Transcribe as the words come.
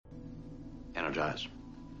apologize.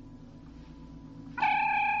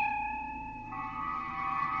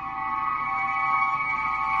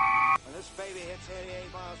 When this baby hits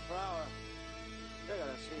 88 miles per hour, you're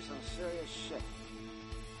gonna see some serious shit.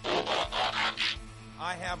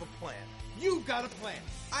 I have a plan. You've got a plan.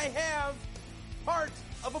 I have part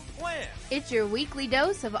of a plan. It's your weekly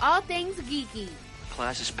dose of all things geeky.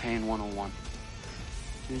 Class is Pain 101.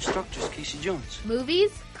 The instructor's Casey Jones.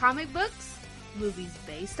 Movies, comic books, movies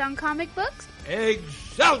based on comic books,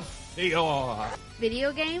 Excelsior!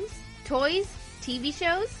 video games, toys, TV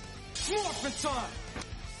shows, Morphin' time!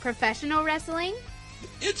 professional wrestling,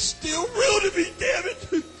 It's still real to me, damn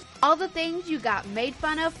it! all the things you got made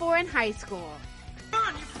fun of for in high school. Come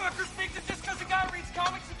on, you fuckers think that just because a guy reads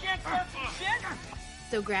comics he can't start some shit?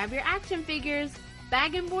 So grab your action figures,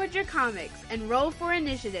 bag and board your comics, and roll for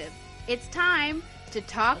initiative. It's time to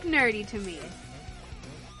talk nerdy to me.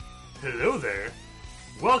 Hello there.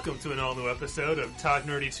 Welcome to an all-new episode of Talk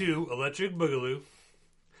Nerdy 2 Electric Boogaloo.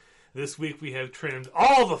 This week we have trimmed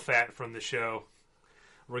all the fat from the show.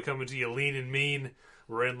 We're coming to you lean and mean.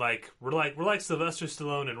 We're like Sylvester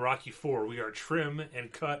Stallone in Rocky IV. We are trim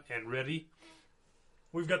and cut and ready.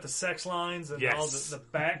 We've got the sex lines and Yes. all the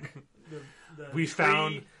back. The We tree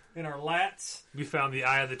found- in our lats. We found the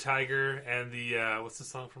Eye of the Tiger and the what's the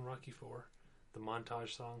song from Rocky IV? The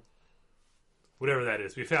montage song, whatever that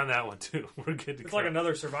is. We found that one too. We're good to It's go. like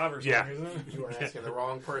another Survivor song, Yeah. isn't it? You are asking the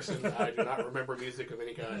wrong person. I do not remember music of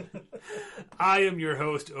any kind. I am your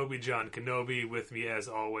host, Obi-John Kenobi. With me, as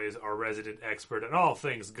always, our resident expert on all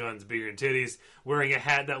things guns, beer, and titties, wearing a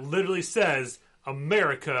hat that literally says,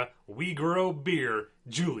 America, we grow beer,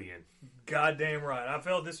 Julian. Goddamn right. I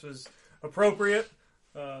felt this was appropriate.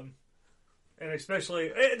 And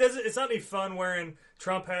especially, it's not any fun wearing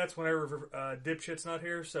Trump hats whenever Dipshit's not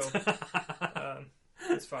here, so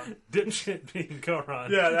it's fine. Dipshit being Goran.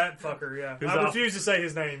 Yeah, that fucker, yeah. Who's I off- refuse to say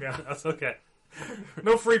his name, yeah. That's okay.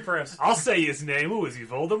 No free press. I'll say his name. Who is he,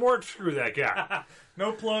 Voldemort? Screw that guy.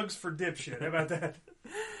 No plugs for Dipshit. How about that?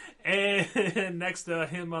 And next to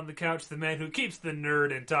him on the couch, the man who keeps the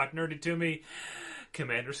nerd and talk nerdy to me,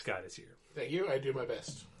 Commander Scott is here. Thank you. I do my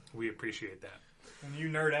best. We appreciate that. And you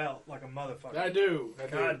nerd out like a motherfucker. I do.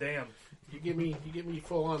 God damn. You get me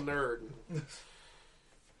full on nerd.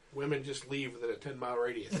 Women just leave within a 10-mile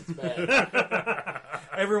radius. It's bad.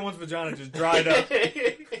 Everyone's vagina just dried up.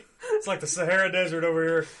 It's like the Sahara Desert over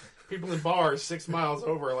here. People in bars 6 miles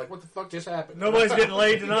over are like, what the fuck just happened? Nobody's getting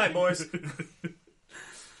laid tonight, boys.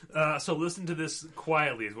 So listen to this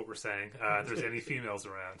quietly is what we're saying. If there's any females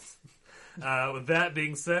around. With that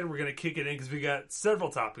being said, we're going to kick it in because we got several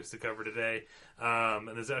topics to cover today. And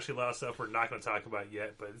there's actually a lot of stuff we're not going to talk about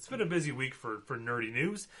yet, but it's been a busy week for nerdy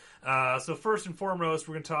news. So first and foremost,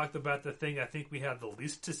 we're going to talk about the thing I think we have the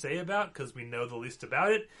least to say about because we know the least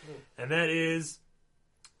about it. And that is,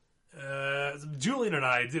 Julian and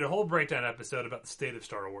I did a whole breakdown episode about the state of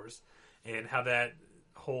Star Wars and how that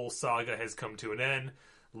whole saga has come to an end.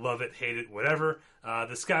 Love it, hate it, whatever.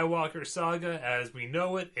 The Skywalker saga, as we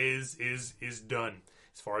know it, is done.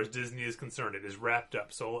 As far as Disney is concerned, it is wrapped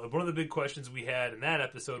up. So one of the big questions we had in that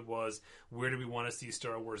episode was, where do we want to see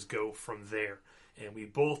Star Wars go from there? And we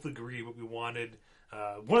both agreed what we wanted.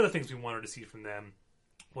 One of the things we wanted to see from them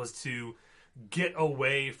was to get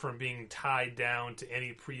away from being tied down to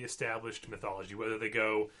any pre-established mythology, whether they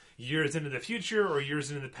go years into the future or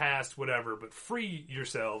years into the past, whatever, but free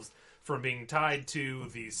yourselves from being tied to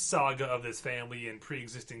the saga of this family and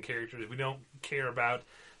pre-existing characters. We don't care about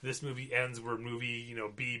this movie ends where movie,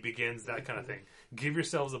 B begins, that kind of thing. Give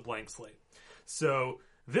yourselves a blank slate. So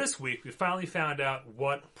this week, we finally found out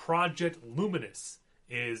what Project Luminous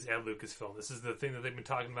is at Lucasfilm. This is the thing that they've been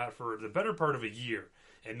talking about for the better part of a year,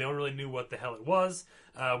 and no one really knew what the hell it was.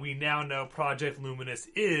 We now know Project Luminous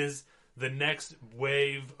is the next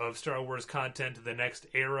wave of Star Wars content. The next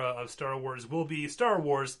era of Star Wars will be Star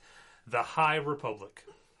Wars The High Republic.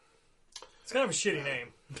 It's kind of a shitty name.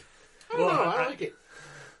 I don't know. I like it.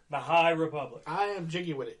 The High Republic. I am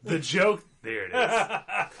jiggy with it. The joke, there it is.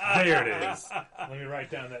 There it is. Let me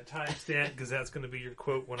write down that timestamp because that's going to be your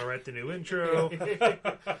quote when I write the new intro.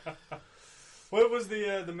 What was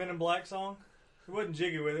the Men in Black song? It wasn't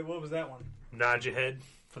Jiggy with it. What was that one? Nod your head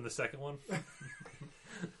from the second one.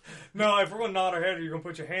 No, if we're going to nod our head, you're going to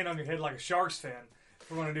put your hand on your head like a Sharks fan.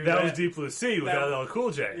 If we're going to do That that. was Deep Blue Sea with That- LL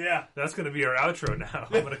Cool J. Yeah. That's going to be our outro now.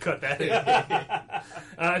 I'm going to cut that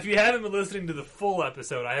in. If you haven't been listening to the full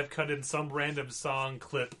episode, I have cut in some random song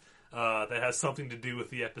clip that has something to do with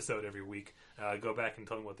the episode every week. Go back and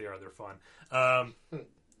tell me what they are. They're fun.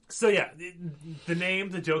 So yeah, the name,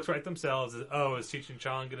 the jokes write themselves. Is Cheech and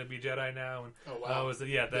Chong going to be Jedi now? And, Oh, wow.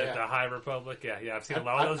 The High Republic. Yeah, I've seen a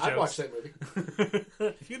lot of those I jokes. watched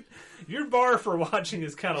that movie. Your bar for watching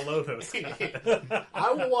is kind of low, though, Scott.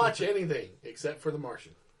 I will watch anything except for The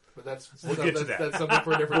Martian. But that's get to that. That's something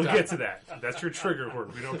for a different We'll time. get to that. That's your trigger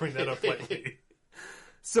word. We don't bring that up lightly.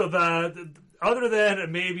 So the other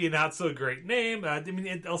than maybe a not so great name,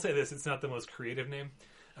 I'll say this: it's not the most creative name.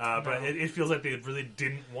 But it feels like they really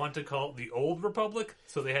didn't want to call it the Old Republic,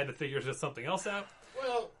 so they had to figure something else out.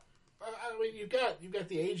 Well, I mean, you've got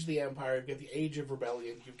the Age of the Empire, you've got the Age of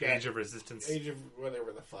Rebellion, you've got Age of Resistance, Age of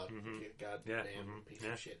whatever the fuck, goddamn piece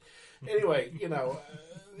Yeah. of shit. Anyway,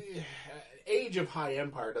 Age of High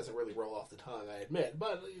Empire doesn't really roll off the tongue, I admit,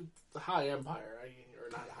 but the High Empire, or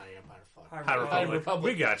not High Empire, fuck, High Republic.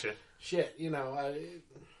 We got you. Shit,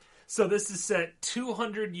 So this is set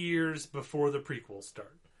 200 years before the prequels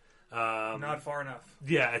start. Not far enough.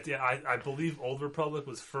 Yeah, I believe Old Republic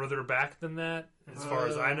was further back than that, as far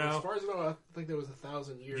as I know. As far as I know, I think there was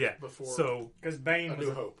 1,000 years before. So because A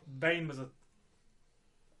New Hope. Bane was a.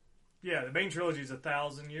 Yeah, the Bane trilogy is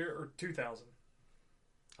 1,000 year or 2,000.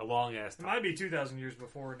 a long ass It time. might be 2,000 years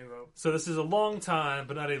before New Hope. So this is a long time,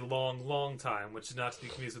 but not a long time, which is not to be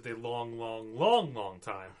confused with a long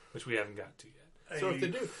time, which we haven't got to yet. So if they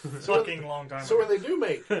do, Fucking long time. So ago.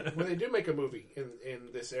 when they do make a movie in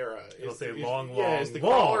this era, It'll say is long the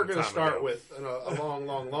crawler long going to time start ago. with a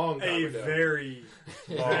long time a ago? very,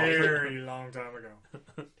 very long time ago.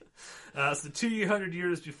 So 200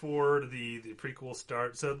 years before the prequel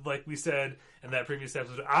start. So like we said in that previous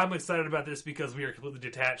episode, I'm excited about this because we are completely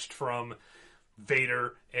detached from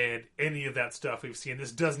Vader and any of that stuff we've seen.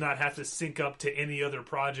 This does not have to sync up to any other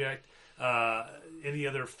project, any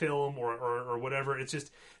other film or whatever. It's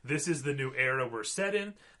just, this is the new era we're set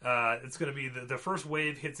in. It's going to be the first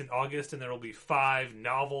wave hits in August, and there will be 3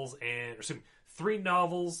 novels,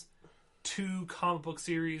 2 comic book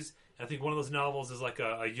series. I think one of those novels is like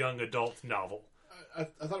a young adult novel. I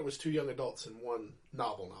thought it was 2 young adults and 1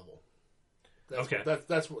 novel. That's Okay.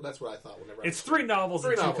 That's what I thought whenever. It's 3 novels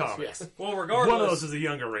and 2 comics. Yeah. Well, One regardless, of those is a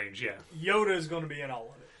younger range, yeah. Yoda is going to be in all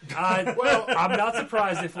of it. Well, I'm not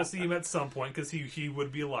surprised if we'll see him at some point because he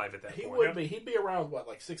would be alive at that He point. would be. He'd be around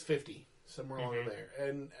like 650 somewhere along there.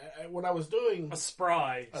 And when I was doing A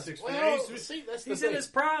spry. well, 650. see, that's the He's thing. in his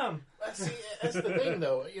prime. See, that's the thing,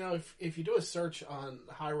 though. If you do a search on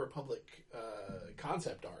High Republic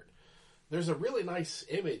concept art, there's a really nice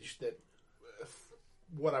image that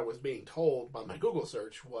what I was being told by my Google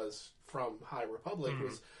search was from High Republic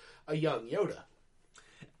was a young Yoda.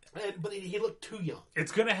 But he looked too young.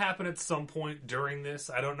 It's going to happen at some point during this.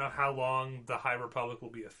 I don't know how long the High Republic will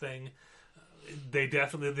be a thing. They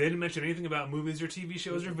didn't mention anything about movies or TV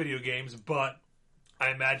shows or video games, but I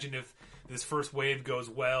imagine if this first wave goes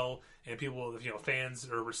well and people, fans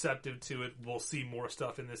are receptive to it, we'll see more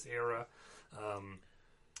stuff in this era.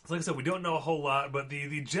 Like I said, we don't know a whole lot, but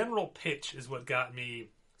the general pitch is what got me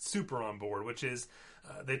super on board, which is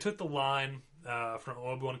they took the line from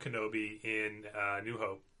Obi-Wan Kenobi in New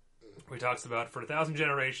Hope, where he talks about, for 1,000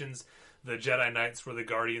 generations, the Jedi Knights were the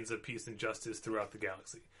guardians of peace and justice throughout the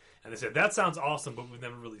galaxy. And they said, that sounds awesome, but we've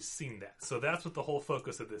never really seen that. So that's what the whole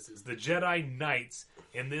focus of this is. The Jedi Knights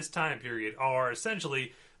in this time period are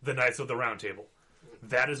essentially the Knights of the Round Table.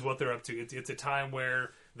 That is what they're up to. It's a time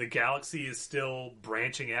where the galaxy is still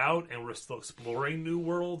branching out, and we're still exploring new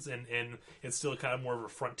worlds, and it's still kind of more of a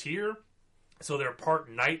frontier. So they're part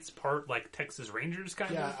Knights, part like Texas Rangers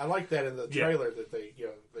kind Yeah, of. I like that in the trailer that they do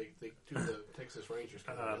the Texas Rangers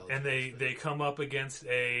kind of And they come up against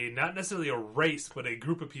not necessarily a race, but a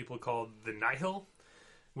group of people called the Nihil,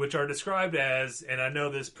 which are described as, and I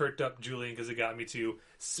know this perked up Julian because it got me to,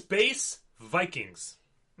 Space Vikings.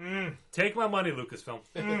 Take my money, Lucasfilm.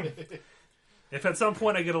 If at some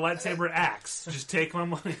point I get a lightsaber axe, just take my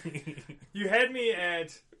money. You had me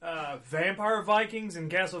at Vampire Vikings in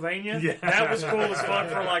Castlevania. Yeah. That was cool as fuck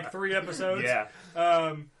for like 3 episodes. Yeah.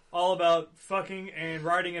 All about fucking and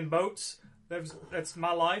riding in boats. That's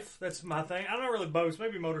my life. That's my thing. I'm not really boats.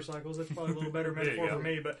 Maybe motorcycles. That's probably a little better metaphor go. for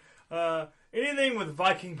me. But anything with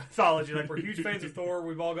Viking mythology. Like, we're huge fans of Thor.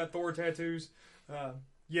 We've all got Thor tattoos.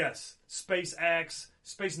 Yes. Space axe.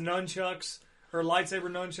 Space nunchucks. Or lightsaber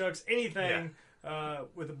nunchucks. Anything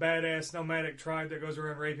with a badass nomadic tribe that goes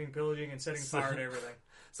around raping, pillaging, and setting fire to everything.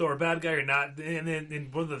 So our bad guy or not, and then in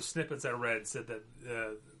one of the snippets I read said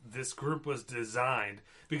that this group was designed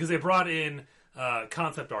because they brought in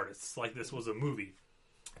concept artists, like this was a movie,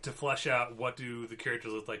 to flesh out what do the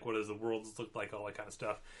characters look like, what does the world look like, all that kind of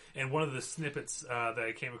stuff. And one of the snippets that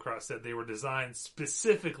I came across said they were designed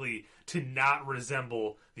specifically to not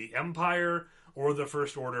resemble the Empire or the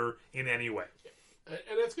First Order in any way.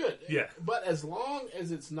 And that's good. Yeah. But as long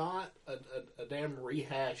as it's not a damn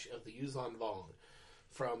rehash of the Yuzon Vong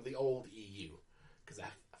from the old EU. Because I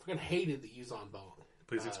fucking hated the Yuzon Vong.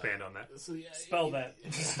 Please expand on that. So, yeah, Spell that.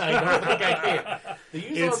 I don't think I can. The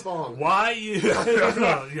Yuzon It's Vong. why you...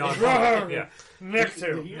 yeah. Next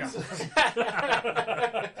to.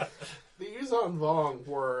 The Yuzon Vong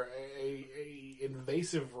were a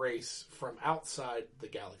invasive race from outside the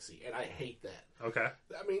galaxy, and I hate that. Okay.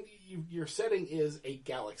 I mean, your setting is a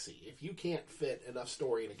galaxy. If you can't fit enough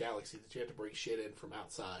story in a galaxy that you have to bring shit in from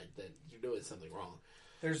outside, then you're doing something wrong.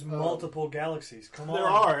 There's multiple galaxies. Come on. There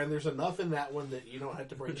are, and there's enough in that one that you don't have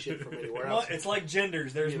to bring shit from anywhere else. It's like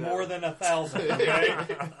genders. There's You know. more than 1,000. Okay?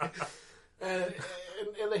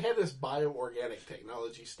 And they had this bioorganic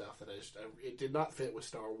technology stuff that it did not fit with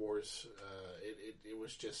Star Wars. It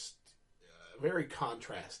was just a very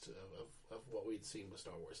contrast of what we'd seen with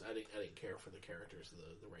Star Wars. I didn't care for the characters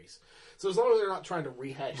of the race. So as long as they're not trying to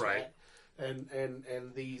rehash that,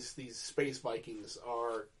 and these space Vikings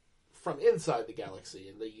are from inside the galaxy,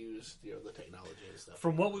 and they use the technology and stuff.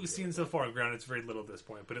 From what we've seen so far, granted it's very little at this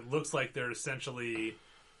point, but it looks like they're essentially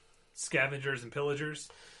scavengers and pillagers.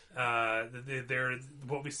 They're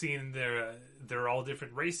what we've seen. They're all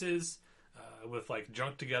different races with like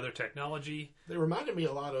junk together technology. They reminded me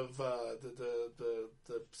a lot of the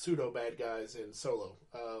pseudo bad guys in Solo.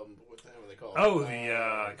 What the hell are they called? Oh,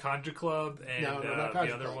 the Contra Club and not the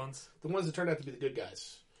Contra other Club. ones. The ones that turned out to be the good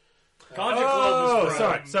guys. Contra Club was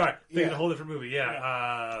sorry. Thinking Yeah. a whole different movie.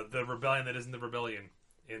 Yeah. The rebellion that isn't the rebellion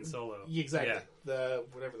in Solo. Exactly. Yeah. The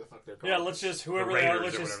whatever the fuck they're called. Yeah, let's just, whoever The they are, Raiders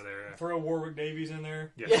let's or just whatever they are, yeah. throw Warwick Davies in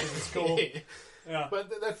there. Yeah. It's cool. Yeah.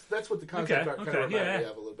 But that's what the concept art kind of reminded me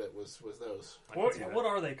of a little bit was those. What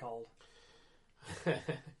are they called?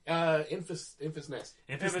 Infus Nest.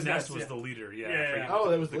 Infus Nest was the leader. Yeah. Yeah, I forget yeah. what Oh,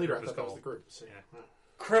 that was the group leader. I was thought that was called. the group. So, Yeah.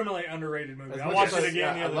 Criminally underrated movie. As I much watched as it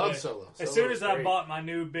again the I other love day. Solo. As Solo soon was as I great. bought my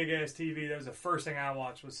new big ass TV, that was the first thing I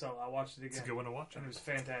watched was Solo. I watched it It's again. a good one to watch. And it was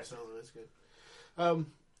fantastic. Solo is good.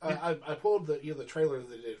 I pulled the trailer that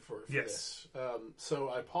they did for Yes. this.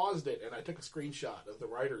 So I paused it and I took a screenshot of the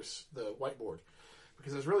whiteboard,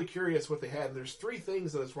 because I was really curious what they had. And there's 3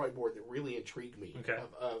 things on this whiteboard that really intrigued me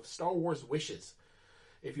of Star Wars wishes.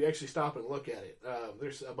 If you actually stop and look at it,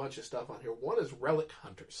 there's a bunch of stuff on here. One is relic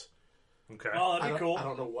hunters. Okay. Oh, that'd be cool. I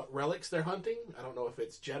don't know what relics they're hunting. I don't know if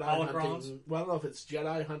it's Jedi Holocrons? hunting. Well, I don't know if it's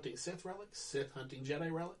Jedi hunting Sith relics, Sith hunting Jedi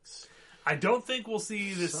relics. I don't think we'll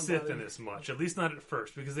see the Sith in Somebody- this much, at least not at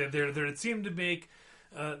first, because they seem to make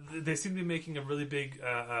they seem to be making a really big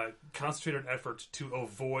concentrated effort to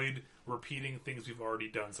avoid repeating things we've already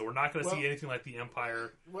done. So we're not going to see anything like the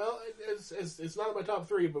Empire. Well, it's not in my top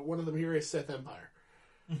 3, but one of them here is Sith Empire.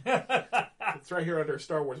 It's right here under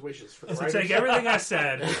Star Wars wishes for the So writers. take everything I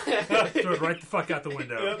said, throw it right the fuck out the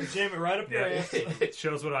window. Yep, jam it right up your Yeah, ass. it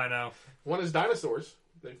shows what I know. One is dinosaurs.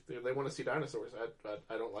 They want to see dinosaurs.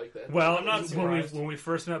 I don't like that. Well, I'm not surprised. when we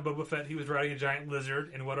first met Boba Fett, he was riding a giant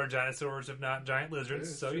lizard, and what are dinosaurs if not giant lizards?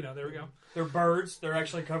 Yeah, So, there we go. They're birds. They're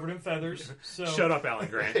actually covered in feathers. So Shut up, Alan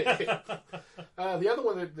Grant. The other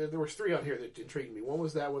one, there was 3 on here that intrigued me. One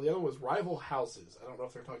was that one. The other one was rival houses. I don't know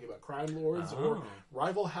if they're talking about crime lords or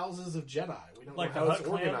rival houses of Jedi. We don't Like know how the it's Hut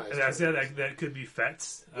clan? organized. As I said, that could be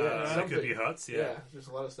Fets. That could something. be Huts. Yeah, there's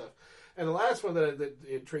a lot of stuff. And the last one that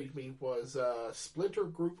intrigued me was Splinter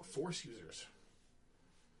Group Force users.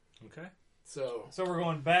 Okay. So we're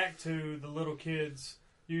going back to the little kids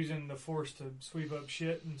using the Force to sweep up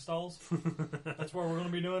shit in stalls. That's what we're going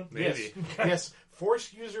to be doing. Maybe. yes,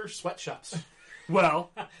 Force user sweatshops.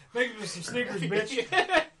 Well, Make me some Snickers,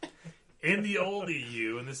 bitch. in the old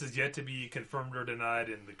EU, and this is yet to be confirmed or denied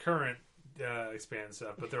in the current expand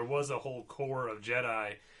stuff, but there was a whole core of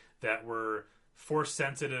Jedi that were Force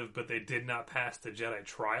sensitive, but they did not pass the Jedi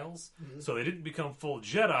trials. Mm-hmm. So they didn't become full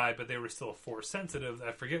Jedi, but they were still Force sensitive.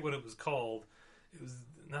 I forget what it was called. It was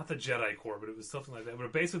not the Jedi Corps, but it was something like that.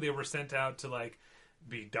 But basically, they were sent out to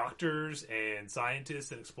be doctors and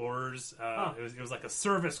scientists and explorers. It was like a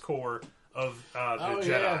service corps of the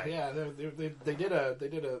Jedi. Yeah. They did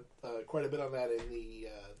a quite a bit on that in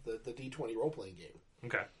the D20 role playing game.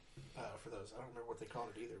 Okay. For those, I don't remember what they called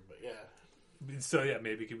it either, but yeah. So yeah,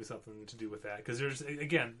 maybe it could be something to do with that, because there's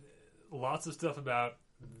again lots of stuff about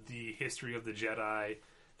the history of the Jedi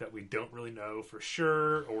that we don't really know for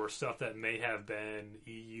sure, or stuff that may have been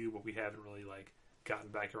EU, but we haven't really gotten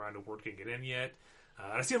back around to working it in yet.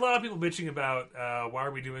 I see a lot of people bitching about why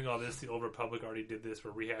are we doing all this? The Old Republic already did this.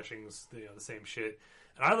 We're rehashing the same shit.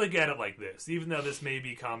 And I look at it like this: even though this may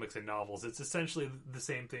be comics and novels, it's essentially the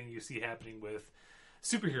same thing you see happening with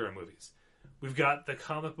superhero movies. We've got the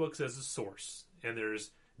comic books as a source, and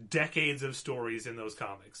there's decades of stories in those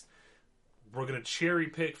comics. We're going to cherry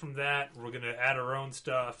pick from that. We're going to add our own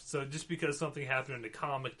stuff. So just because something happened in the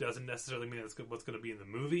comic doesn't necessarily mean that's what's going to be in the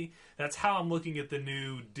movie. That's how I'm looking at the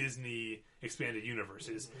new Disney expanded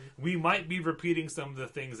universes. We might be repeating some of the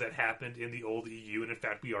things that happened in the old EU, and in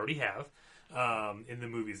fact we already have in the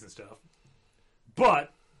movies and stuff.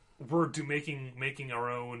 But we're making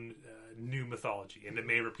our own new mythology, and it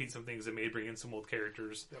may repeat some things. It may bring in some old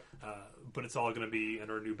characters, but it's all going to be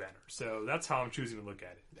under a new banner. So that's how I'm choosing to look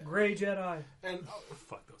at it. Grey Jedi. And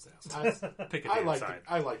Fuck those assholes. Pick a damn side.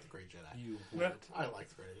 I like the Grey Jedi. You I like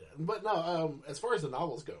the Grey Jedi. But no, as far as the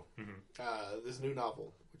novels go, this new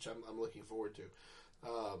novel, which I'm looking forward to.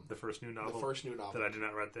 The first new novel? The first new novel. That I did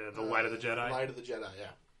not read, the Light of the Jedi? Light of the Jedi,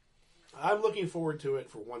 yeah. I'm looking forward to it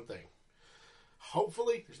for one thing.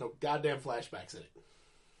 Hopefully, there's no goddamn flashbacks in it.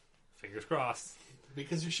 Fingers crossed.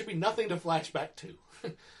 Because there should be nothing to flashback to.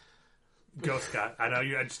 Go, Scott. I know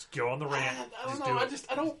you. I just go on the rant. I don't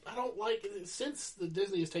know. I don't like since the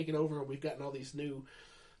Disney has taken over and we've gotten all these new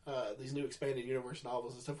expanded universe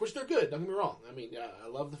novels and stuff, which they're good. Don't get me wrong. I mean, I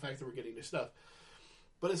love the fact that we're getting new stuff.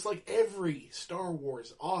 But it's like every Star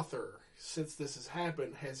Wars author since this has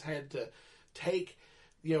happened has had to take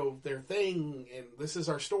their thing, and this is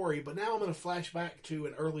our story, but now I'm going to flash back to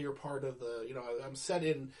an earlier part of the, I'm set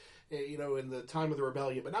in, in the time of the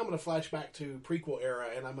rebellion, but now I'm going to flash back to prequel era,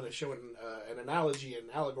 and I'm going to show an analogy, an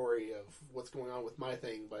allegory of what's going on with my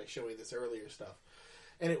thing by showing this earlier stuff.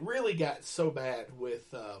 And it really got so bad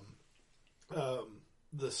with the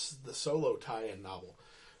Solo tie-in novel,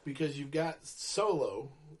 because you've got Solo,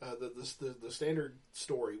 the standard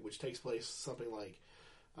story, which takes place something like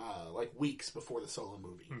weeks before the Solo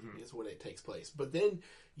movie is when it takes place. But then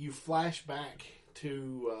you flash back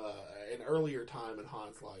to an earlier time in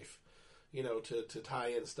Han's life, to tie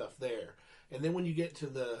in stuff there. And then when you get to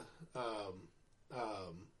the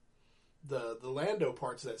Lando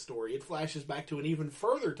parts of that story, it flashes back to an even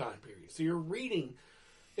further time period. So you're reading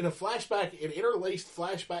in an interlaced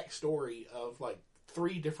flashback story of like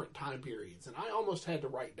 3 different time periods. And I almost had to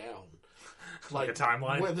write down like a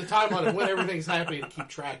timeline? The timeline of when everything's happening to keep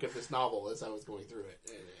track of this novel as I was going through it.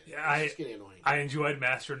 And it's getting annoying. I enjoyed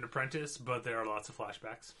Master and Apprentice, but there are lots of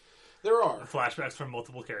flashbacks. There are. Flashbacks from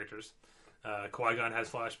multiple characters. Qui-Gon has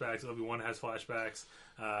flashbacks. Obi-Wan has flashbacks.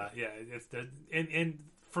 And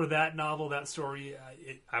for that novel, that story,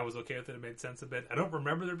 I was okay with it. It made sense a bit. I don't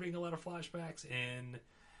remember there being a lot of flashbacks in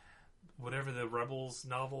whatever the Rebels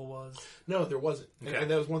novel was. No, there wasn't. Okay.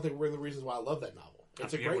 And that was one of the reasons why I love that novel.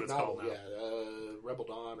 It's a great novel. Yeah, Rebel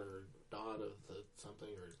Dawn or Dawn of the something.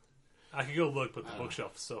 Or I could go look, but the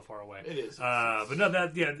bookshelf is so far away. It is. But no,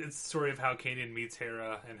 it's the story of how Kanan meets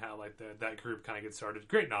Hera and how that group kind of gets started.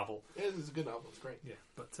 Great novel. It's a good novel. It's great. Yeah,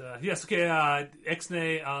 but yes, okay.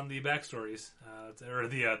 Ixnay on the backstories or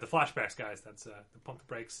the flashbacks, guys. That's the pump the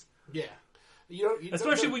brakes. Yeah.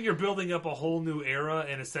 Especially when you're building up a whole new era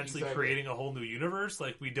and essentially creating a whole new universe.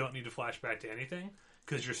 Like, we don't need to flashback to anything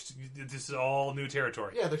because this is all new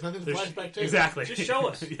territory. Yeah, there's nothing to flashback to. Exactly. Just show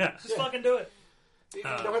us. Yeah. Just fucking do it. You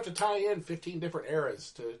don't have to tie in 15 different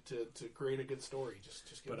eras to create a good story.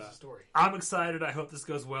 Just give us a story. I'm excited. I hope this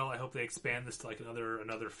goes well. I hope they expand this to like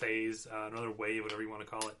another phase, another wave, whatever you want to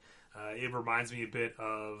call it. It reminds me a bit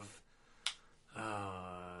of...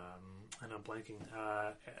 and I'm blanking.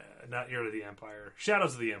 Not Heir to the Empire.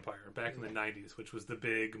 Shadows of the Empire, back in the 90s, which was the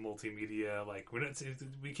big multimedia,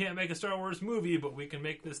 we can't make a Star Wars movie, but we can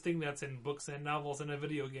make this thing that's in books and novels and a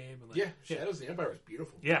video game. And Shadows of the Empire is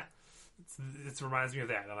beautiful. Yeah. It reminds me of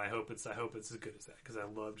that, and I hope it's as good as that, because I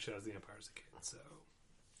loved Shadows of the Empire as a kid. So,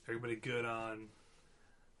 everybody good on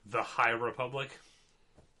the High Republic?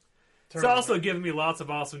 It's also given me lots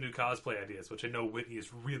of awesome new cosplay ideas, which I know Whitney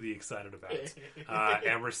is really excited about.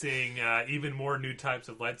 And we're seeing even more new types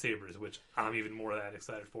of lightsabers, which I'm even more that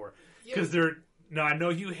excited for. Because now, I know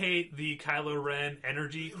you hate the Kylo Ren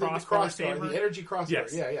energy crossbar saber. The energy crossbar,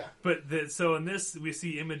 yes. Yeah. But so in this, we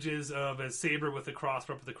see images of a saber with a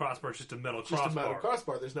crossbar, but the crossbar is just a metal crossbar. Just a metal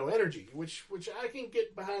crossbar. There's no energy, which I can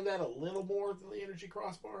get behind that a little more than the energy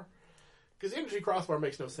crossbar. Because the energy crossbar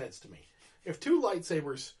makes no sense to me. If 2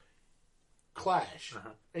 lightsabers clash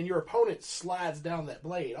and your opponent slides down that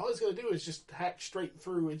blade, all he's going to do is just hack straight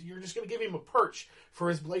through. You're just going to give him a perch for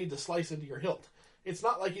his blade to slice into your hilt. It's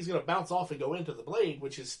not like he's going to bounce off and go into the blade,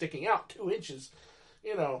 which is sticking out 2 inches.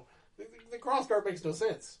 The crossguard makes no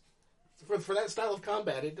sense. For that style of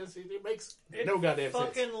combat, it makes no goddamn sense.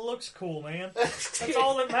 It fucking looks cool, man. That's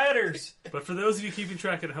all that matters. But for those of you keeping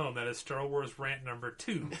track at home, that is Star Wars rant number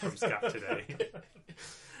 2 from Scott today.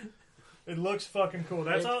 It looks fucking cool.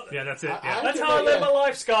 That's all. Yeah, that's it. Yeah. That's how I live my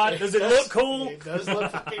life, Scott. Does it look cool? It does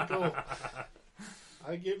look fucking cool.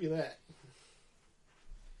 I give you that.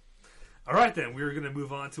 All right, then. We're going to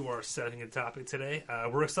move on to our second topic today.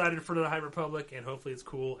 We're excited for the High Republic, and hopefully it's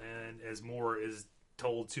cool. And as more is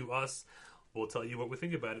told to us, we'll tell you what we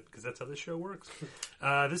think about it, because that's how this show works.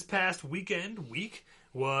 This past week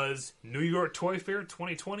was New York Toy Fair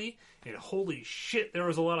 2020, and holy shit, there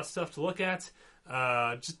was a lot of stuff to look at.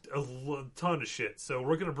 Just a ton of shit. So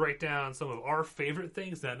we're going to break down some of our favorite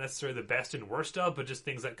things, not necessarily the best and worst of, but just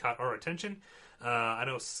things that caught our attention. I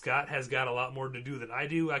know Scott has got a lot more to do than I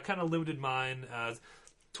do. I kind of limited mine.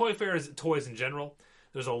 Toy Fair is toys in general.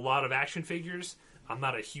 There's a lot of action figures. I'm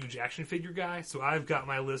not a huge action figure guy, so I've got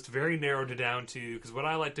my list very narrowed down to, because what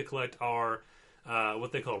I like to collect are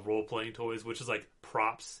what they call role-playing toys, which is like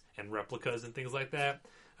props and replicas and things like that.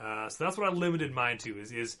 So that's what I limited mine to,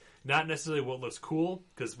 is not necessarily what looks cool,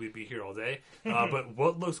 because we'd be here all day, but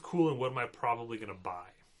what looks cool and what am I probably going to buy.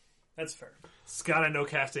 That's fair. Scott, I know,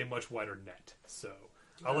 cast a much wider net, so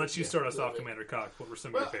I'll let you start us off, Commander Cox. What were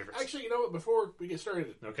some of your favorites? Actually, you know what? Before we get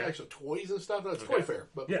started, actual toys and stuff, no, it's Toy Fair.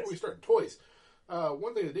 But before we start toys,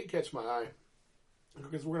 one thing that did catch my eye,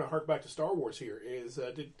 because we're going to hark back to Star Wars here, is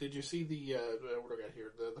did you see the what do I got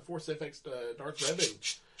here? The Force FX Darth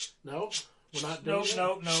Revan? No, we're not doing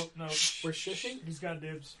that? No. We're shushing. He's got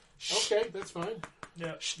dibs. Okay, that's fine.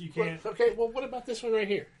 Yeah, you can't. Okay, well, what about this one right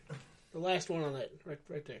here? The last one on that,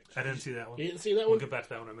 right there. I didn't see that one. You didn't see that one? We'll get back to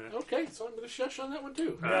that one in a minute. Okay, so I'm going to shush on that one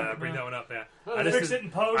too. Bring that one up, yeah. Fix it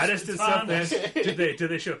in post. I just did something. Did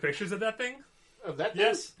they show pictures of that thing? Of that thing?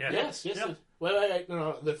 Yes. Yeah. Yes. Yep. Wait,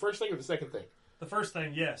 no. The first thing or the second thing? The first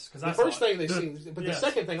thing, yes. Because The first thing they seen, but the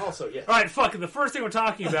second thing also, yes. All right, fuck it. The first thing we're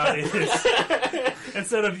talking about is,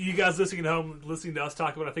 instead of you guys listening at home, listening to us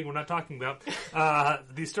talk about a thing we're not talking about,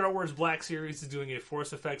 the Star Wars Black Series is doing a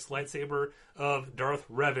Force Effects lightsaber of Darth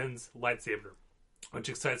Revan's lightsaber, which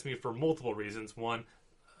excites me for multiple reasons. One,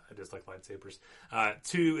 I just like lightsabers.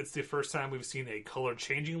 Two, it's the first time we've seen a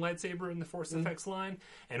color-changing lightsaber in the Force Effects line.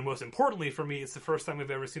 And most importantly for me, it's the first time we've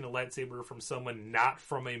ever seen a lightsaber from someone not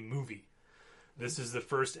from a movie. This is the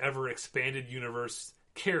first ever expanded universe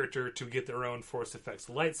character to get their own Force Effects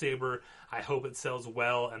lightsaber. I hope it sells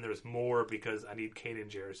well, and there's more, because I need Kanan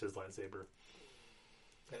Jarrus' lightsaber.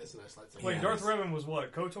 That is a nice lightsaber. Wait, Darth Revan was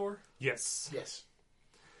what? KOTOR? Yes. Yes.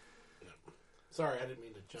 Sorry, I didn't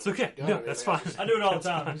mean to jump. It's okay. the gun No, on that's anything. fine. I do it all the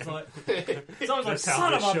time. It's like, it's always like, That's how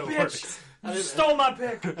son of this a show bitch! works. You stole my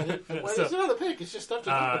pick! Well, So- it's not a pick. It's just stuff to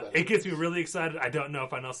think about. It gets me really excited. I don't know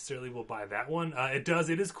if I necessarily will buy that one. It does.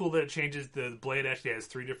 It is cool that it changes. The blade actually has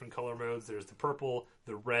 3 different color modes. There's the purple,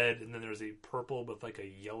 the red, and then there's a purple with like a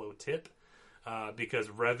yellow tip. Because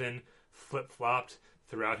Revan flip-flopped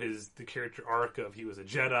throughout the character arc of he was a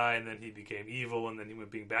Jedi, and then he became evil, and then he went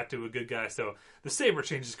being back to a good guy. So the saber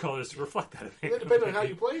changes colors to reflect that. Then depending on how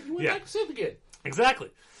you play, you went Yeah. back to Sith again. Exactly.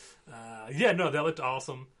 That looked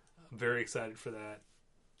awesome. I'm very excited for that.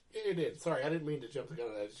 It did. Sorry, I didn't mean to jump the gun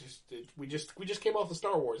on that. It's just we just came off the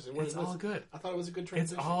Star Wars. And It's all good. I thought it was a good It's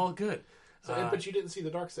transition. all good. So, but you didn't see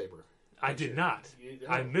the Darksaber. I did not.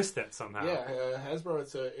 I missed that somehow. Yeah, Hasbro.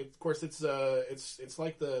 It's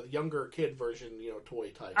like the younger kid version,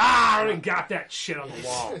 toy type. I already got that shit on the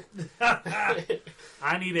wall.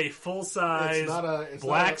 I need a full size It's not a- it's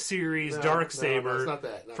Black not a- Series no, Dark no, Saber it's not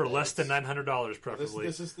that, not for that. less than It's- $900, preferably.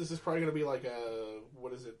 This is probably going to be like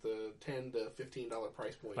what is it, the $10 to $15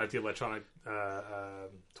 price point. Like the electronic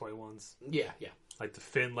toy ones, Yeah, like the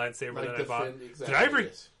Finn lightsaber like that the I bought. Finn, exactly. Did I ever?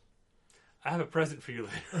 yes. I have a present for you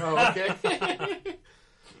later. Oh, okay.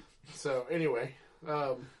 So anyway,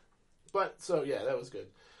 that was good.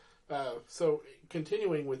 So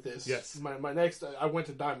continuing with this, Yes. My next, I went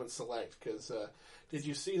to Diamond Select because did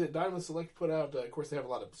you see that Diamond Select put out? Of course, they have a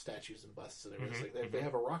lot of statues and busts and everything. They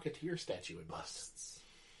have a Rocketeer statue and busts.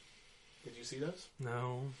 Did you see those?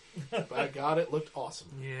 No. By God, it looked awesome.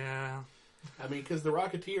 Yeah. I mean, because the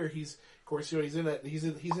Rocketeer, he's in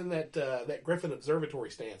that Griffin Observatory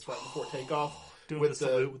stance right before takeoff. Doing the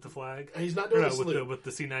salute with the flag. He's not doing Or the no, salute. with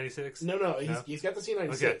the C-96. No, he's got the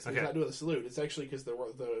C-96. Okay. He's not doing the salute. It's actually because the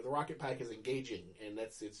rocket pack is engaging, and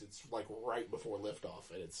it's like right before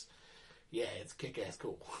liftoff, and it's kick-ass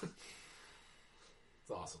cool.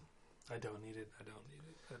 It's awesome. I don't need it.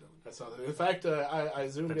 That's awesome. In fact, I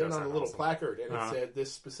zoomed That in does on the sound little awesome. placard, and it said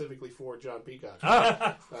this specifically for John Peacock.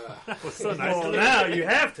 Well, so nice. Well, now you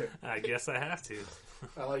have to. I guess I have to.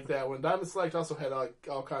 I like that one. Diamond Select also had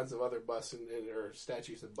all kinds of other busts or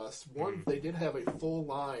statues and busts. One, they did have a full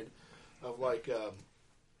line of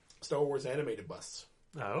Star Wars animated busts.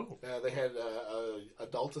 Oh. They had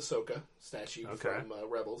adult Ahsoka statue Okay. from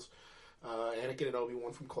Rebels, Anakin and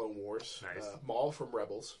Obi-Wan from Clone Wars, Nice. Maul from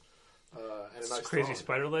Rebels, and a nice Crazy drawing.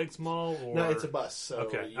 Spider Legs Mall? Or... No, it's a bus. So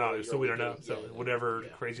Okay. So we don't know. So whatever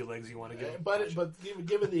crazy legs you want to give. But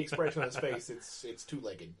given the expression on his face, it's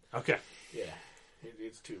two-legged. Okay. Yeah,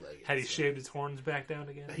 it's two-legged. Had he shaved his horns back down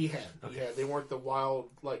again? He had. Okay. Yeah, they weren't the wild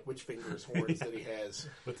witch fingers horns that he has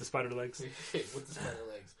with the spider legs. With the spider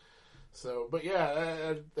legs. So, but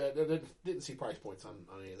yeah, I didn't see price points on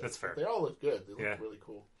any of that. That's fair. They all look good. They look really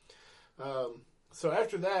cool. So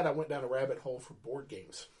after that, I went down a rabbit hole for board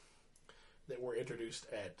games that were introduced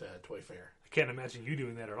at Toy Fair. I can't imagine you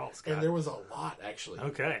doing that at all, Scott. And there was a lot, actually.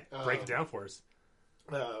 Okay, break it down for us.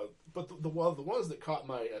 But the ones that caught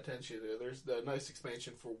my attention, there's the nice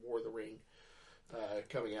expansion for War of the Ring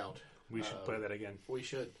coming out. We should play that again. We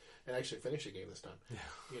should, and actually finish the game this time.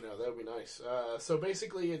 Yeah. That would be nice. So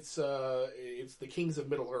basically, it's the Kings of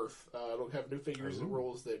Middle Earth. It'll have new figures and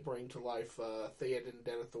rules that bring to life Theoden,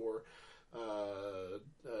 Denethor,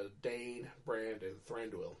 Dane, Brand, and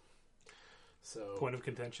Thranduil. So point of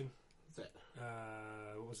contention. That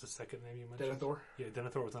what was the second name you mentioned? Denethor. Yeah,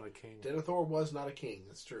 Denethor was not a king. Denethor was not a king.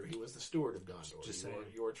 That's true. He was the steward of Gondor. Just saying.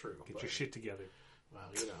 You're true. Get your shit together. Well,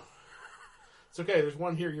 it's okay. There's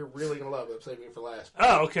one here you're really gonna love. I'm saving it for last.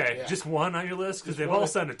 Oh, okay. Yeah. Just one on your list because they've all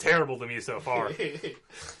sounded terrible to me so far. They've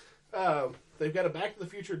got a Back to the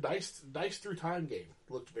Future dice through time game.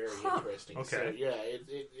 Looked very interesting. Okay. So, yeah,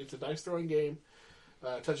 it's a dice throwing game.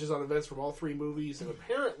 Touches on events from all three movies, and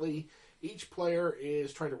apparently each player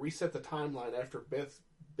is trying to reset the timeline after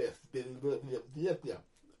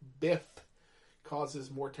Biff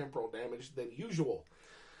causes more temporal damage than usual.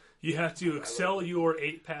 You have to excel your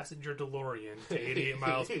 8-passenger DeLorean to 88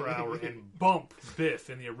 miles per hour and bump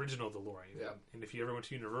Biff in the original DeLorean. Yeah. And if you ever went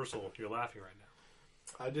to Universal, you're laughing right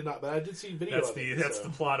now. I did not, but I did see video of it. That's the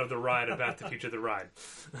plot of the ride about the future of the ride.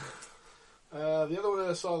 The other one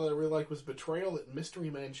that I saw that I really liked was Betrayal at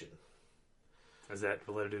Mystery Mansion. Is that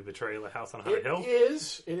related to Betrayal at House on Haunted Hill?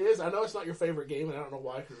 It is. I know it's not your favorite game, and I don't know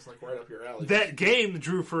why, because it's right up your alley. That game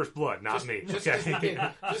drew first blood, not me. Just okay.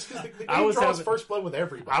 because the game draws first blood with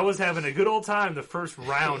everybody. I was having a good old time the first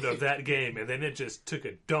round of that game, and then it just took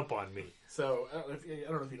a dump on me. So I don't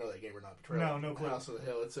know if you know that game or not. Betrayal. No clue. House on the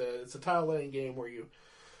Hill. It's a tile laying game where you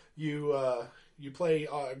play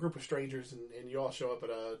a group of strangers, and you all show up at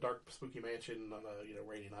a dark, spooky mansion on a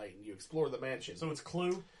rainy night, and you explore the mansion. So it's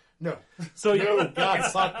Clue? No. So God,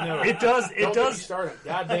 fuck no. It does. Don't get me started.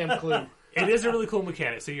 Goddamn Clue. It is a really cool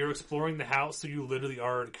mechanic. So you're exploring the house, so you literally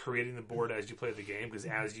are creating the board as you play the game, because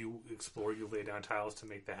as you explore, you lay down tiles to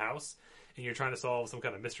make the house, and you're trying to solve some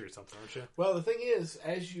kind of mystery or something, aren't you? Well, the thing is,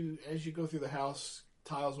 as you go through the house,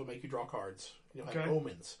 tiles will make you draw cards. You'll have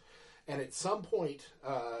omens. And at some point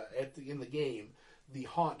in the game, the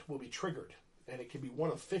haunt will be triggered. And it can be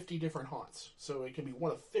one of 50 different haunts. So it can be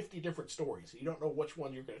one of 50 different stories. You don't know which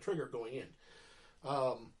one you're going to trigger going in.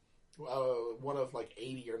 One of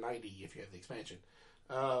 80 or 90 if you have the expansion.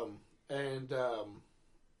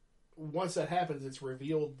 Once that happens, it's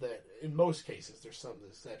revealed that in most cases, there's some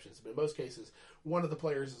exceptions, but in most cases, one of the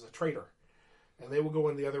players is a traitor. And they will go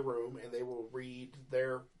in the other room and they will read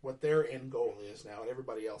what their end goal is now, and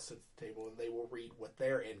everybody else sits at the table and they will read what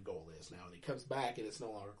their end goal is now. And he comes back and it's no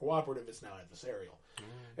longer cooperative; it's now adversarial.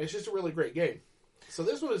 And it's just a really great game. So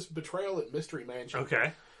this one is Betrayal at Mystery Mansion.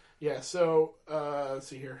 Okay. Yeah. So let's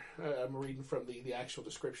see here. I'm reading from the actual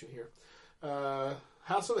description here.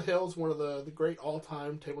 House on the Hill is one of the great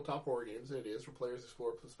all-time tabletop horror games. It is for players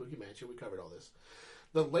explore the spooky mansion. We covered all this.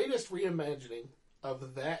 The latest reimagining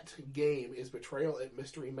of that game is Betrayal at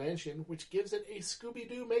Mystery Mansion, which gives it a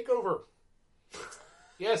Scooby-Doo makeover.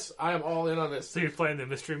 Yes, I am all in on this. So you're playing the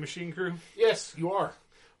Mystery Machine Crew? Yes, you are.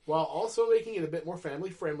 While also making it a bit more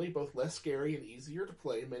family-friendly, both less scary and easier to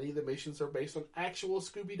play, many of the missions are based on actual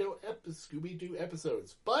Scooby-Doo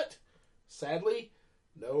episodes. But, sadly,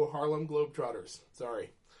 no Harlem Globetrotters.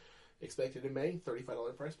 Sorry. Expected in May,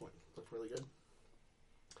 $35 price point. Looks really good.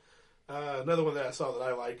 Another one that I saw that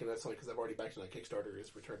I like, and that's only because I've already backed it on Kickstarter,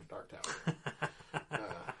 is Return to Dark Tower.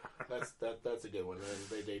 That's a good one.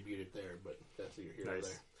 They debuted it there, but that's your hero Nice.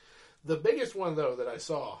 there. The biggest one, though, that I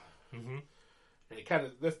saw, and it kind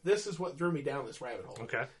of this is what drew me down this rabbit hole.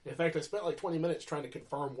 Okay. In fact, I spent 20 minutes trying to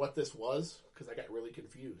confirm what this was because I got really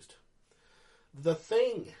confused. The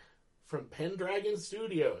Thing from Pendragon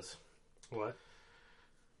Studios. What?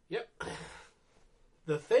 Yep.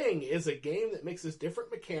 The Thing is a game that mixes different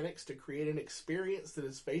mechanics to create an experience that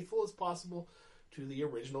is faithful as possible to the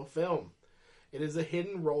original film. It is a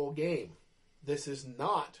hidden role game. This is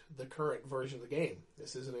not the current version of the game.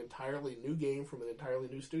 This is an entirely new game from an entirely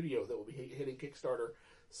new studio that will be hitting Kickstarter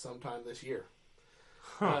sometime this year.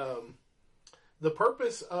 The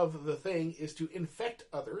purpose of The Thing is to infect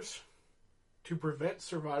others to prevent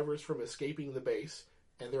survivors from escaping the base,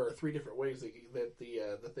 and there are 3 different ways that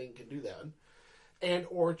the thing can do that, and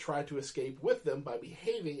or try to escape with them by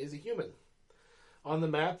behaving as a human. On the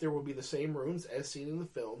map, there will be the same rooms as seen in the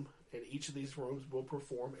film, and each of these rooms will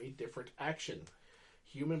perform a different action.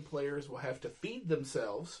 Human players will have to feed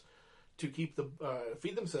themselves, keep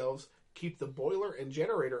the boiler and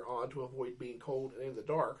generator on to avoid being cold and in the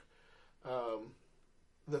dark.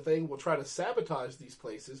 The thing will try to sabotage these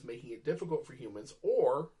places, making it difficult for humans,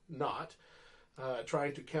 or not,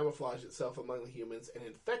 trying to camouflage itself among the humans and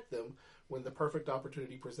infect them when the perfect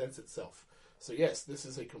opportunity presents itself. So yes, this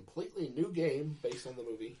is a completely new game based on the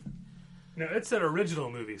movie. Now, it's an original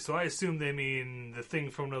movie, so I assume they mean the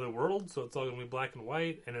thing from another world, so it's all going to be black and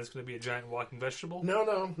white, and it's going to be a giant walking vegetable? No.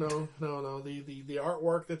 The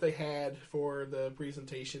artwork that they had for the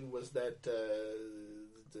presentation was that the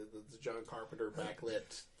John Carpenter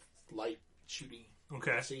backlit light shooty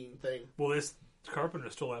scene thing. Well, this Carpenter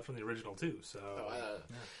stole that from the original, too, so...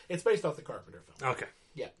 It's based off the Carpenter film. Okay.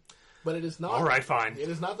 Yeah. But it is not... All right, fine. It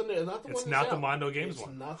is not the one It's not the Mondo Games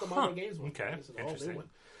one. It's not the Mondo Games one. Okay, It's an interesting. all-new one.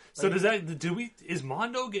 So is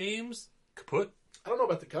Mondo Games kaput? I don't know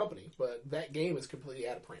about the company, but that game is completely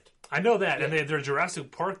out of print. I know that, and their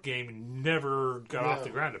Jurassic Park game never got off the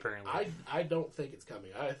ground, apparently. I don't think it's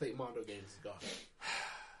coming. I think Mondo Games is gone.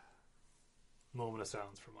 Moment of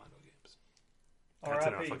silence for Mondo Games. R.I.P.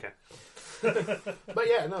 That's enough, okay. But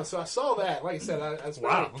yeah, no, so I saw that. Like I said, I spent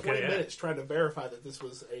Wow, 20 minutes trying to verify that this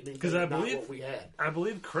was a new Because thing, I not believe what we had. I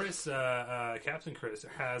believe Chris, Captain Chris,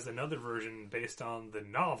 has another version based on the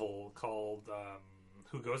novel called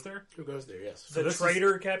Who Goes There? Who Goes There, yes. The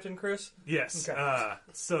traitor, Captain Chris? Yes. Okay.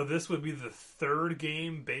 So this would be the 3rd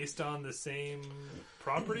game based on the same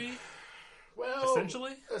property? Well,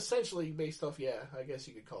 Essentially based off, yeah, I guess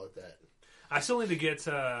you could call it that. I still need to get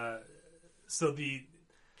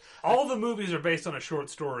all the movies are based on a short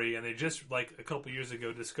story, and they just like a couple years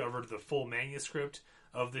ago discovered the full manuscript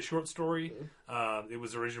of the short story. It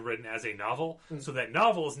was originally written as a novel, so that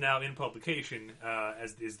novel is now in publication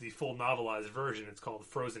as is the full novelized version. It's called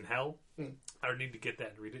Frozen Hell. I need to get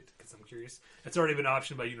that and read it because I'm curious. It's already been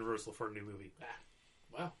optioned by Universal for a new movie.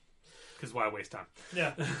 Wow. Because why waste time?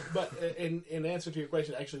 Yeah. But in answer to your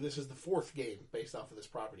question, actually, this is the 4th game based off of this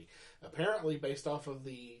property. Apparently, based off of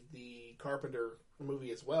the Carpenter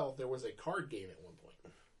movie as well, there was a card game at one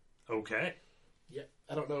point. Okay. Yeah,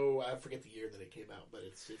 I don't know. I forget the year that it came out, but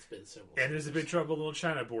it's been several. And there's a Big Trouble in Little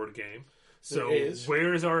China board game. So There is.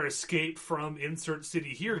 where's our escape from Insert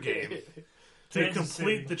City Here game to Kansas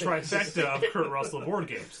complete City. the trifecta of Kurt Russell board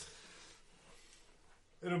games?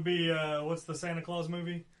 It'll be, what's the Santa Claus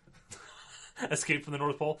movie? Escape from the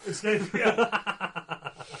North Pole? Escape,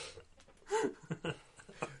 yeah.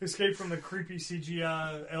 Escape from the creepy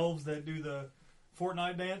CGI elves that do the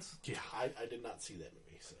Fortnite dance. Yeah. I did not see that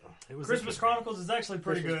movie, so. It was Christmas interesting. Chronicles is actually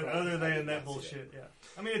pretty Christmas good, Chronicles, other I did than that not see bullshit. Yeah,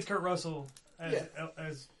 I mean it's Kurt Russell as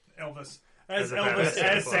as Elvis, As a Elvis badass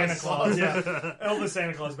as Santa Claus. Yeah, Elvis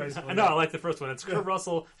Santa Claus basically. No, I like the first one. It's Kurt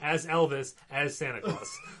Russell as Elvis as Santa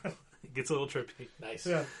Claus. It gets a little trippy. Nice.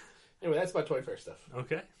 Yeah. Anyway, that's my Toy Fair stuff.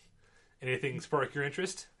 Okay. Anything spark your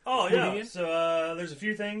interest? Oh Moving yeah. in? So there's a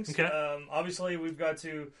few things. Okay. Obviously, we've got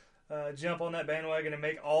to jump on that bandwagon and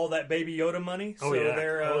make all that Baby Yoda money. Oh, So yeah.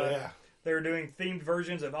 they're they're doing themed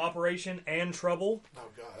versions of Operation and Trouble. Oh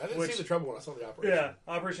god, I didn't see the Trouble when I saw the Operation. Yeah,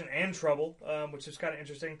 Operation and Trouble, which is kind of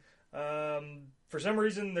interesting. For some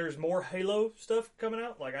reason, there's more Halo stuff coming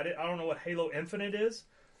out. Like I don't know what Halo Infinite is,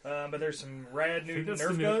 but there's some rad new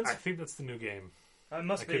Nerf guns. I think that's the new game. It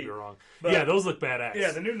must I could be be. wrong. But- yeah, those look badass.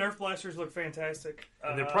 Yeah, the new Nerf blasters look fantastic.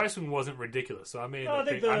 And the pricing wasn't ridiculous, so I may end I up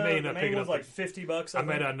think picking. I may the end up main picking one's up. like $50. I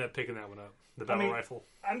might end up picking that one up. The battle rifle.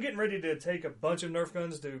 I'm getting ready to take a bunch of Nerf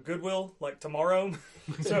guns to Goodwill like tomorrow,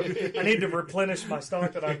 so I need to replenish my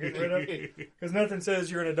stock that I'm getting rid of because nothing says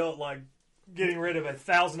you're an adult like getting rid of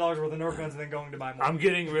 $1,000 worth of Nerf guns and then going to buy more. I'm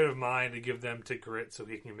getting rid of mine to give them to Grit so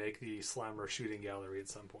he can make the Slimer shooting gallery at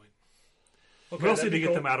some point. Okay, Mostly that'd to be get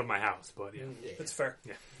cool. them out of my house, but yeah. That's fair.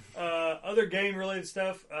 Yeah. Other game related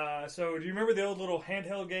stuff. So, do you remember the old little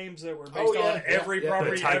handheld games that were based Oh, yeah, on every yeah.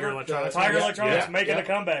 property The Tiger ever? Electronics. Tiger Yeah, Electronics yeah, making yeah. a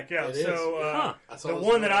comeback. Yeah. It is. So, Yeah. I saw the those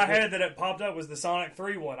one that I ones. had that popped up was the Sonic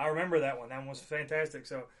 3 one. I remember that one. That one was fantastic.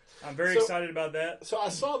 So, I'm very So- excited about that. So I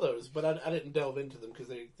saw those, but I didn't delve into them because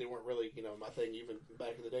they weren't really my thing even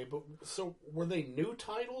back in the day. But so were they new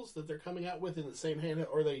titles that they're coming out with in the same hand,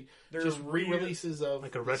 or are they They're just re-releases of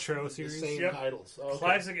Like a retro the series? same Yep. titles? Oh, okay.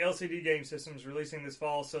 Classic LCD game systems releasing this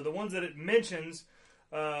fall. So, the ones that it mentions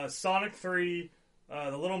Sonic 3,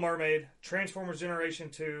 The Little Mermaid, Transformers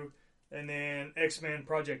Generation 2, and then X-Men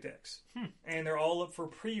Project X. And they're all up for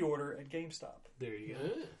pre-order at GameStop. There you go.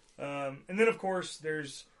 Yeah. And then, of course,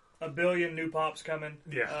 there's a billion new pops coming.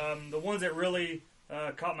 Yeah. The ones that really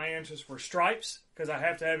caught my interest were Stripes, because I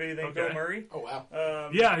have to have anything Bill Murray. Oh, wow.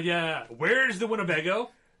 Yeah. Where's the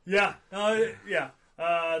Winnebago? Yeah.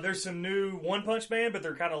 There's some new One Punch Man, but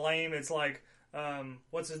they're kind of lame. It's like,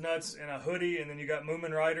 what's his nuts in a hoodie, and then you got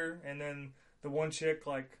Moomin Rider, and then the one chick,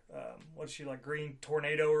 like, what's she, like, Green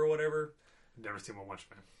Tornado or whatever. Never seen One Punch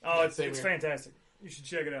Man. Oh, it's fantastic. You should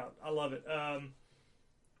check it out. I love it.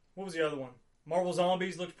 What was the other one? Marvel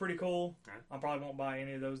Zombies looks pretty cool. Right. I probably won't buy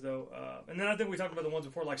any of those, though. And then I think we talked about the ones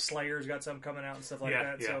before, like Slayer's got some coming out and stuff like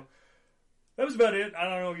that. Yeah. So that was about it. I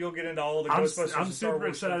don't know if you'll get into all of the Ghostbusters I'm and Star super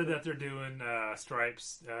Wars excited stuff. that they're doing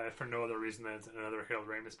Stripes for no other reason than it's another Harold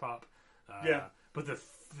Ramis pop. But the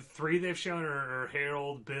three they've shown are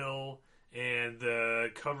Harold, Bill, and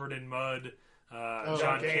the Covered in Mud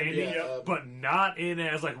John Candy. But not in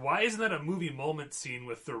as, like, why isn't that a movie moment scene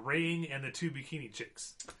with the ring and the two bikini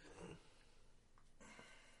chicks?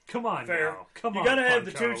 Come on, Fair. now. Come you on, gotta have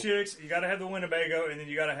the two Funko. chicks. You gotta have the Winnebago, and then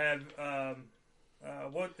you gotta have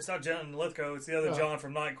what? It's not John Lithgow. It's the other John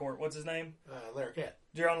from Night Court. What's his name? Larry Cat.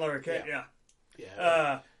 John Larroquette. Yeah.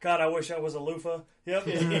 Yeah. God, I wish I was a loofah. Yep.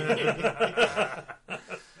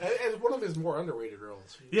 And one of his more underrated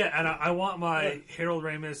roles. Yeah, and I want my Harold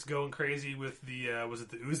Ramis going crazy with the was it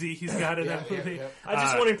the Uzi he's got in that movie? Yeah. I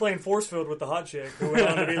just want him playing Forcefield with the hot chick who went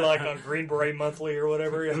on to be like on Green Beret Monthly or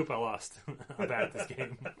whatever. Oop, I lost. I'm bad at this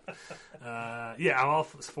game. I'm all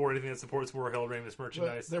for anything that supports more Harold Ramis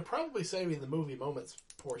merchandise. But they're probably saving the movie moments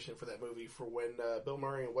portion for that movie for when Bill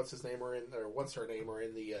Murray and what's her name are in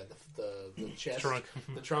the chest,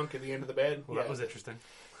 the trunk at the end of the bed. Well, that was interesting.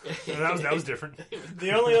 that was different.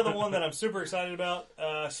 The only other one that I'm super excited about,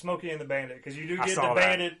 Smokey and the Bandit, because you do get the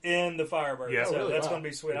Bandit in the Firebird. Yeah, so really? that's going to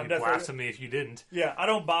be sweet. I'm definitely blasphemy if you didn't. Yeah, I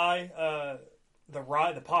don't buy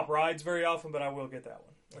the pop rides very often, but I will get that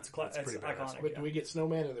one. That's iconic. But do we get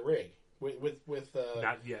Snowman in the rig with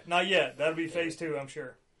not yet? Not yet. That'll be phase 2, I'm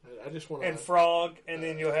sure. I just want and Frog, and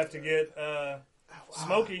then you'll have to get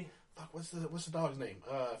Smokey. What's the dog's name?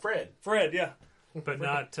 Fred. Fred, yeah. But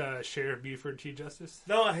not Sheriff Buford T. Justice?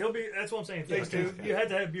 No, he'll be. That's what I'm saying. Phase 2. Okay. You had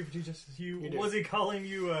to have Buford T. Justice. Was he calling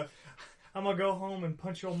you? I'm gonna go home and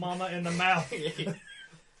punch your mama in the mouth.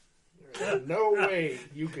 No way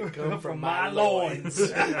you can come from my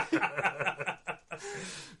loins.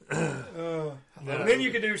 No. And then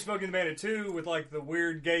you could do Smokey and the Bandit 2 with like the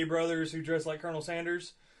weird gay brothers who dress like Colonel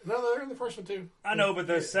Sanders. No, they're in the first one too. I know, but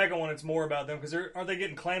the second one, it's more about them because aren't they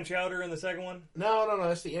getting clam chowder in the second one? No,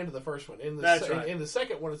 that's the end of the first one. That's right. In the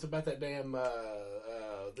second one, it's about that damn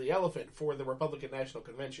the elephant for the Republican National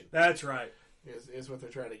Convention. That's right. Is what they're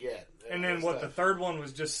trying to get. And then the third one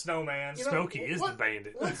was just Snowman. Smokey is the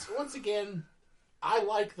bandit. Once again, I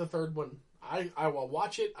like the third one. I will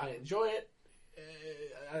watch it. I enjoy it.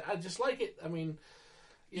 I just like it. I mean,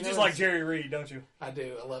 you just like Jerry Reed, don't you? I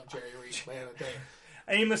do. I love Jerry Reed, man. I tell you.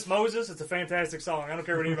 Amos Moses, it's a fantastic song. I don't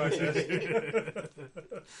care what anybody says.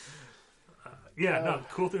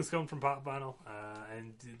 Cool things come from pop vinyl,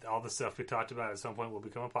 and all the stuff we talked about at some point will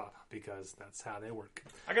become a pop because that's how they work.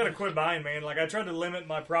 I gotta quit buying, man. Like I tried to limit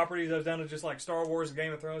my properties. I was down to just like Star Wars and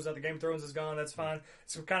Game of Thrones. Now the Game of Thrones is gone. That's fine.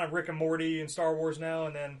 It's kind of Rick and Morty and Star Wars now.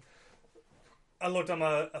 And then I looked on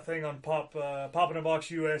a thing on Pop in a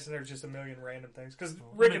Box US, and there's just a million random things. Because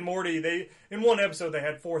Rick and Morty, they in one episode they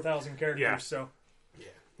had 4,000 characters. Yeah. So.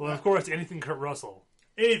 Well, of course, anything Kurt Russell.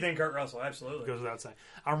 Anything Kurt Russell, absolutely. Goes without saying.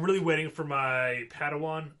 I'm really waiting for my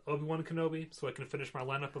Padawan Obi-Wan Kenobi so I can finish my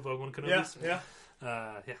lineup of Obi-Wan Kenobis. Yeah.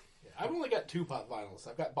 I've only got 2 pop vinyls.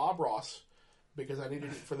 I've got Bob Ross because I needed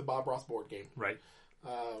it for the Bob Ross board game. Right.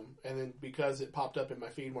 And then because it popped up in my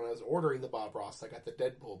feed when I was ordering the Bob Ross, I got the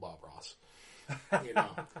Deadpool Bob Ross.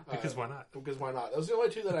 Because why not? Because why not? Those are the only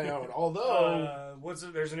 2 that I own. Although,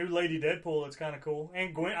 there's a new Lady Deadpool that's kind of cool,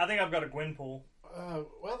 and Gwen. I think I've got a Gwenpool.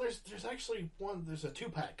 There's actually one. There's a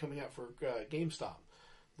 2-pack coming out for GameStop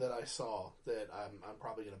that I saw that I'm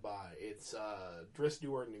probably going to buy. It's Driss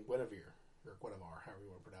Dewar and Guinevere, or Guinevere, however you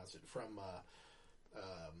want to pronounce it, from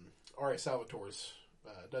R.A. Salvatore's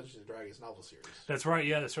Dungeons and Dragons novel series. That's right.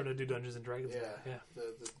 Yeah, they're starting to do Dungeons and Dragons. Yeah.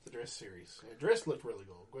 The Driss series. And Driss looked really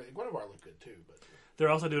cool. Guinevere looked good too, but they're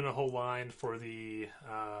also doing a whole line for the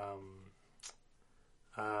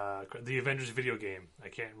Avengers video game. I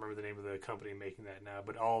can't remember the name of the company making that now,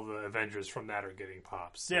 but all the Avengers from that are getting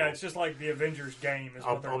pops. So yeah, it's just like the Avengers game.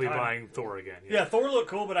 I'll be buying Thor again. Yeah, Thor looked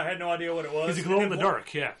cool, but I had no idea what it was. He's a glow in the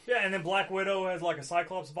dark, yeah. Yeah, and then Black Widow has like a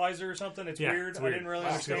Cyclops visor or something. It's weird. It's weird. I didn't really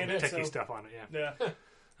understand it. Techie stuff on it, yeah.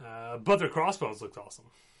 But their crossbows looked awesome.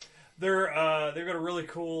 They've got a really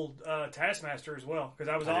cool Taskmaster as well. Because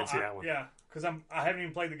I didn't see that one. Yeah, because I haven't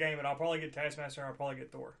even played the game, but I'll probably get Taskmaster and I'll probably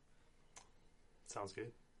get Thor. Sounds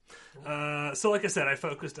good. So like I said, I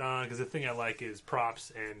focused on, because the thing I like is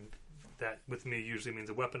props, and that with me usually means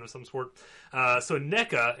a weapon of some sort. So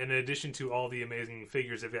NECA, in addition to all the amazing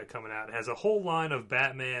figures they've got coming out, has a whole line of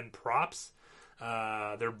Batman props.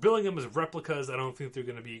 They're billing them as replicas. I don't think they're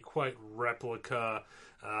going to be quite replica,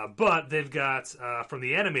 but they've got, from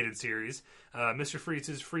the animated series, Mr.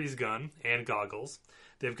 Freeze's freeze gun and goggles.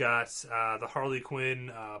 They've got the Harley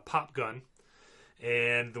Quinn pop gun.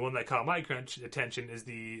 And the one that caught my attention is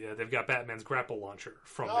they've got Batman's grapple launcher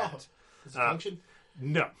from that. Does it function?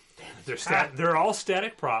 No, they're all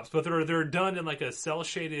static props, but they're done in like a cell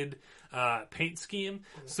shaded paint scheme,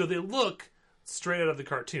 so they look straight out of the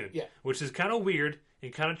cartoon. Yeah. Which is kind of weird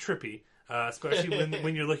and kind of trippy, especially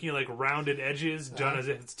when you're looking at like rounded edges done as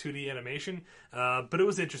if it's 2D animation. But it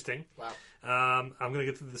was interesting. Wow. I'm going to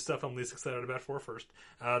get through the stuff I'm least excited about first.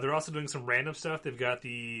 They're also doing some random stuff. They've got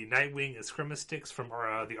the Nightwing Eskrima sticks from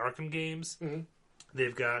the Arkham games. Mm-hmm.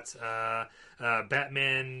 They've got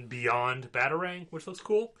Batman Beyond Batarang, which looks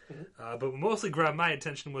cool. Mm-hmm. But what mostly grabbed my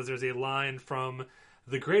attention was there's a line from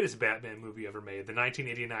the greatest Batman movie ever made, the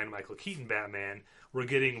 1989 Michael Keaton Batman. We're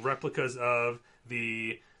getting replicas of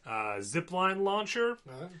the zipline launcher,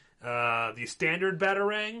 the standard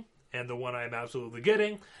Batarang, and the one I'm absolutely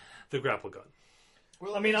getting, the grapple gun.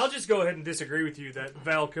 Well, I mean, I'll just go ahead and disagree with you that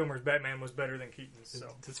Val Kilmer's Batman was better than Keaton's. So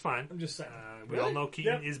That's fine. I'm just saying. We all know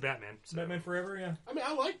Keaton is Batman. So. Batman Forever, yeah. I mean,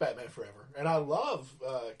 I like Batman Forever, and I love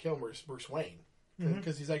Kilmer's Bruce Wayne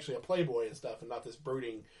because he's actually a playboy and stuff, and not this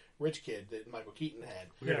brooding rich kid that Michael Keaton had.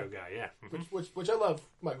 Weirdo guy, yeah. Mm-hmm. Which I love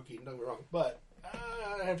Michael Keaton. Don't get me wrong, but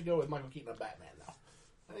I have to go with Michael Keaton on Batman now.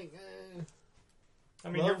 I think. I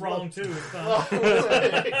mean, you're wrong too.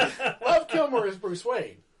 Love Kilmer as Bruce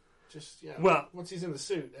Wayne. Just once he's in the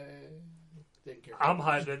suit, didn't care. I'm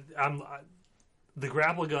hyped. The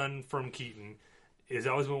grapple gun from Keaton has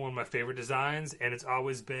always been one of my favorite designs, and it's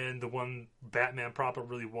always been the one Batman prop I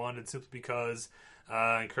really wanted, simply because,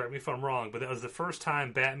 and correct me if I'm wrong, but that was the first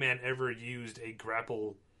time Batman ever used a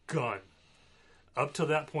grapple gun. Up till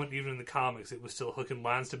that point, even in the comics, it was still hooking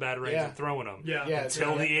lines to batarangs and throwing them.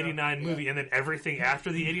 Until the 89 movie. And then everything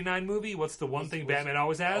after the 89 movie, what's the one thing Batman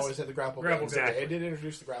always has? Always had the grapple gun. Exactly. It did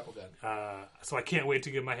introduce the grapple gun. So I can't wait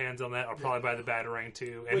to get my hands on that. I'll probably buy the Batarang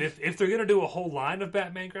too. And if they're going to do a whole line of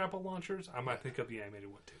Batman grapple launchers, I might pick up the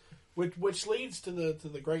animated one too. Which leads to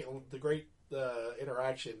the great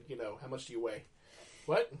interaction. You know, how much do you weigh?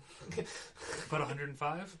 What? About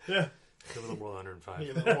 105? Yeah. A little more than 105.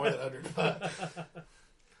 A little more than 105.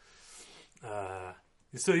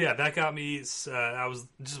 So yeah, that got me. I was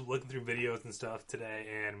just looking through videos and stuff today,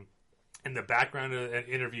 and in the background of an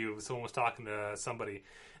interview, someone was talking to somebody,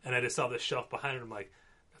 and I just saw this shelf behind it. I'm like,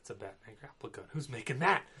 that's a Batman grapple gun. Who's making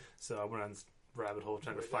that? So I went on this rabbit hole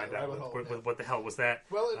trying to find out what the hell was that.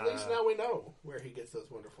 Well, at least now we know where he gets those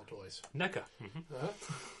wonderful toys. NECA.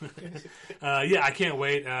 Yeah, I can't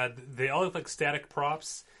wait. They all look like static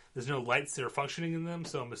props. There's no lights that are functioning in them,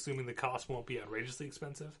 so I'm assuming the cost won't be outrageously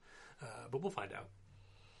expensive. But we'll find out.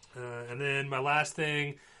 And then my last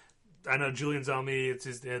thing, I know Julian's on me. It's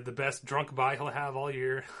the best drunk buy he'll have all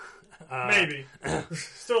year. Maybe.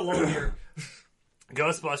 Still a long year.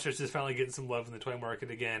 Ghostbusters is finally getting some love in the toy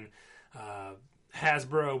market again.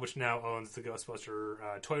 Hasbro, which now owns the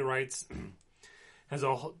Ghostbuster toy rights, has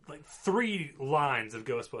like 3 lines of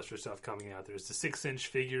Ghostbuster stuff coming out. There's the 6-inch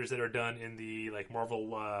figures that are done in the like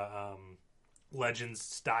Marvel Legends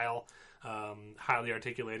style, highly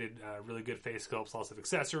articulated, really good face sculpts, lots of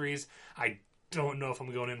accessories. I don't know if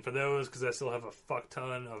I'm going in for those because I still have a fuck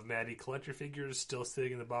ton of Matty collector figures still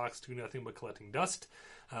sitting in the box doing nothing but collecting dust.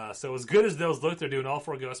 So as good as those look, they're doing all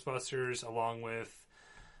 4 Ghostbusters along with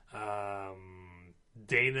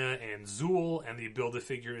Dana and Zool, and the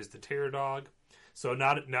Build-A-Figure is the Terror Dog. So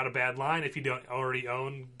not a bad line. If you don't already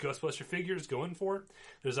own Ghostbuster figures, go in for it.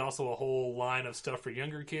 There's also a whole line of stuff for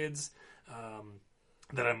younger kids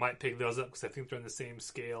that I might pick those up because I think they're in the same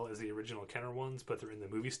scale as the original Kenner ones, but they're in the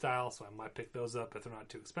movie style, so I might pick those up if they're not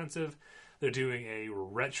too expensive. They're doing a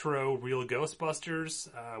retro Real Ghostbusters,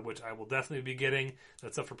 which I will definitely be getting.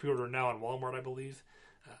 That's up for pre-order now on Walmart, I believe.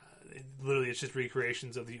 Literally, it's just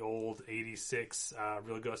recreations of the old 86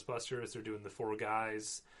 Real Ghostbusters. They're doing the 4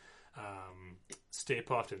 guys, Stay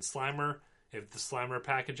Puft and Slimer. If the Slimer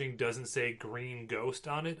packaging doesn't say Green Ghost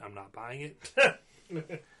on it, I'm not buying it.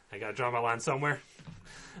 I gotta draw my line somewhere.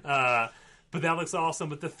 But that looks awesome.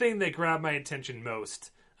 But the thing that grabbed my attention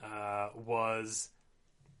most was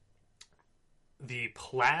the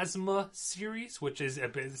Plasma series, which is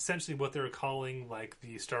essentially what they're calling like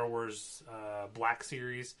the Star Wars Black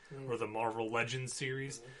series or the Marvel Legends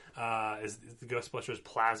series, is the Ghostbusters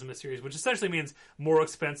Plasma series, which essentially means more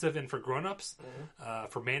expensive and for grown-ups,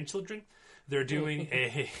 for man-children. They're doing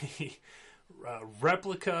a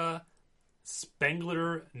replica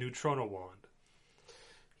Spengler Neutrona wand.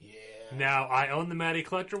 Yeah. Now, I own the Matty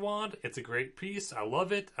Collector wand. It's a great piece. I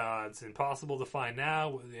love it. It's impossible to find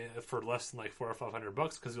now for less than like $400 or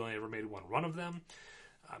 $500 because we only ever made one run of them.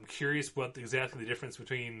 I'm curious what exactly the difference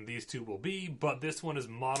between these two will be, but this one is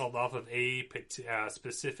modeled off of a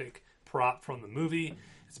specific prop from the movie.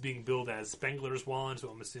 It's being billed as Spengler's wand, so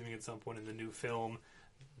I'm assuming at some point in the new film,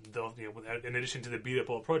 they'll, in addition to the beat-up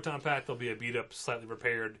old proton pack, there'll be a beat-up, slightly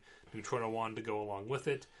repaired Neutrona wand to go along with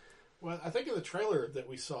it. Well, I think in the trailer that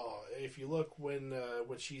we saw, if you look when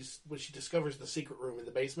she discovers the secret room in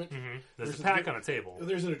the basement, there's a pack on a table.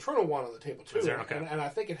 There's a Neutrona wand on the table too, Okay. and I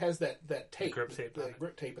think it has that tape, grip tape, the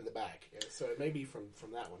grip tape in the back. Yeah, so it may be from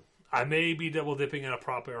that one. I may be double dipping in a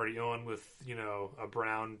prop I already own with a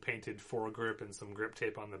brown painted foregrip and some grip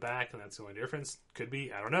tape on the back, and that's the only difference. Could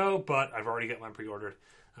be, I don't know, but I've already got mine pre-ordered.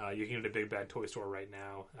 You can get it at a Big Bad Toy Store right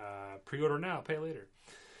now. Pre-order now, pay later.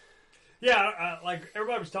 Yeah, like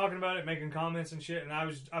everybody was talking about it, making comments and shit, and I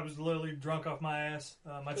was literally drunk off my ass.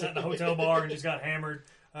 I sat in a hotel bar and just got hammered.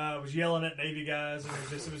 I was yelling at Navy guys, and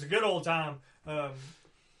it was a good old time.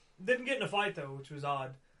 Didn't get in a fight though, which was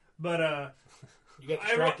odd. But you got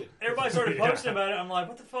distracted. Everybody started posting about it. I'm like,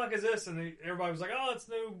 what the fuck is this? And everybody was like, oh, it's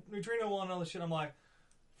new Neutrino one and all this shit. I'm like,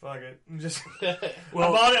 fuck it. I'm just I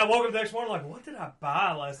bought it. I woke up the next morning like, what did I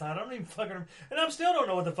buy last night? I don't even fucking remember. And I still don't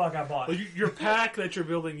know what the fuck I bought. Well, your pack that you're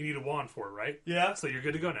building, you need a wand for it, right? Yeah. So you're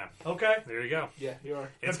good to go now. Okay. There you go. Yeah, you are.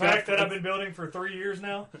 The pack that I've been building for 3 years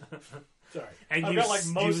now. Sorry. And I've got like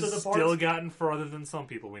most of the parts. Still gotten further than some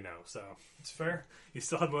people we know, so it's fair. You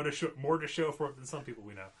still have more to show for it than some people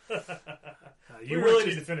we know. You really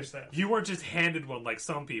need to finish that. You weren't just handed one like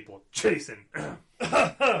some people, Jason,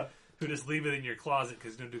 who just leave it in your closet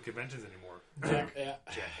because you don't do conventions anymore.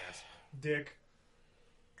 Jackass. Dick.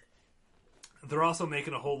 They're also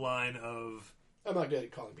making a whole line of... I'm not good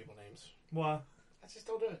at calling people names. Why? I just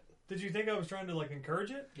don't do it. Did you think I was trying to like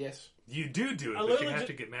encourage it? Yes. You do it, but you have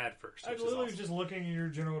to get mad first. I literally was just looking in your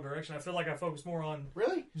general direction. I feel like I focus more on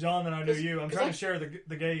John than I do you. I'm trying to share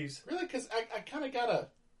the gaze. Really? Because I kind of got a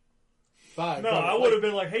vibe. No, I would have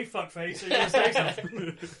been like, hey, fuckface, so you're going to say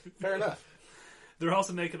something. Fair enough. They're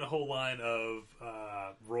also making a whole line of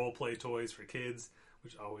role-play toys for kids,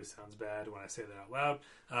 which always sounds bad when I say that out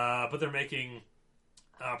loud. But they're making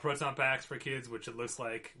proton packs for kids, which it looks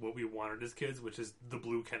like what we wanted as kids, which is the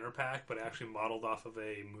blue Kenner pack, but actually modeled off of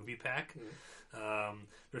a movie pack.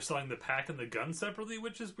 They're selling the pack and the gun separately,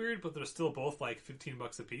 which is weird, but they're still both like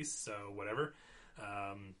 $15 a piece, so whatever.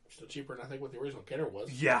 Still cheaper than I think what the original Kenner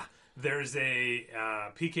was. Yeah. There's a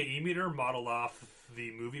PKE meter modeled off the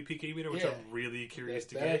movie PKE meter, which I'm really curious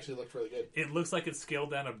to get. That actually looked really good. It looks like it's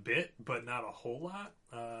scaled down a bit, but not a whole lot.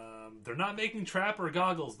 They're not making trapper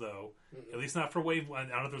goggles, though. At least not for Wave 1. I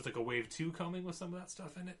don't know if there's like a Wave 2 coming with some of that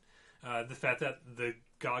stuff in it. The fact that the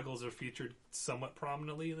goggles are featured somewhat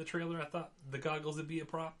prominently in the trailer, I thought the goggles would be a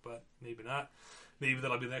prop, but maybe not. Maybe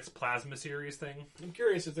that'll be the next Plasma series thing. I'm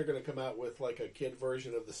curious if they're going to come out with like a kid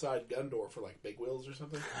version of the side gun door for like Big Wheels or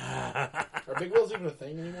something. Are Big Wheels even a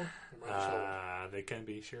thing anymore? They can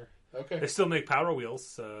be, sure. Okay. They still make Power Wheels,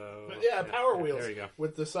 so... But yeah, Power Wheels. There you go.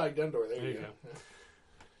 With the side gun door. There you go.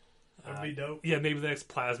 That'd be dope. Yeah, maybe the next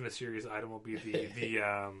Plasma series item will be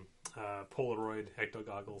the Polaroid Ecto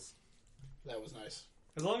goggles. That was nice.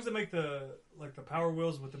 As long as they make the Power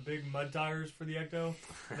Wheels with the big mud tires for the Ecto,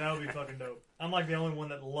 that would be fucking dope. I'm like the only one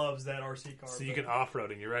that loves that RC car. So you can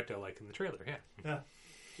off-road in your Ecto like in the trailer,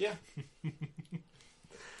 yeah.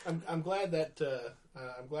 I'm glad that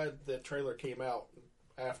that trailer came out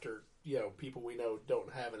after people we know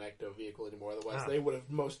don't have an Ecto vehicle anymore. Otherwise, they would have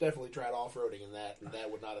most definitely tried off-roading in that, and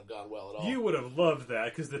that would not have gone well at all. You would have loved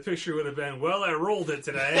that because the picture would have been, well, I rolled it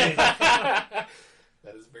today.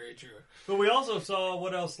 That is very true. But we also saw,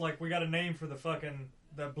 what else? Like, we got a name for the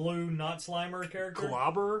blue not Slimer character.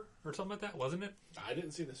 Globber or something like that, wasn't it? I didn't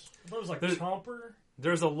see this. I thought it was like Chomper.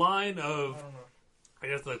 There's a line of, I don't know. I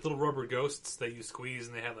guess, like little rubber ghosts that you squeeze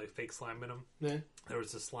and they have like fake slime in them. Yeah. There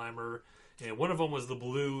was a Slimer, and one of them was the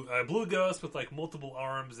blue ghost with like multiple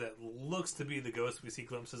arms that looks to be the ghost we see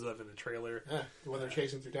glimpses of in the trailer. Yeah, the one they're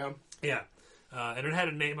chasing through town. Yeah. And it had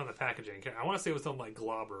a name on the packaging. I want to say it was something like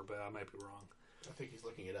Globber, but I might be wrong. I think he's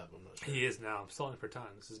looking it up. I'm not sure. He is now. I'm stalling for time.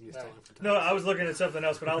 This is me stalling for time. No, I was looking at something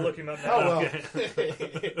else, but I'll look him up now. Oh,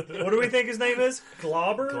 well. What do we think his name is?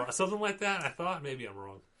 Globber? Something like that. I thought. Maybe I'm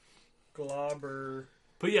wrong. Globber.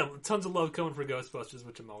 But yeah, tons of love coming for Ghostbusters,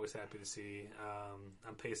 which I'm always happy to see.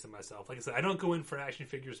 I'm pacing myself. Like I said, I don't go in for action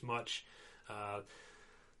figures much.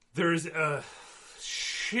 There's a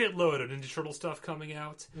shitload of Ninja Turtle stuff coming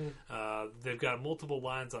out. They've got multiple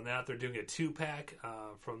lines on that. They're doing a 2-pack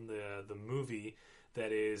from the movie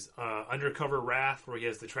that is Undercover Wrath, where he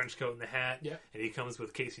has the trench coat and the hat, and he comes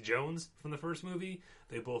with Casey Jones from the first movie.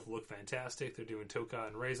 They both look fantastic. They're doing Toka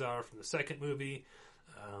and Razor from the second movie.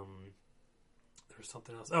 There's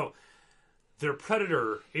something else. Oh, their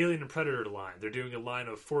Predator, Alien and Predator line. They're doing a line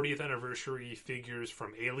of 40th anniversary figures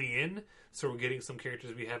from Alien. So we're getting some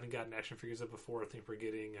characters we haven't gotten action figures of before. I think we're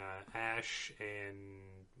getting Ash and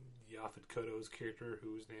Yaphet Kotto's character,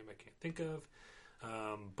 whose name I can't think of.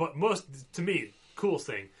 But most, to me, coolest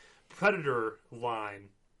thing, Predator line,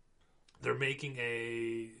 they're making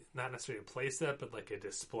a, not necessarily a playset, but like a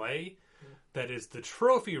display that is the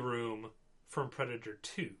trophy room from Predator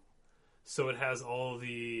 2. So it has all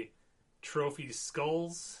the trophy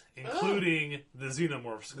skulls, including the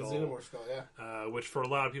Xenomorph skull. The Xenomorph skull, yeah. Which for a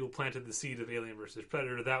lot of people planted the seed of Alien vs.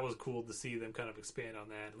 Predator. That was cool to see them kind of expand on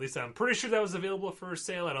that. At least I'm pretty sure that was available for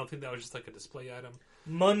sale. I don't think that was just like a display item.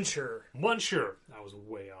 Muncher. I was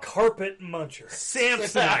way off. Carpet Muncher.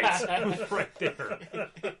 Samsonite was right there.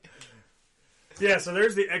 Yeah, so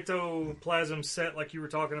there's the ectoplasm set like you were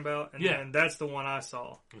talking about, and then that's the one I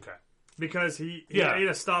saw. Okay. Because he ate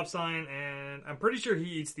a stop sign, and I'm pretty sure he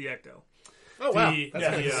eats the ecto. Oh,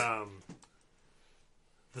 wow.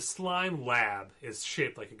 The slime lab is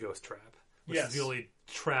shaped like a ghost trap, which is the only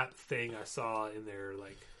trap thing I saw in their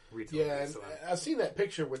like retail. Yeah, and I've seen that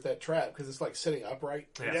picture with that trap because it's like sitting upright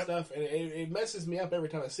and stuff, and it messes me up every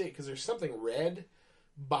time I see it because there's something red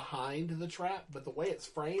behind the trap, but the way it's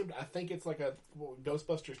framed, I think it's like a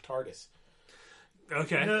Ghostbusters TARDIS.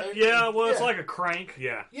 Okay. It's like a crank.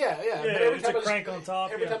 Yeah. But every time a crank on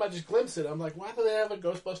top. Every time I just glimpse it, I'm like, why do they have a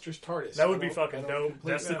Ghostbusters TARDIS? That would be fucking dope.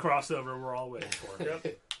 That's the crossover we're all waiting for.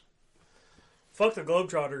 Yep. Fuck the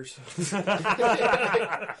Globetrotters.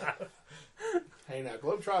 Hey, now,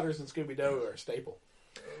 Globetrotters and Scooby-Doo are a staple.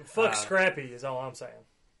 Fuck Scrappy is all I'm saying.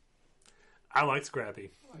 I like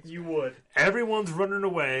Scrappy. You would. Everyone's running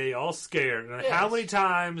away, all scared. And how many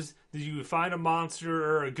times did you find a monster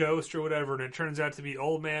or a ghost or whatever, and it turns out to be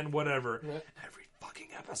old man whatever? Yeah. Every fucking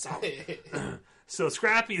episode. So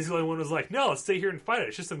Scrappy is the only one who's like, no, let's stay here and fight it.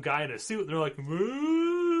 It's just some guy in a suit, and they're like,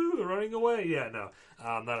 woo, they're running away. Yeah, no.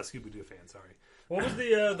 I'm not a Scooby-Doo fan, sorry. What was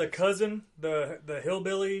the cousin, the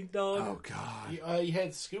hillbilly dog? Oh, God. You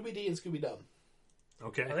had Scooby-Dee and Scooby-Dum.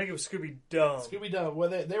 Okay. I think it was Scooby-Dum. Scooby-Dum. Well,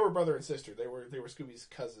 they were brother and sister. They were Scooby's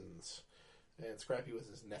cousins, and Scrappy was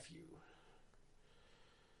his nephew.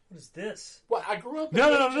 What is this? Well, I grew up.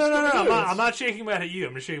 No. I'm not shaking my head at you.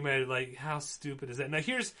 I'm just shaking my head like, how stupid is that? Now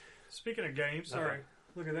here's. Speaking of games, sorry,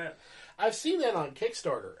 look at that. I've seen that on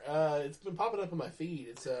Kickstarter. It's been popping up on my feed.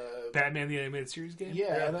 It's Batman the Animated Series game.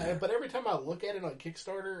 Yeah, but every time I look at it on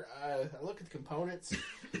Kickstarter, I look at the components,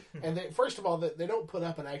 and first of all, they don't put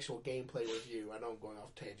up an actual gameplay review. I know I'm going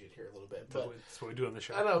off tangent here a little bit, but that's what we do on the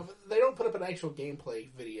show. I know they don't put up an actual gameplay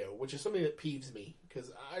video, which is something that peeves me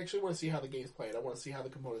because I actually want to see how the game's played. I want to see how the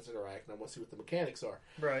components interact, and I want to see what the mechanics are.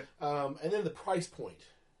 Right. And then the price point.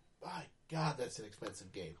 My God, that's an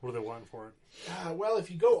expensive game. What are they wanting for it? Well,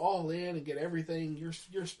 if you go all in and get everything,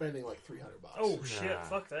 you're spending like $300. Oh shit!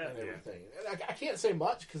 Fuck that. And everything. And I can't say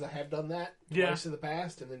much because I have done that twice in the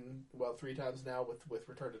past, and then 3 times now with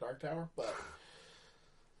Return to Dark Tower. But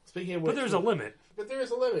speaking of which, but there's a limit. But there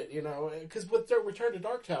is a limit, because with their Return to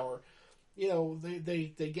Dark Tower,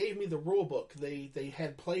 they gave me the rule book. They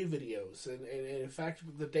had play videos, and in fact,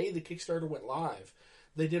 the day the Kickstarter went live,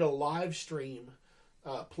 they did a live stream.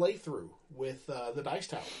 Playthrough with the Dice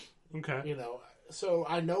Tower. Okay. So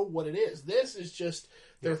I know what it is. This is just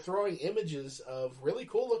they're throwing images of really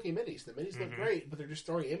cool looking minis. The minis look great, but they're just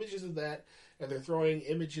throwing images of that, and they're throwing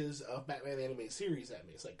images of Batman the Animated Series at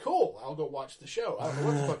me. It's like, cool, I'll go watch the show. I don't know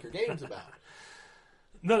what the fuck your game's about.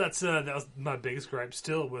 No, that was my biggest gripe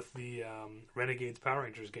still with the Renegades Power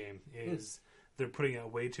Rangers game is they're putting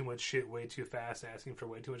out way too much shit way too fast, asking for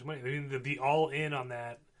way too much money. I mean, the all-in on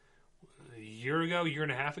that a year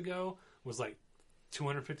and a half ago was like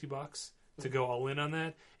 $250 to go all in on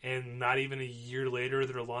that, and not even a year later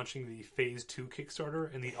they're launching the Phase 2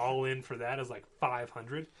 Kickstarter, and the all in for that is like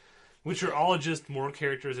 $500, which are all just more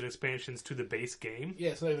characters and expansions to the base game.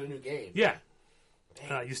 Yeah, it's not even a new game. Yeah.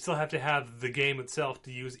 You still have to have the game itself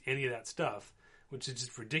to use any of that stuff, which is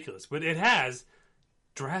just ridiculous. But it has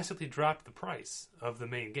drastically dropped the price of the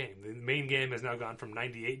main game. The main game has now gone from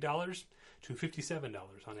 $98 to $57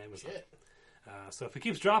 on Amazon. Shit. So if it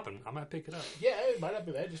keeps dropping, I might pick it up. Yeah, it might not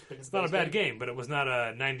be bad. Just pick It's not a bad game, but it was not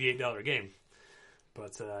a $98 game.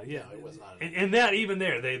 But yeah, No, it was not. And that even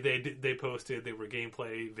there, they posted they were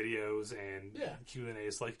gameplay videos and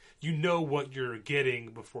Q&As. Like, you know what you're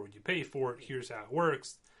getting before you pay for it. Here's how it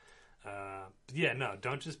works. Yeah, no,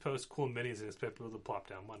 don't just post cool minis and expect people to plop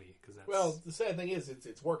down money, because that's the sad thing is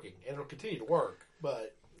it's working and it'll continue to work,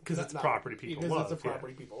 but because it's a property people love. It's a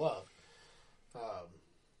property people love.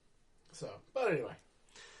 But anyway,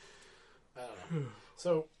 I don't know.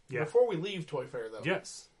 So before we leave Toy Fair, though,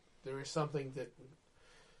 yes, there is something that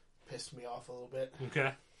pissed me off a little bit.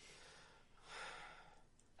 Okay.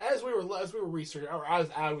 As we were researching, or as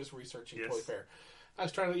I was researching Toy Fair, I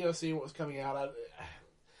was trying to see what was coming out.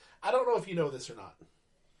 I don't know if you know this or not.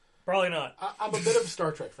 Probably not. I'm a bit of a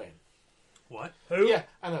Star Trek fan. What? Who? Yeah,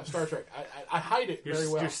 I know, Star Trek. I hide it very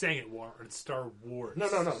well. You're saying it it's Star Wars. No.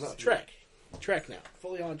 Trek. Trek now.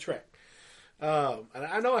 Fully on Trek. And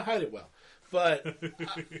I know I hide it well. But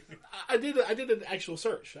I did an actual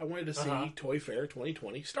search. I wanted to see Toy Fair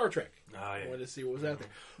 2020 Star Trek. Oh, yeah. I wanted to see what was out there.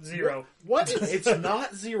 Zero. It's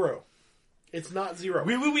not zero. It's not zero.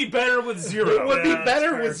 We would be better with zero. It would be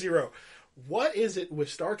better with zero. What is it with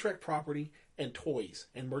Star Trek property and toys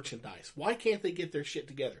and merchandise? Why can't they get their shit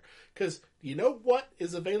together? Because you know what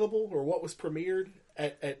is available or what was premiered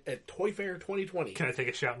at Toy Fair 2020? Can I take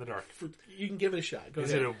a shot in the dark? You can give it a shot. Go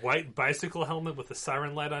Is ahead. it a white bicycle helmet with a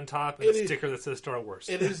siren light on top and a sticker that says Star Wars?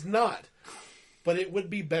 It is not. But it would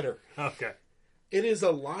be better. Okay. It is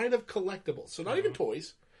a line of collectibles. So not even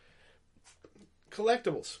toys.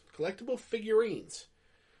 Collectibles. Collectible figurines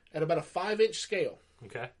at about a 5-inch scale.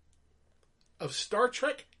 Okay. Of Star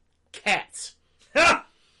Trek cats.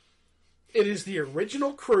 It is the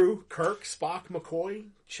original crew: Kirk, Spock, McCoy,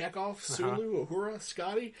 Chekhov, Sulu, Uhura,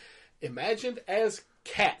 Scotty, imagined as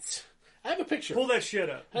cats. I have a picture. Pull that shit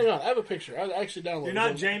up. Hang on, I have a picture. I actually downloaded it. You're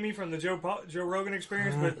not Jamie from the Joe Rogan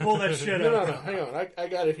Experience, but pull that shit up. No. Hang on. I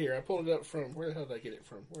got it here. I pulled it up from... Where the hell did I get it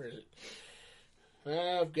from? Where is it?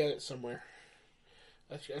 I've got it somewhere.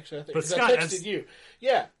 Actually, I think... But Scott, I texted you.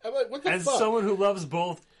 Yeah. I'm like, what the as fuck? someone who loves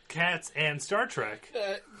both cats and Star Trek...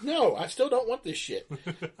 No, I still don't want this shit.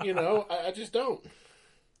 You know, I just don't.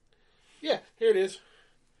 Yeah, here it is.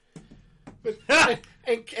 But,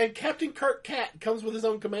 and Captain Kirk Cat comes with his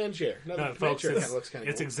own command chair. No, folks, looks kind of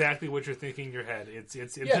it's cool. exactly what you're thinking in your head. It's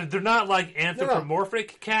Yeah. They're not like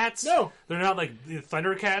anthropomorphic cats. No. They're not like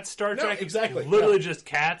Thundercats Star No, Trek. exactly. It's literally No. just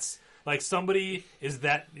cats. Like somebody is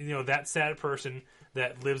that sad person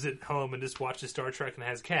that lives at home and just watches Star Trek and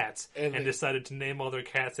has cats and decided to name all their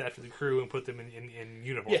cats after the crew and put them in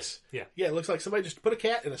uniforms. Yes. Yeah. Yeah, it looks like somebody just put a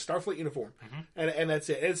cat in a Starfleet uniform, and that's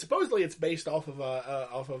it. And supposedly it's based off of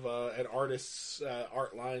an artist's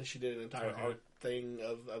art line. She did an entire art thing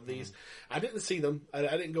of these. I didn't see them. I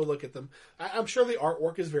didn't go look at them. I'm sure the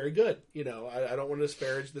artwork is very good. You know, I don't want to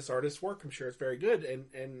disparage this artist's work. I'm sure it's very good,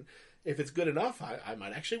 and if it's good enough, I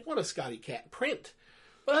might actually want a Scotty Cat print.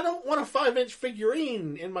 But I don't want a 5-inch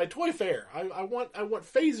figurine in my Toy Fair. I want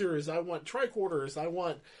phasers. I want tricorders. I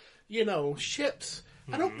want, ships.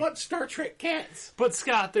 I don't want Star Trek cats. But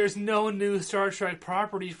Scott, there's no new Star Trek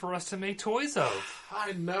property for us to make toys of.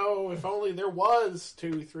 I know. If only there was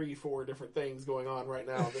 2, 3, 4 different things going on right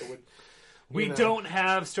now that would. We don't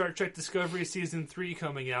have Star Trek Discovery Season 3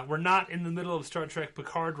 coming out. We're not in the middle of Star Trek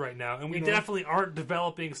Picard right now. And we definitely aren't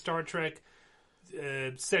developing Star Trek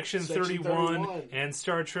Section 31 and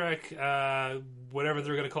Star Trek, whatever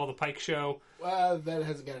they're going to call the Pike Show. That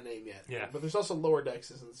hasn't got a name yet. Yeah. But there's also Lower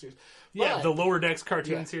Decks in the series. Yeah, the Lower Decks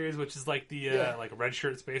cartoon series, which is like the like Red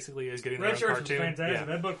Shirts basically is getting their own cartoon. Red Shirts was fantastic.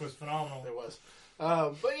 Yeah. That book was phenomenal. It was.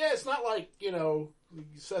 But yeah, it's not like,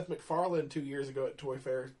 Seth MacFarlane 2 years ago at Toy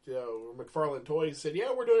Fair, McFarlane Toys said,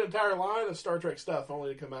 yeah, we're doing an entire line of Star Trek stuff,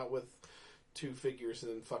 only to come out with 2 figures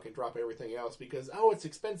and then fucking drop everything else because, it's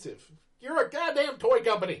expensive. You're a goddamn toy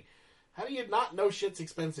company. How do you not know shit's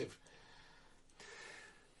expensive?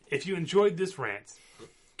 If you enjoyed this rant,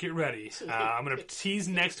 get ready. I'm going to tease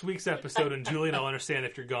next week's episode, and Julian, I'll understand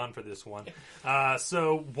if you're gone for this one.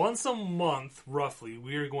 So once a month, roughly,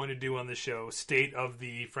 we are going to do on the show State of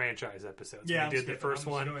the Franchise episodes. Yeah, we did the first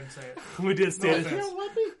one. Go ahead and say it. We did State You don't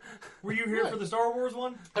let me? Were you here for the Star Wars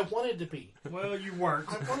one? I wanted to be. Well, you weren't.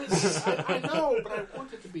 I know, but I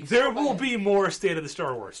wanted to be. There so will bad. be more State of the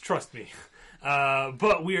Star Wars, trust me.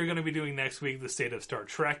 But we are going to be doing next week the State of Star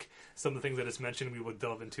Trek. Some of the things I just mentioned we will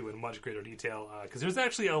delve into in much greater detail because there's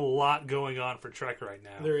actually a lot going on for Trek right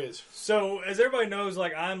now. There is. So, as everybody knows,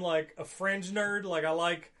 I'm like a fringe nerd. Like, I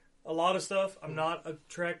like a lot of stuff. I'm not a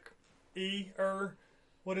Trek-er.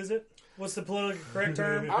 What is it? What's the politically correct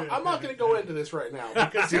term? I'm not going to go into this right now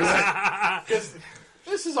because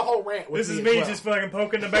This is a whole rant. With This is as me well. just fucking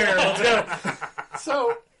poking the bear. Let's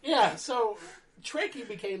go. So Trekkie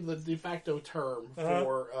became the de facto term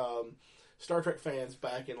for Star Trek fans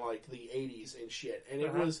back in like the 80s and shit, and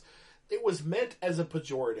it was meant as a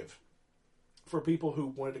pejorative for people who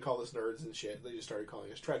wanted to call us nerds and shit. They just started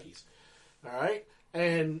calling us Trekkies. All right,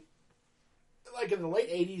 and like in the late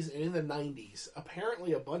 80s and in the 90s,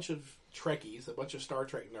 apparently a bunch of Trekkies, a bunch of Star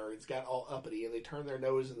Trek nerds, got all uppity and they turned their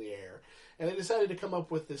nose in the air, and they decided to come up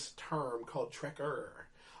with this term called Trekker.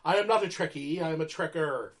 I am not a Trekkie, I am a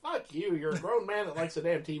Trekker. Fuck you, you're a grown man that likes a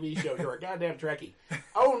damn TV show. You're a goddamn Trekkie.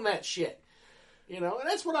 Own that shit. You know, and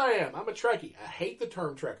that's what I am. I'm a Trekkie. I hate the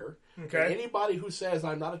term Trekker. Okay. And anybody who says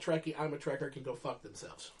I'm not a Trekkie, I'm a Trekker can go fuck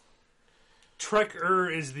themselves.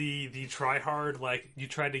 Trekker is the try-hard, like, you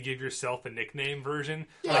tried to give yourself a nickname version.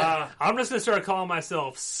 Yeah. I'm just going to start calling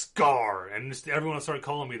myself Scar, and just everyone will start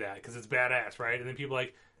calling me that, because it's badass, right? And then people are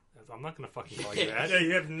like, I'm not going to fucking call you that. Yeah,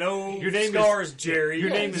 you have no Your name scars, is, Jerry. Your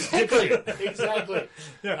name is exactly. Dipshit. Exactly.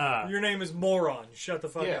 Yeah, your name is Moron. Shut the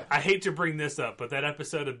fuck Yeah. up. I hate to bring this up, but that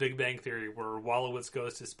episode of Big Bang Theory where Wolowitz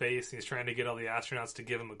goes to space and he's trying to get all the astronauts to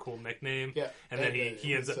give him a cool nickname, Yeah. and then And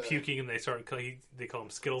he ends up it's, puking, and they call him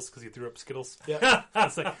Skittles because he threw up Skittles. Yeah.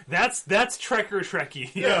 It's like that's Trekker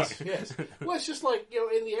Trekkie. Yes, yes. Well, it's just like, you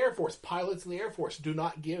know, in the Air Force, pilots in the Air Force do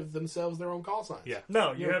not give themselves their own call signs. Yeah.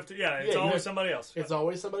 No, you have to. Yeah, it's you always have- somebody else. It's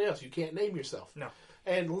always somebody else. You can't name yourself. No.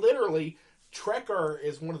 And literally, Trekker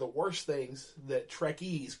is one of the worst things that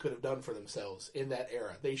Trekkies could have done for themselves in that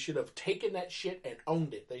era. They should have taken that shit and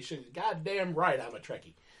owned it. They should have, goddamn right, I'm a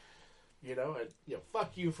Trekkie. You know, and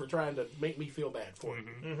fuck you for trying to make me feel bad for it.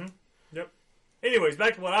 Mm-hmm. Yep. Anyways,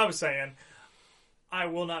 back to what I was saying. I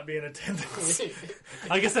will not be in attendance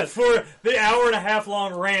Like I said, for the hour and a half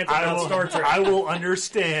long rant about Star Trek. I will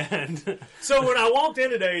understand. So when I walked in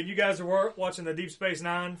today and you guys were watching the Deep Space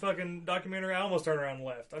Nine fucking documentary, I almost turned around and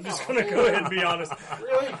left. I'm just going to go ahead and be honest.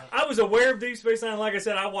 Really? I was aware of Deep Space Nine. Like I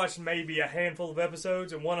said, I watched maybe a handful of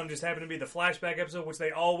episodes, and one of them just happened to be the flashback episode, which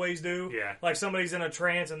they always do. Yeah. Like somebody's in a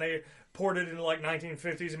trance and they poured it into like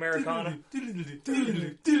 1950s Americana.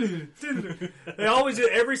 They always do.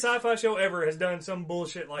 Every sci-fi show ever has done some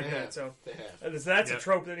bullshit like They that. have. So They have. that's a Yep.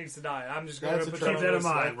 trope that needs to die. I'm just going That's to a put trope. Keep that in list.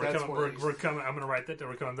 mind. That's one of these. We're coming. I'm going to write that.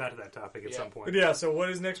 We're coming back to that topic at some point. But yeah, so what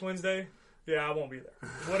is next Wednesday? Yeah, I won't be there.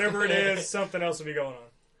 Whatever it is, something else will be going on.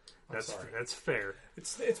 That's fair.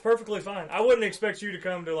 It's perfectly fine. I wouldn't expect you to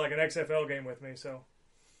come to like an XFL game with me. So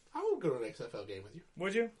I would go to an XFL game with you.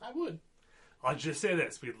 would you? I would. I'll just say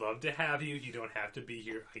this: we'd love to have you. You don't have to be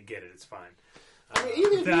here. I get it. It's fine. I mean,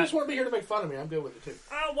 even if you that- just want to be here to make fun of me, I'm good with it too.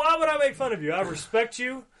 Why would I make fun of you? I respect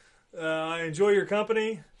you. I enjoy your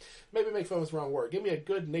company. Maybe make fun is the wrong word. Give me a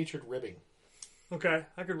good-natured ribbing. Okay,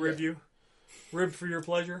 I could rib you. Rib for your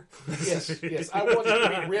pleasure. Yes, yes. I want you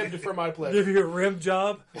to be ribbed for my pleasure. Give you a rim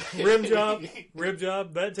job. Rim job. Rib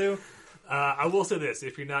job. That too. I will say this: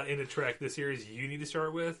 if you're not into Trek, the series you need to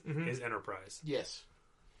start with is Enterprise. Yes.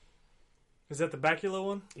 Is that the Bacula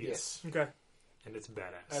one? Yes. Okay. And it's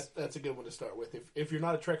badass. That's a good one to start with. If you're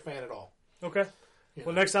not a Trek fan at all. Okay. Yeah.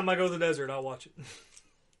 Well, next time I go to the desert, I'll watch it.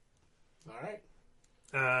 All right.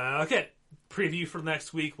 Okay, preview for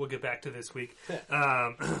next week. We'll get back to this week.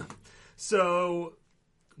 So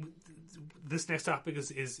this next topic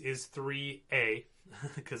is 3A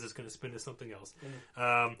because it's going to spin to something else.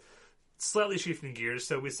 Slightly shifting gears.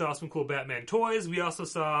 So we saw some cool Batman toys. We also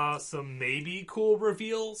saw some maybe cool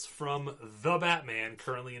reveals from The Batman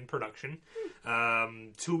currently in production.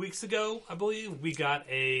 2 weeks ago, I believe, we got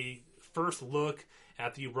a first look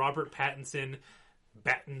at the Robert Pattinson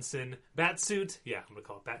Batsuit. Yeah, I'm going to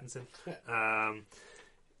call it Pattinson.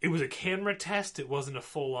 It was a camera test. It wasn't a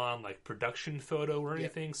full-on like production photo or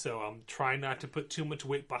anything, so I'm trying not to put too much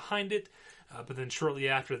weight behind it. But then shortly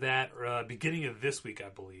after that, beginning of this week, I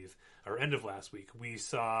believe, or end of last week, we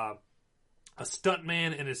saw a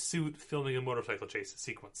stuntman in a suit filming a motorcycle chase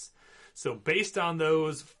sequence. So based on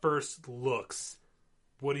those first looks,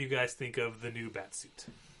 what do you guys think of the new Batsuit?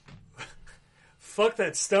 Fuck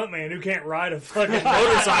that stuntman who can't ride a fucking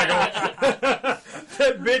motorcycle.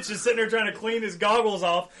 That bitch is sitting there trying to clean his goggles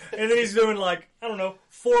off, and then he's doing like, I don't know,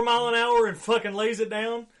 4 mile an hour and fucking lays it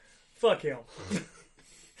down. Fuck him.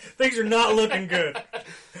 Things are not looking good.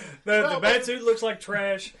 The Batsuit looks like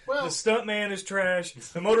trash. Well- The stuntman is trash.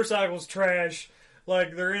 The motorcycle's trash.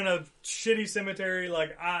 Like, they're in a shitty cemetery.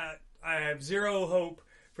 Like, I have zero hope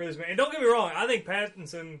for this man. And don't get me wrong, I think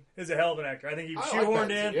Pattinson is a hell of an actor. I think he was I like shoehorned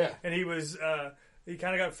Pattinson, in, yeah. and he was, he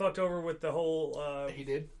kind of got fucked over with the whole, He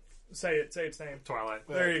did. say its name. Twilight.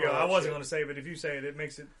 There you go. I Twilight wasn't shit. going to say it, but if you say it, it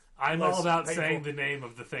makes it I'm less all about painful. saying the name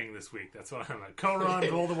of the thing this week. That's what I'm like. Coron,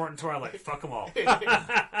 Voldemort, and Twilight. Fuck them all.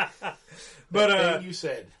 But And you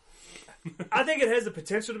said. I think it has the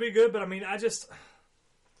potential to be good. But I mean, I just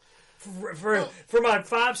for my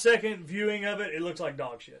 5-second viewing of it, it looks like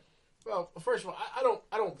dog shit. Well, first of all,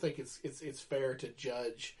 I don't think it's fair to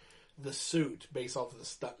judge the suit based off of the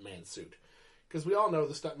stuntman suit, because we all know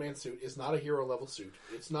the stuntman suit is not a hero level suit.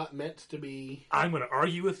 It's not meant to be. I'm going to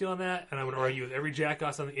argue with you on that, and I'm going to argue with every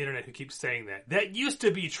jackass on the internet who keeps saying that. That used to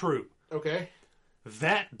be true. Okay.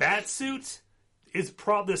 That bat suit is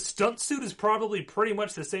the stunt suit is probably pretty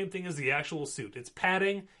much the same thing as the actual suit. It's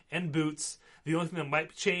padding and boots. The only thing that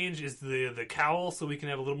might change is the cowl, so we can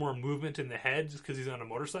have a little more movement in the head just because he's on a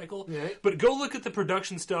motorcycle. Yeah. But go look at the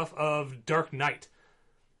production stuff of Dark Knight.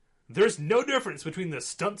 There's no difference between the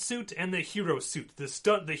stunt suit and the hero suit.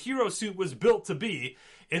 The hero suit was built to be,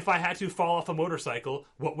 if I had to fall off a motorcycle,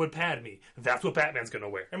 what would pad me? That's what Batman's going to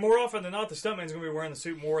wear. And more often than not, the stuntman's going to be wearing the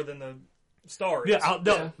suit more than the star is.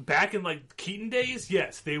 Yeah, back in like Keaton days,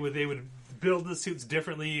 yes, they would build the suits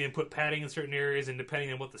differently and put padding in certain areas and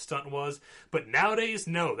depending on what the stunt was. But nowadays,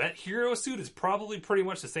 no, that hero suit is probably pretty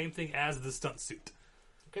much the same thing as the stunt suit.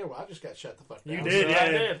 Okay, well, I just got shut the fuck down. You did, So yeah. I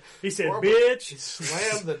did. He said, Horrible. bitch. He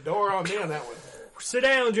slammed the door on me on that one. Sit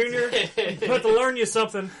down, Junior. I'm about to learn you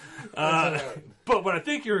something. But what I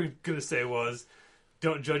think you were going to say was,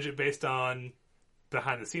 don't judge it based on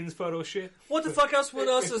behind-the-scenes photo shit. What the fuck else would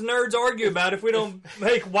us as nerds argue about if we don't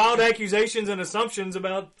make wild accusations and assumptions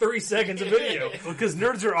about 3 seconds of video? Because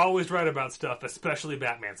nerds are always right about stuff, especially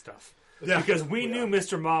Batman stuff. Yeah. Because we knew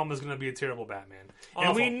Mr. Mom was going to be a terrible Batman. And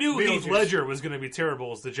Awful. we knew Heath Beetlejuice. Ledger was going to be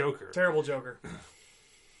terrible as the Joker. Terrible Joker.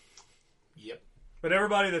 Yep. But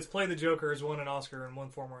everybody that's played the Joker has won an Oscar in one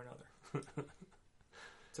form or another.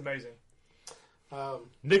 It's amazing.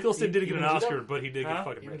 Nicholson didn't get an even Oscar, Leto? but he did get Huh?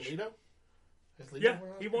 fucking Even rich. Leto? Has Leto Yeah, won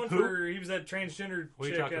an he Oscar? won Who? for... He was that transgender What are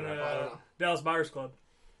you chick talking in about? I don't know. Dallas Buyers Club.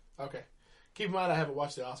 Okay. Keep in mind, I haven't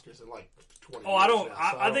watched the Oscars in like 20 Oh, I years don't... now,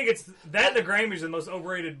 I so- think it's... That and the Grammys are the most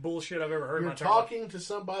overrated bullshit I've ever heard in You're my entire life. talking to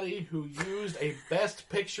somebody who used a Best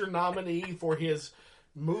Picture nominee for his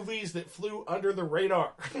movies that flew under the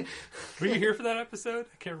radar. Were you here for that episode?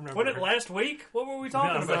 I can't remember. Wasn't it last week? What were we No,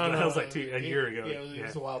 talking it was about? like, that was like a year ago. Yeah, it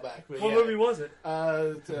was a while back. But What yeah. movie was it?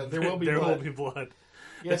 There Will Be There Blood. will be blood.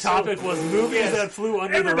 Yeah, The topic was movies yes. that flew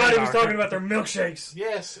under Everybody the was radar. talking about their milkshakes.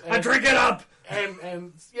 Yes. I drink it up!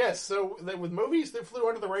 And yes, so with movies that flew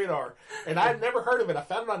under the radar, and I'd never heard of it. I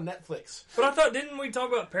found it on Netflix. But I thought, didn't we talk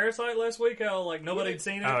about Parasite last week? How, like, nobody had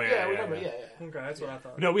seen it? Oh, Yeah, yeah. remember? Yeah. Okay, that's what I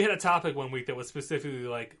thought. No, we had a topic one week that was specifically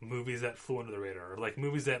like movies that flew under the radar, or like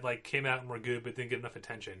movies that like came out and were good but didn't get enough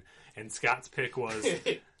attention. And Scott's pick was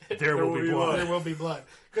There Will Be There Blood Will Be Blood.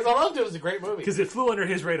 Because I loved it. It was a great movie. because it flew under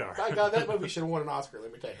his radar. My God, that movie should have won an Oscar.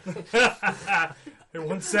 Let me tell you. It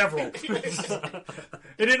won several. It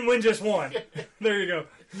didn't win just one. There you go.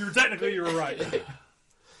 You were right.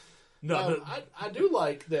 No, I do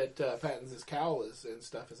like that Pattinson's cowl and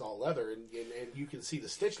stuff is all leather, and you can see the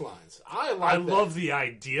stitch lines. I love the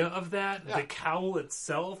idea of that. Yeah. The cowl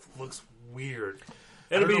itself looks weird.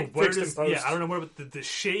 It'll I don't be know what fixed it in is. post. Yeah, I don't know what, but the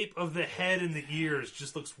shape of the head and the ears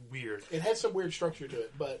just looks weird. It has some weird structure to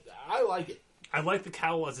it, but I like it. I like the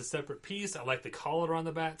cowl as a separate piece. I like the collar on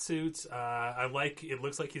the bat suits. It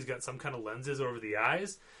looks like he's got some kind of lenses over the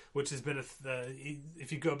eyes, which has been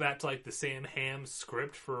if you go back to like the Sam Hamm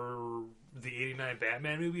script for the '89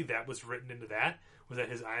 Batman movie, that was written into that, was that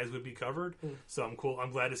his eyes would be covered. So I'm cool.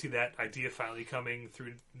 I'm glad to see that idea finally coming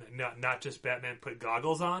through. Not just Batman put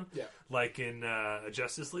goggles on, like in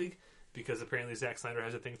Justice League, because apparently Zack Snyder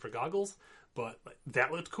has a thing for goggles. But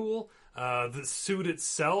that looked cool. The suit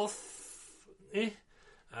itself.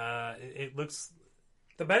 It looks.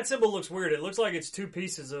 The bat symbol looks weird. It looks like it's two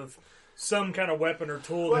pieces of some kind of weapon or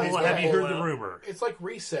tool. that he's Well, gonna have you pull heard the out. rumor? It's like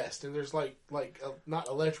recessed, and there's like not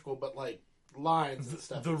electrical, but like lines and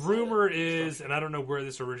stuff. The rumor is, and I don't know where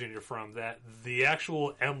this originated from, that the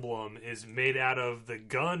actual emblem is made out of the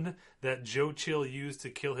gun that Joe Chill used to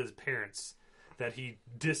kill his parents. That he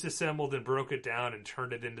disassembled and broke it down and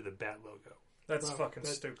turned it into the bat logo. That's Well, fucking that,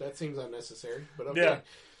 stupid. That seems unnecessary, but okay. Yeah.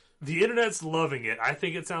 The internet's loving it. I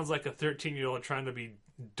think it sounds like a 13-year-old trying to be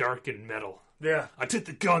dark and metal. Yeah. I took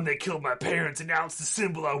the gun that killed my parents, and now it's the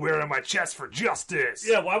symbol I wear on my chest for justice.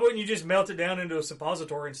 Yeah, why wouldn't you just melt it down into a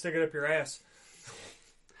suppository and stick it up your ass?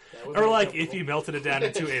 That would Or be like helpful. if you melted it down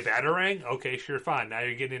into a batarang, okay, sure, fine. Now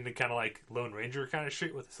you're getting into kind of like Lone Ranger kind of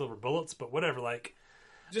shit with the silver bullets, but whatever. Like,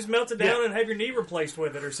 Just melt it down Yeah. and have your knee replaced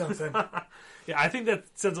with it or something. yeah, I think that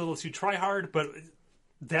sounds a little too try hard, but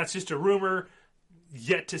that's just a rumor.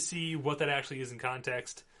 Yet to see what that actually is in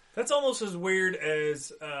context. That's almost as weird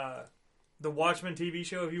as the Watchmen TV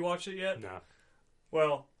show. Have you watched it yet? No.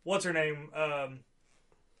 Well, what's her name?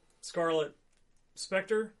 Scarlet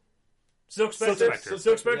Spectre? Silk Spectre.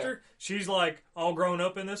 Silk Spectre. Yeah. She's like all grown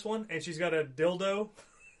up in this one, and she's got a dildo.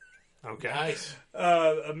 Okay. Nice.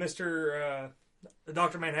 A Mr.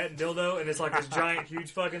 Dr. Manhattan dildo, and it's like this giant,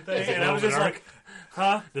 huge fucking thing. Does it And I glow was in the just dark? like,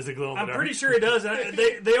 huh? Does it glow in the I'm dark? pretty sure it does. And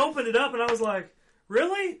they opened it up, and I was like,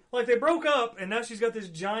 really? Like, they broke up, and now she's got this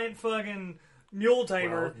giant fucking mule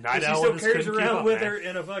tamer Well, Night that she Owl still just carries couldn't keep around up, with man. her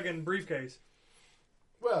in a fucking briefcase.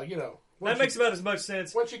 Well, you know. That makes about as much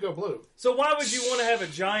sense. Once you go blue, So why would you want to have a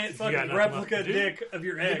giant got fucking nothing replica left to do? dick of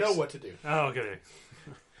your ex? you know what to do. Oh, okay.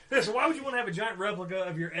 Yeah, so why would you want to have a giant replica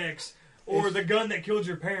of your ex or the gun that killed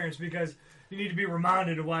your parents because you need to be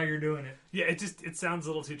reminded of why you're doing it? Yeah, it sounds a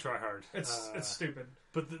little too try hard. It's stupid.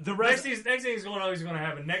 But the Next rest, thing he's going to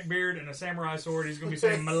have a neck beard and a samurai sword. He's going to be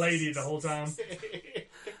saying "milady" the whole time.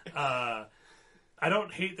 I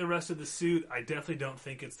don't hate the rest of the suit. I definitely don't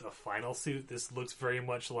think it's the final suit. This looks very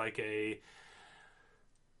much like a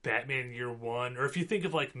Batman Year One, or if you think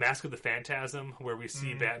of like Mask of the Phantasm, where we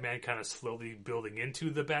see Batman kind of slowly building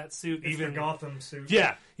into the bat suit. It's the Gotham suit.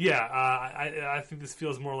 Yeah. I think this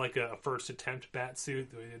feels more like a first attempt bat suit.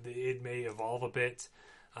 It may evolve a bit.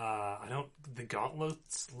 The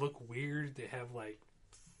gauntlets look weird. They have like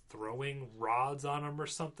throwing rods on them or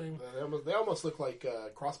something. They almost look like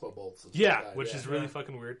crossbow bolts. and stuff Yeah, like that. which is really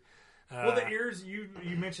fucking weird. Well, the ears, you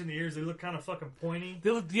mentioned the ears, they look kind of fucking pointy.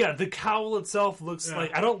 The cowl itself looks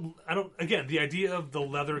like I don't. Again, the idea of the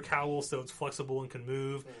leather cowl, so it's flexible and can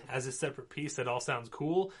move as a separate piece. That all sounds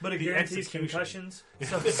cool. But it the guarantees concussions.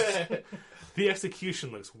 So, The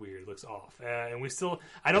execution looks weird, looks off, and we still.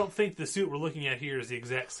 I don't think the suit we're looking at here is the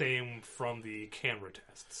exact same from the camera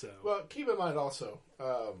test. So, Well, keep in mind also,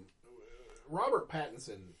 Robert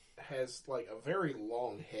Pattinson has like a very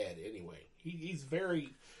long head. Anyway, he's very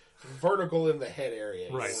vertical in the head area.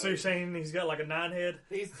 you Right. know? so you're saying he's got like a 9 head?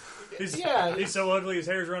 He's He's so ugly his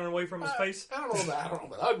hair's running away from his face? I don't know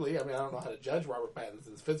about ugly. I mean, I don't know how to judge Robert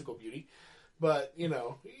Pattinson's physical beauty, but you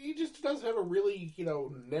know, he just does have a really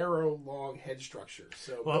narrow, long head structure.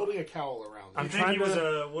 So building a cowl around. I it. think he was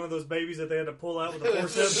one of those babies that they had to pull out with a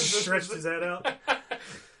forceps and stretched his head out.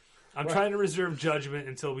 I'm trying to reserve judgment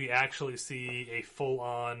until we actually see a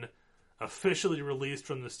full-on, officially released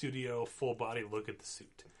from the studio, full-body look at the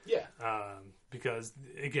suit. Yeah. Because,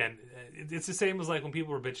 again, it's the same as like when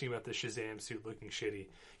people were bitching about the Shazam suit looking shitty.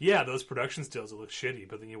 Yeah, those production stills, it looks shitty,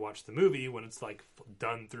 but then you watch the movie when it's like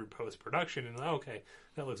done through post-production and okay,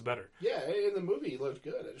 that looks better. Yeah, in the movie, it looked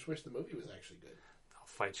good. I just wish the movie was actually good. I'll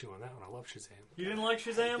fight you on that one. I love Shazam. You didn't like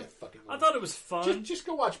Shazam? That fucking I movie. thought it was fun. Just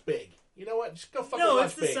go watch Big. You know what? Just go fucking No, watch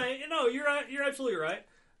it's the Big. same. No, you're right. You're absolutely right.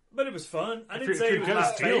 But it was fun. I If didn't you're- say if it was you're my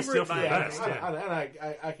gonna steal, steal favorite from by the any best, means.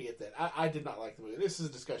 yeah. I can get that. I did not like the movie. This is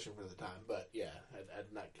a discussion for the time, but yeah, I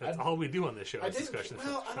did not. That's all we do on this show. I is didn't. discussion.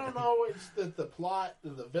 Well, I don't know. It's the plot.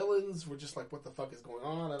 The villains were just like, what the fuck is going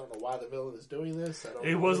on? I don't know why the villain is doing this. I don't.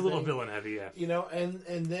 It know was a little anything. villain heavy, yeah. You know, and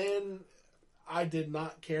then I did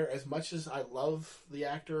not care as much as I love the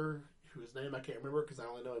actor whose name I can't remember because I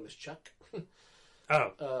only know him as Chuck.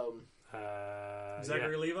 Oh.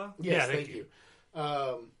 Zachary Levi? Yes, thank thank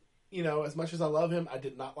you. You know, as much as I love him, I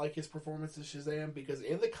did not like his performance as Shazam because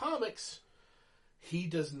in the comics, he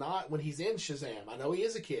does not, when he's in Shazam, I know he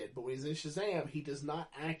is a kid, but when he's in Shazam, he does not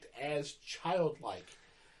act as childlike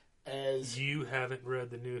as You haven't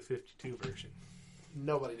read the new 52 version.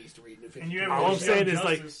 nobody needs to read New 52. And you haven't All I'm Young saying is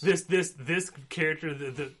like Justice. this character,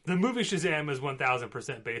 the movie Shazam is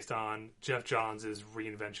 1000% based on Jeff Johns'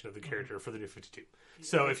 reinvention of the character for the new 52.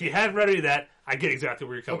 So if you hadn't read any of that, I get exactly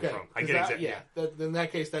where you're coming Okay, from. I 'cause get that- exactly. yeah. In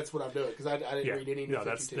that case, that's what I'm doing because I didn't read any New No,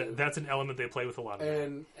 52. that's an element they play with a lot of.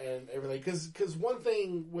 and everything because one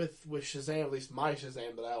thing with Shazam, at least my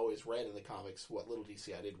Shazam that I always read in the comics, what little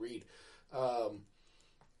DC I did read,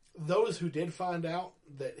 those who did find out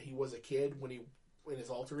that he was a kid when he in his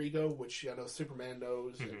alter ego, which I know Superman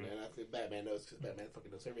knows and I think Batman knows because Batman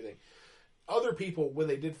fucking knows everything. Other people, when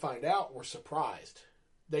they did find out, were surprised.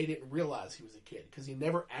 They didn't realize he was a kid because he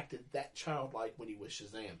never acted that childlike when he was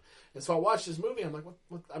Shazam. And so I watched this movie. I'm like,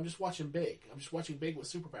 what? I'm just watching Big. I'm just watching Big with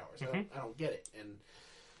superpowers. I don't get it, and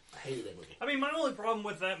I hated that movie. I mean, my only problem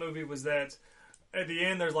with that movie was that at the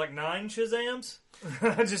end there's like 9 Shazams.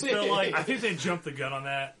 I just felt like... I think they jumped the gun on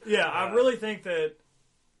that. Yeah, I really think that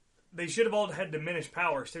they should have all had diminished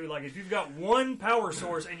powers too. Like if you've got one power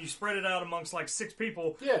source and you spread it out amongst like 6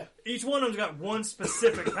 people, Yeah. each one of them's got one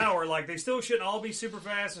specific power. Like they still shouldn't all be super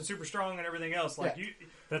fast and super strong and everything else. Like Yeah.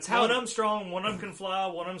 that's how one of them's strong, one of them can fly,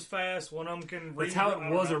 one of them's fast, one of them can. That's how it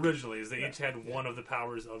was originally. Is they each had one of the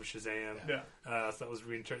powers of Shazam. Yeah. So that was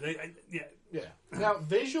reinterpreted. Yeah. Yeah. Now,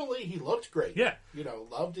 visually, he looked great. Yeah. You know,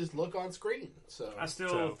 loved his look on screen. So I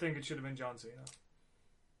still think it should have been John Cena.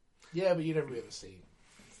 yeah, but you never get to see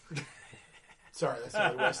him. Sorry, that's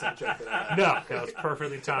the only wrestling joke that I have. No, that was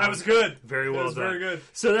perfectly timed. That was good. Very well That was done. very good.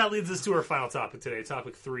 So that leads us to our final topic today,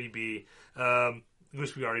 topic 3B,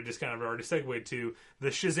 which we already just kind of already segued to. The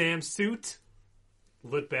Shazam suit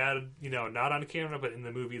looked bad, not on camera, but in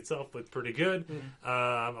the movie itself looked pretty good.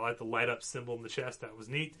 I like the light up symbol in the chest. That was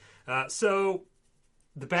neat. So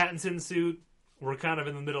the Pattinson suit, we're kind of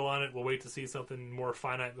in the middle on it. We'll wait to see something more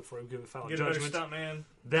finite before we give a final Get a better judgment. stunt man.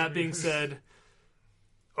 That being said,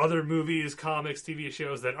 other movies, comics, TV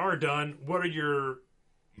shows that are done, what are your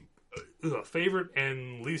favorite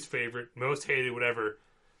and least favorite, most hated, whatever,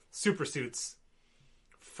 super suits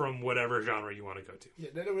from whatever genre you want to go to?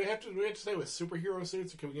 Yeah, do we have to stay with superhero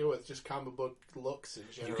suits, or can we go with just comic book looks in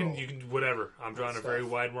general? You can whatever. I'm drawing a very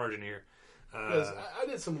wide margin here. Because I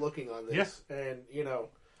did some looking on this, and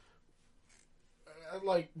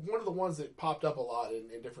like one of the ones that popped up a lot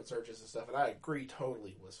in different searches and stuff, and I agree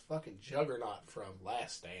totally, was fucking Juggernaut from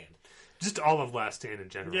Last Stand. Just all of Last Stand in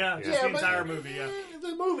general. Yeah, just the entire movie. Yeah,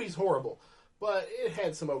 the movie's horrible, but it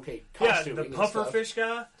had some okay yeah. costuming. The puffer fish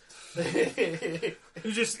guy.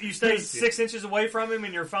 You stay 6 inches away from him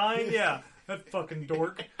and you're fine. Yeah, that fucking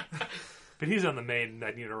dork. But he's on the main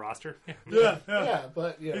Magneto roster. Yeah,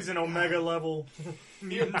 but he's an Omega level.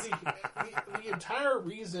 The entire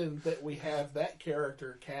reason that we have that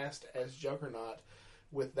character cast as Juggernaut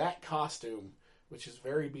with that costume, which is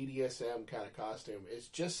very BDSM kind of costume, is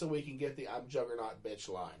just so we can get the "I'm Juggernaut, bitch"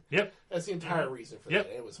 line. Yep. That's the entire reason for that.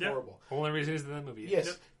 It was horrible. Only reason is that movie.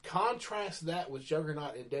 Yes. Contrast that with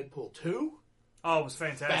Juggernaut in Deadpool 2. Oh, it was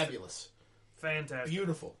fantastic. Fabulous. Fantastic.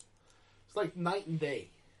 Beautiful. It's like night and day.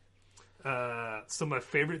 So my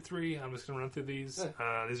favorite 3, I'm just going to run through these.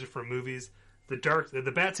 These are from movies. The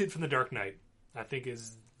Batsuit from The Dark Knight, I think,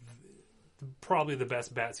 is probably the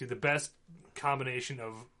best Batsuit. The best combination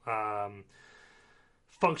of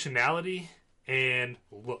functionality and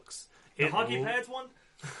looks. The hockey pads one?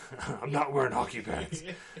 I'm not wearing hockey pads.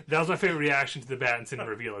 That was my favorite reaction to the Pattinson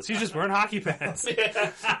reveal. He's just wearing hockey pads.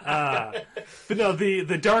 But no,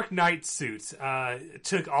 the Dark Knight suit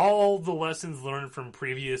took all the lessons learned from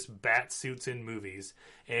previous bat suits in movies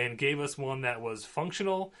and gave us one that was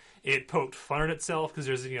functional. It poked fun at itself because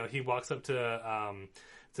there's he walks up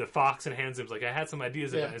to Fox and hands him like, I had some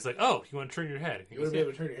ideas about it. It's like, oh, you want to turn your head? You wouldn't be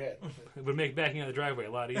able to turn your head. It would make backing out of the driveway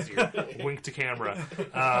a lot easier. Wink to camera.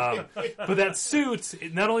 But that suit,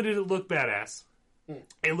 not only did it look badass,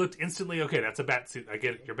 it looked instantly, okay, that's a bat suit. I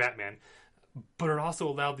get it, you're Batman. But it also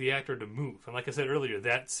allowed the actor to move. And like I said earlier,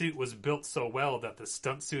 that suit was built so well that the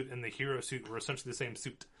stunt suit and the hero suit were essentially the same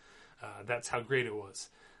suit. That's how great it was.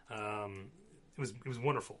 It was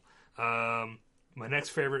wonderful. My next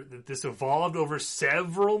favorite, this evolved over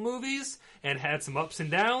several movies and had some ups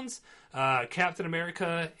and downs. Captain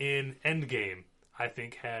America in Endgame, I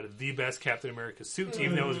think, had the best Captain America suit,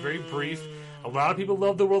 even though it was very brief. A lot of people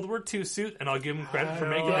love the World War II suit, and I'll give them credit for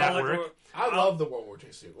making that work. I love the World War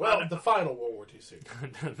II suit. Well, the final World War II suit.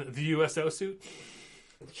 The USO suit?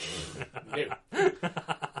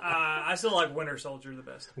 I still like Winter Soldier the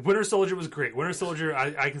best. Winter Soldier was great. Winter Soldier,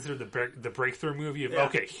 I consider the breakthrough movie of,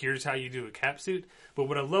 okay, here's how you do a cap suit. But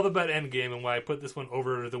what I love about Endgame and why I put this one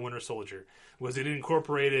over the Winter Soldier was it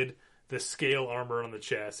incorporated the scale armor on the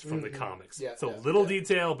chest from the comics. It's a little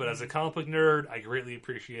detail, but as a comic book nerd, I greatly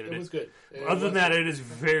appreciated it. It was good. Other than that, it is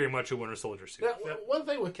very much a Winter Soldier suit. Now, one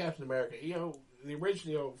thing with Captain America, the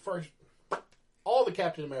original, first, all the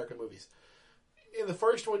Captain America movies. In the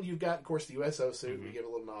first one, you've got, of course, the USO suit. We give a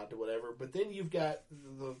little nod to whatever. But then you've got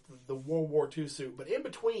the World War II suit. But in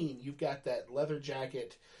between, you've got that leather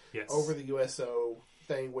jacket over the USO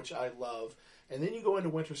thing, which I love. And then you go into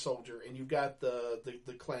Winter Soldier, and you've got the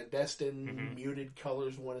clandestine muted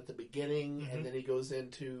colors one at the beginning, and then he goes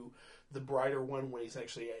into the brighter one when he's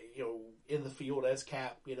actually in the field as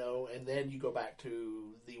Cap, and then you go back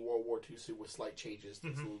to the World War II suit with slight changes.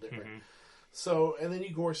 It's a little different. So, and then you,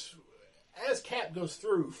 of course, as Cap goes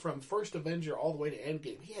through from First Avenger all the way to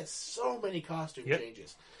Endgame, he has so many costume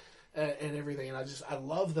changes and everything, and I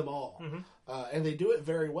love them all. And they do it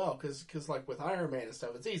very well because like with Iron Man and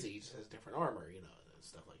stuff, it's easy. He just has different armor, and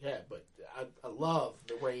stuff like that. But I love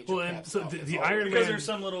the range. Well, of and Cap's so outfits. the All Iron Because Man- there's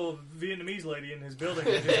some little Vietnamese lady in his building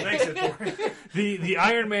that just makes it for him. The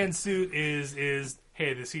Iron Man suit is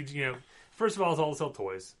hey, the CG, first of all, it's all to sell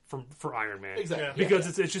toys for Iron Man. Exactly. Yeah. Because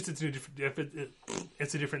it's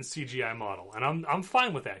a different CGI model, and I'm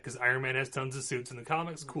fine with that because Iron Man has tons of suits in the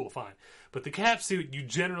comics. Cool, fine. But the Cap suit,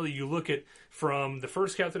 you look at from the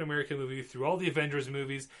first Captain America movie through all the Avengers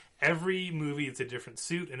movies. Every movie it's a different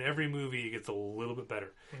suit, and every movie it gets a little bit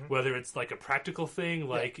better. Whether it's like a practical thing,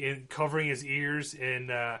 like in covering his ears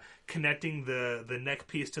and connecting the neck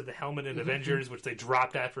piece to the helmet in Avengers, which they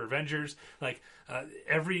dropped after Avengers. Like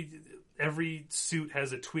every suit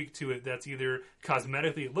has a tweak to it that's either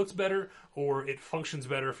cosmetically it looks better or it functions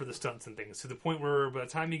better for the stunts and things. To the point where by the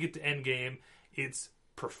time you get to Endgame, it's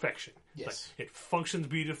perfection. Yes. Like, it functions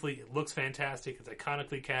beautifully. It looks fantastic. It's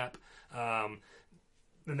iconically Cap.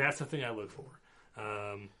 And that's the thing I look for.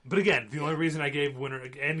 But again, the only reason I gave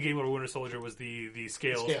Endgame over Winter Soldier was the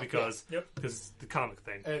scales Scale, because yeah. Yep. because the comic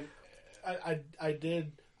thing. And I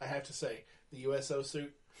have to say, the USO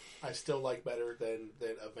suit, I still like better than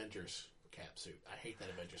Avengers Cap suit. I hate that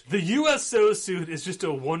Avengers Cap. The USO suit is just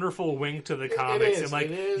a wonderful wink to the comics. is, And like,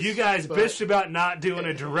 it is, you guys but- bitched about not doing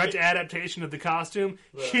a direct adaptation of the costume.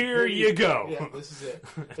 Here you go. Yeah, this is it.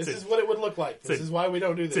 This is what it would look like. This is why we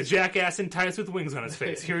don't do this. It's a jackass in tights with wings on his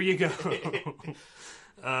face. Here you go.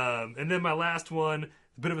 And then my last one,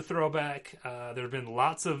 a bit of a throwback. There have been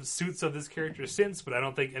lots of suits of this character since, but I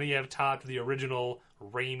don't think any have topped the original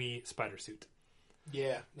Raimi spider suit.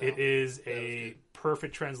 Yeah. No, It is that was a good.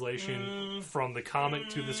 perfect translation from the comic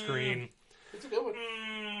to the screen. It's a good one.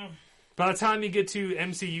 By the time you get to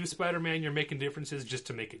MCU Spider-Man, you're making differences just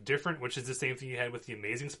to make it different, which is the same thing you had with the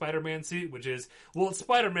Amazing Spider-Man suit, which is, well, it's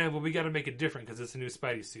Spider-Man, but we got to make it different because it's a new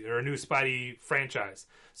Spidey suit, or a new Spidey franchise.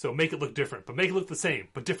 So make it look different, but make it look the same,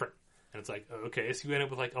 but different. And it's like, okay, so you end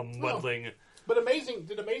up with like a muddling... But did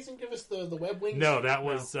Amazing give us the web wings? No, that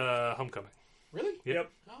was Homecoming. Really?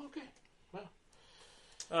 Yep. Oh, okay. Wow.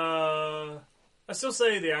 I still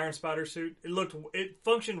say the Iron Spider suit. It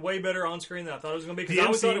functioned way better on screen than I thought it was going to be. The I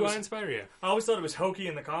always thought MCU it was Iron Spider, yeah. I always thought it was hokey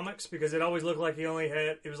in the comics because it always looked like he only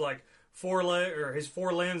had his 4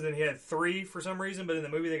 limbs, and he had 3 for some reason. But in the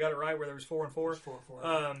movie, they got it right where there was 4 and 4. 4 and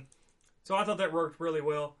 4. So I thought that worked really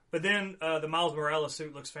well. But then the Miles Morales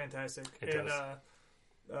suit looks fantastic. It does.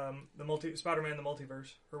 The Spider-Man the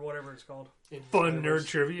Multiverse or whatever it's called. Fun nerd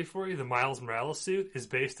trivia for you: the Miles Morales suit is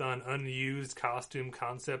based on unused costume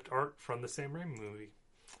concept art from the Sam Raimi movie.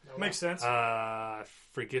 Makes sense. I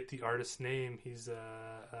forget the artist's name. He's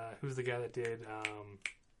who's the guy that did?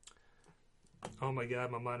 Oh my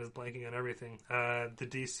god, my mind is blanking on everything. The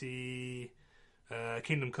DC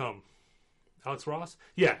Kingdom Come. Alex Ross?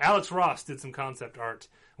 Yeah, Alex Ross did some concept art,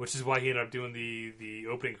 which is why he ended up doing the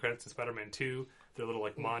opening credits in Spider-Man 2. Their little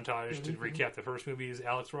montage to recap the first movie is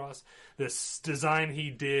Alex Ross. This design he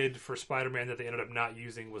did for Spider-Man that they ended up not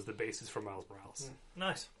using was the basis for Miles Morales.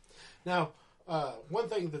 Nice. Now, one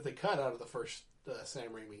thing that they cut out of the first Sam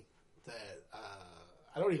Raimi that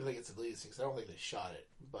I don't even think it's deleted because I don't think they shot it,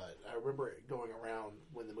 but I remember it going around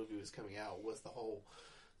when the movie was coming out was the whole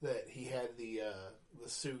that he had the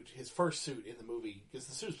suit, his first suit in the movie, because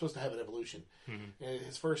the suit was supposed to have an evolution, and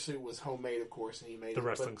his first suit was homemade, of course, and he made The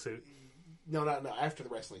wrestling suit. No, not after the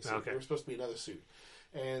wrestling suit. Okay. There was supposed to be another suit,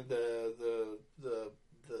 and the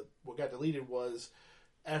what got deleted was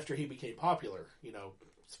after he became popular.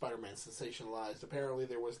 Spider-Man sensationalized. Apparently,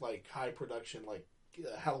 there was high production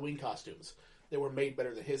Halloween costumes that were made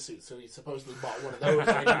better than his suit. So he supposedly bought one of those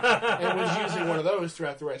and was using one of those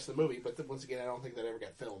throughout the rest of the movie. But once again, I don't think that ever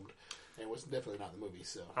got filmed, and it was definitely not in the movie.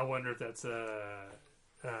 So I wonder if that's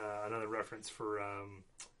another reference for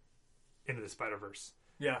Into the Spider-Verse.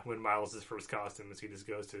 Yeah. When Miles' first costume is he just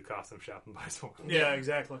goes to a costume shop and buys one. Yeah,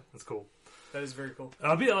 exactly. That's cool. That is very cool.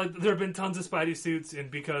 There have been tons of Spidey suits,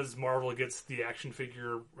 and because Marvel gets the action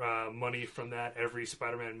figure money from that, every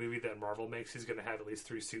Spider-Man movie that Marvel makes, he's going to have at least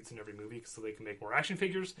 3 suits in every movie so they can make more action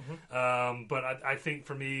figures. But I think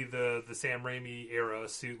for me, the Sam Raimi era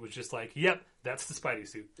suit was just like, yep, that's the Spidey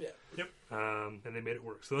suit. yeah, Yep. And they made it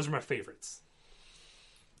work. So those are my favorites.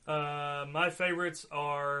 My favorites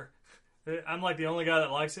are... I'm like the only guy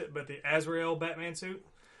that likes it, but the Azrael Batman suit.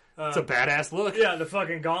 It's a badass look. Yeah, the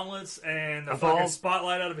fucking gauntlets and the fucking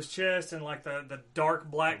spotlight out of his chest and the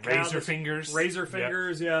dark black Razor fingers.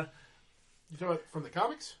 Yeah. you talking about from the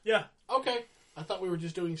comics? Yeah. Okay, I thought we were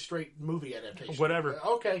just doing straight movie adaptation. Whatever.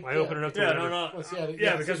 Okay, I open it up to Yeah, whatever. no. Well,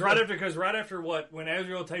 Yeah, because right after when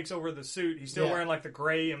Azrael takes over the suit, he's still Yeah. wearing the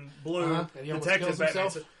gray and blue And he almost detective kills Batman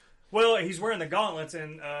himself? suit. Well, he's wearing the gauntlets,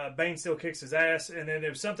 and Bane still kicks his ass, and then it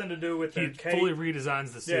was something to do with the He cape. fully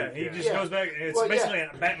redesigns the suit. Yeah, he just goes back, and it's Well, basically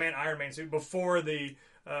a Batman Iron Man suit before the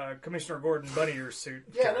Commissioner Gordon Bunny Ears suit.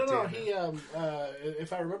 Yeah, no. damn He,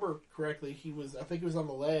 if I remember correctly, I think he was on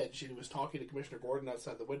the ledge, and he was talking to Commissioner Gordon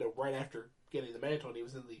outside the window right after getting the mantle, and he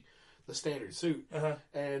was in the standard suit.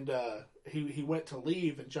 And he went to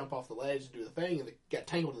leave and jump off the ledge and do the thing, and got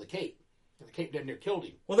tangled in the cape. And the cape damn near killed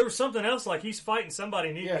him. Well, there was something else, like he's fighting somebody,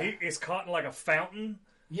 and he is caught in like a fountain.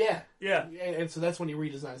 Yeah. Yeah. And so that's when he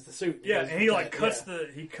redesigns the suit. Yeah, and he like cuts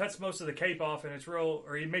most of the cape off, and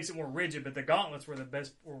he makes it more rigid. But the gauntlets were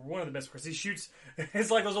one of the best because he shoots. It's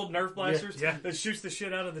like those old Nerf blasters that shoots the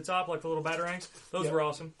shit out of the top, like the little batarangs. Those were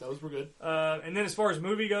awesome. Those were good. And then as far as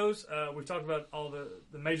movie goes, we've talked about all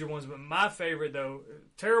the major ones, but my favorite though,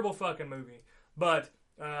 terrible fucking movie, but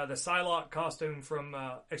the Psylocke costume from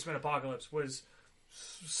X-Men Apocalypse was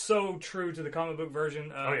so true to the comic book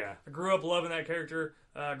version. I grew up loving that character.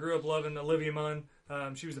 Grew up loving Olivia Munn.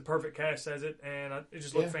 She was the perfect cast as it, and it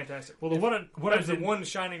just looked fantastic. Well, the one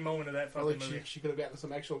shining moment of that fucking movie. She could have gotten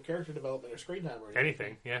some actual character development or screen time or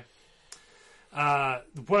anything. Yeah.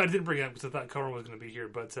 What I didn't bring up because I thought Cohen was going to be here,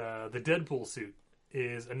 but the Deadpool suit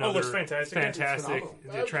is another looks fantastic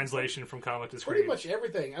translation from comic to screen. Pretty much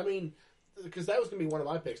everything. I mean, because that was going to be one of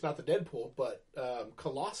my picks, not the Deadpool, but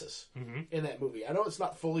Colossus in that movie. I know it's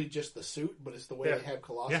not fully just the suit, but it's the way they have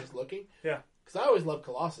Colossus looking. Yeah. Because I always loved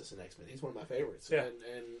Colossus in X-Men. He's one of my favorites. Yeah.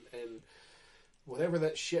 And whatever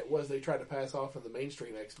that shit was they tried to pass off in the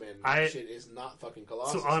mainstream X-Men, shit is not fucking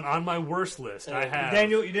Colossus. So on my worst list, I have...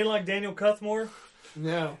 Daniel, you didn't like Daniel Cuthmore?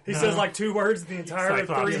 No. He says like 2 words the entire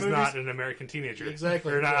Cyclops 3 is movies. not an American teenager.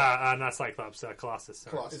 Exactly. Or not Cyclops, Colossus.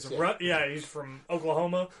 Sorry. Colossus, he's from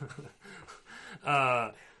Oklahoma.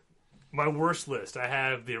 My worst list, I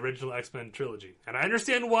have the original X-Men trilogy. And I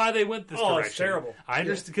understand why they went this direction. It's terrible. I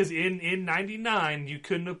understand, because in 99, you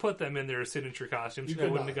couldn't have put them in their signature costumes. You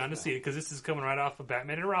wouldn't have gone to see it, because this is coming right off of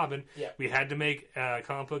Batman and Robin. Yeah. We had to make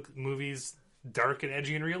comic book movies dark and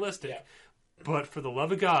edgy and realistic. Yeah. But for the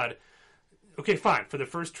love of God, okay, fine. For the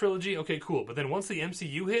first trilogy, okay, cool. But then once the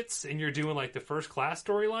MCU hits, and you're doing like the first class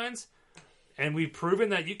storylines... And we've proven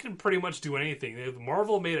that you can pretty much do anything.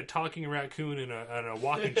 Marvel made a talking raccoon and a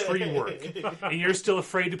walking tree work. And you're still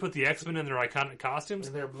afraid to put the X-Men in their iconic costumes?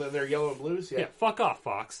 And they're yellow and blues? Yeah, fuck off,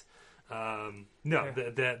 Fox.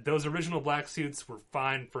 Those original black suits were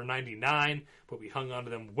fine for 99, but we hung on to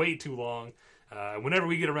them way too long. Whenever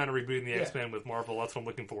we get around to rebooting the X-Men with Marvel, that's what I'm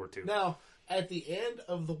looking forward to. Now, at the end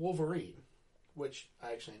of the Wolverine, which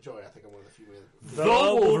I actually enjoy. I think I'm one of the few. The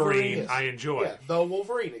Wolverine, yes. I enjoy. Yeah, the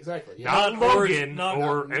Wolverine, exactly. Yeah. Not Logan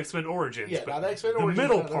or X-Men Origins. Yeah, not X-Men Origins. The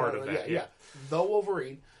middle part of that. Yeah. The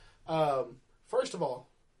Wolverine. First of all,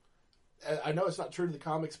 I know it's not true to the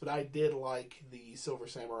comics, but I did like the Silver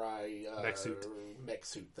Samurai mech suit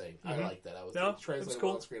thing. I liked that. I was translated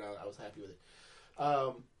on screen. I was happy with it.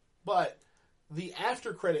 But the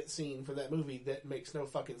after credit scene for that movie that makes no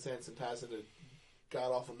fucking sense and ties into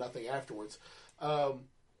god awful nothing afterwards.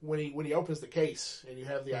 When he opens the case and you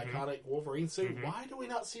have the iconic Wolverine suit, why do we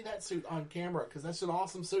not see that suit on camera? Because that's an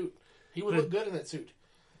awesome suit. He would look good in that suit.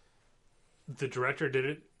 The director did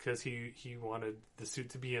it because he wanted the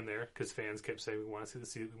suit to be in there because fans kept saying, we want to see the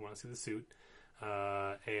suit, we want to see the suit.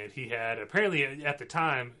 And he had, apparently at the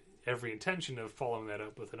time, every intention of following that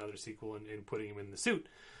up with another sequel and putting him in the suit.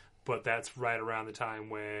 But that's right around the time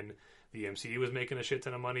when the MCU was making a shit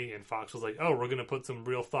ton of money, and Fox was like, oh, we're going to put some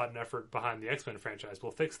real thought and effort behind the X-Men franchise.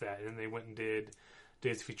 We'll fix that. And then they went and did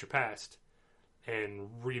Days of Future Past and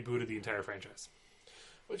rebooted the entire franchise.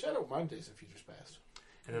 Which I don't mind Days of Future Past.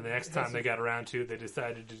 And then the next time they got around to it, they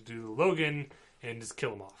decided to do Logan and just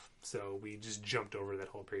kill him off. So we just jumped over that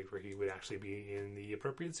whole period where he would actually be in the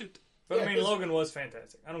appropriate suit. But I mean, Logan was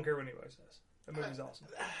fantastic. I don't care what anybody says. That movie's awesome.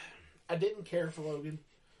 I didn't care for Logan.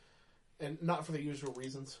 And not for the usual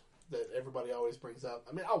reasons that everybody always brings up.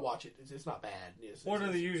 I mean, I'll watch it. It's not bad. What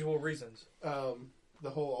are the usual reasons? The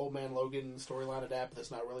whole Old Man Logan storyline adapt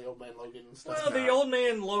that's not really Old Man Logan stuff. Well, the Old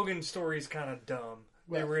Man Logan story is kind of dumb.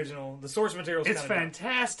 The original, the source material is kind of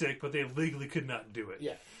fantastic, but they legally could not do it.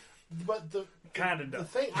 Yeah. But the dumb.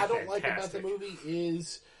 Thing I don't like about the movie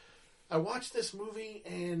is I watched this movie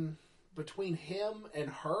and between him and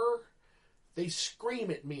her, they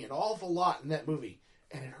scream at me an awful lot in that movie.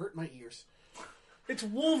 And it hurt my ears. It's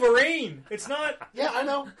Wolverine. It's not. Yeah, I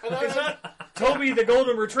know. It's not Toby the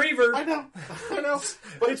Golden Retriever. I know.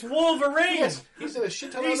 But it's Wolverine. Yes, he's in a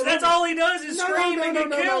shit ton of other That's movies. all he does is scream and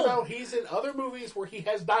get killed. No. He's in other movies where he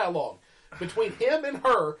has dialogue. Between him and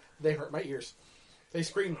her, they hurt my ears. They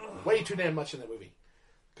scream way too damn much in that movie.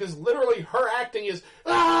 Because literally her acting is,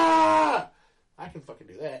 ah! I can fucking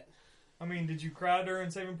do that. I mean, did you cry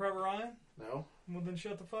during Saving Private Ryan? No, Well, then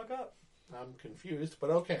shut the fuck up. I'm confused, but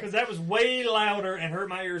okay. Because that was way louder and hurt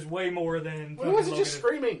my ears way more than... Well, it wasn't just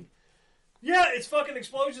screaming. Yeah, it's fucking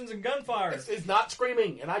explosions and gunfire. It's not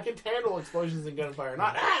screaming, and I can handle explosions and gunfire,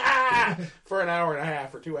 not for an hour and a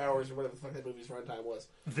half or 2 hours or whatever the fuck that movie's runtime was.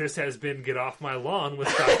 This has been Get Off My Lawn with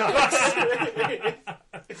Scott Cox.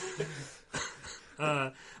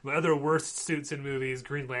 My other worst suits in movies,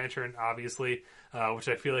 Green Lantern, obviously, which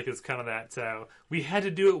I feel like is kind of that. We had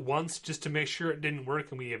to do it once just to make sure it didn't work,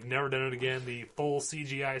 and we have never done it again. The full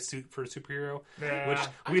CGI suit for a superhero,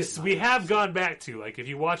 which we have gone back to. Like if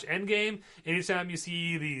you watch Endgame, anytime you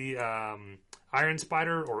see the Iron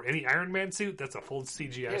Spider or any Iron Man suit, that's a full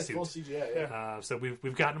CGI suit. Full CGI. Yeah. So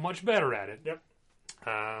we've gotten much better at it. Yep.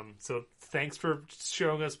 So thanks for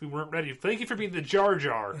showing us we weren't ready. Thank you for being the Jar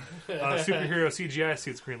Jar superhero CGI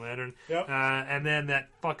suits, Green Lantern. Yep. And then that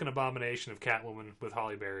fucking abomination of Catwoman with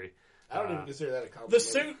Holly Berry. I don't even consider that a compliment. The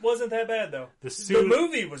suit wasn't that bad, though. The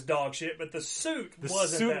movie was dog shit, but the suit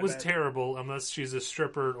wasn't that bad. Terrible unless she's a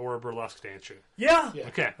stripper or a burlesque dancer. Yeah.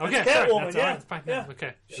 Okay. That's Catwoman, sorry. yeah. That's fine. Yeah.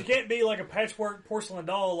 Okay. She can't be like a patchwork porcelain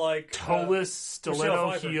doll like... Toeless stiletto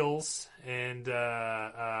Michelle Pfeiffer. heels and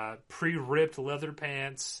pre-ripped leather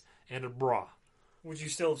pants and a bra. Would you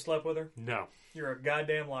still have slept with her? No. You're a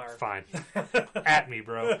goddamn liar. Fine. At me,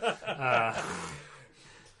 bro.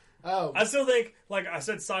 I still think, like I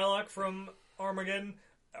said, Psylocke from Armageddon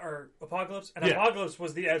or Apocalypse, and Yeah. Apocalypse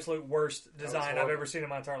was the absolute worst design I've ever seen in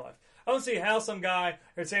my entire life. I don't see how some guy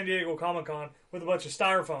at San Diego Comic-Con with a bunch of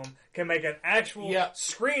styrofoam can make an actual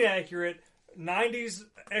screen-accurate 90s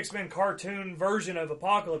X-Men cartoon version of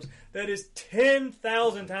Apocalypse that is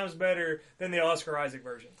 10,000 times better than the Oscar Isaac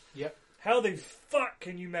version. Yep. How the fuck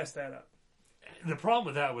can you mess that up? The problem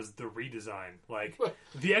with that was the redesign. Like,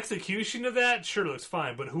 the execution of that sure looks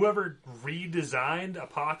fine, but whoever redesigned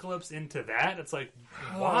Apocalypse into that, it's like,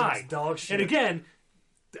 why? It's dog shit. And again,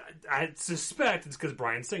 I suspect it's because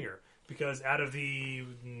Bryan Singer. Because out of the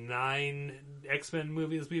 9 X-Men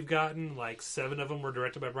movies we've gotten, like 7 of them were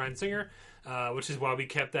directed by Bryan Singer, which is why we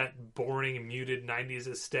kept that boring, muted 90s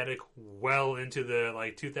aesthetic well into the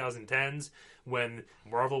like 2010s when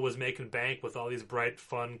Marvel was making bank with all these bright,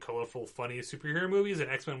 fun, colorful, funny superhero movies,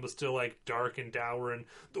 and X-Men was still like dark and dour and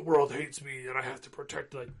the world hates me and I have to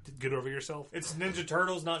protect, like, get over yourself. It's Ninja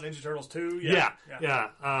Turtles, not Ninja Turtles 2. Yeah.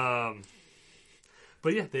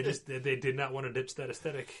 But yeah, they did not want to ditch that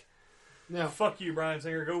aesthetic. No. Fuck you, Bryan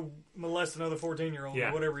Singer. Go molest another 14-year-old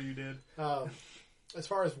or whatever you did. As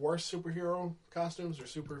far as worst superhero costumes or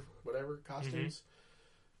super whatever costumes,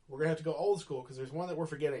 we're going to have to go old school because there's one that we're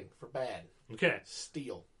forgetting for bad. Okay.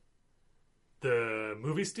 Steel. The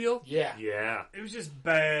movie Steel? Yeah. Yeah. It was just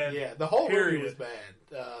bad. Yeah, the whole movie was bad.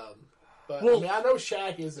 But I mean, I know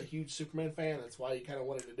Shaq is a huge Superman fan. That's why he kind of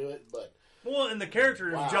wanted to do it. But and the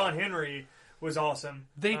character of John Henry was awesome.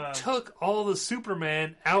 They took all the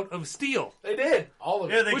Superman out of Steel. They did. All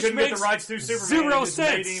of it. Yeah, they Which couldn't get makes the rights to Superman. 0 They just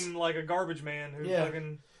sense. made him like a garbage man who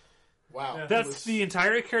fucking... Wow. Yeah. That's the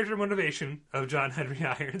entire character motivation of John Henry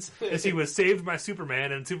Irons, is he was saved by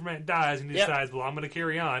Superman, and Superman dies, and he decides, well, I'm going to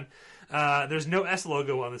carry on. There's no S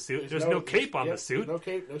logo on the suit. There's no cape on the suit. No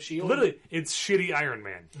cape, no shield. Literally, it's shitty Iron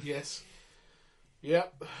Man. Yes.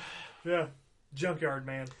 Yep. Yeah. Junkyard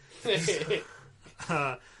Man. It's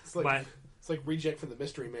like reject from the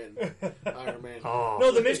Mystery Men, Iron Man. Oh,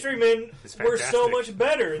 No, the Mystery Men were so fantastic. much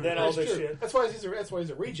better than all That's this true. shit. That's why he's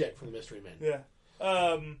a reject from the Mystery Men. Yeah.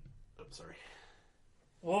 I'm sorry.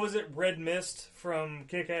 What was it? Red Mist from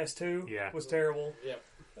Kick-Ass 2 was terrible. Yep.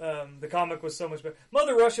 The comic was so much better.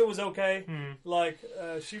 Mother Russia was okay.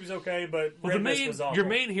 She was okay, but Red Mist was awful. your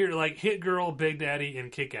main here, like Hit Girl, Big Daddy,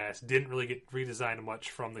 and Kick-Ass, didn't really get redesigned much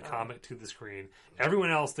from the comic to the screen.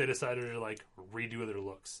 Everyone else, they decided to like redo their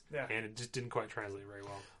looks, and it just didn't quite translate very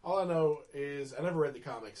well. All I know is I never read the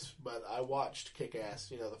comics, but I watched Kick-Ass,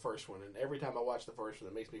 the first one, and every time I watch the first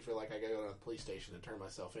one, it makes me feel like I gotta go to the police station and turn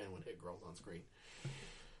myself in when Hit Girl's on screen.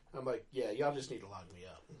 I'm like, yeah, y'all just need to lock me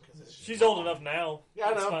up. She's old enough now. Yeah, I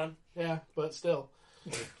know. That's fine. Yeah, but still,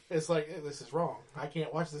 it's like, this is wrong. I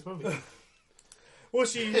can't watch this movie. Well,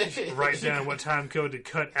 she Write down what time code to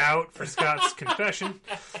cut out for Scott's confession.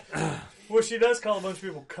 she does call a bunch of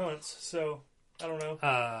people cunts, so I don't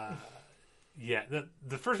know. Yeah,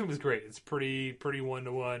 the first one was great. It's pretty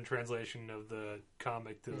one-to-one translation of the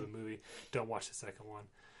comic to the movie. Don't watch the second one.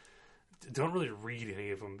 Don't really read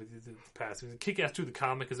any of them. Past Kick-Ass 2, the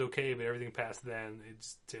comic is okay, but everything past then,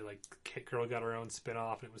 it's like Hit Girl got her own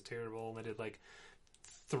spin-off and it was terrible. And they did like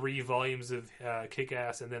 3 volumes of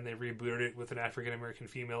Kick-Ass, and then they rebooted it with an African-American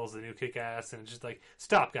female as the new Kick-Ass, and it's just like,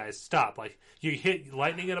 stop, guys, stop. Like, you hit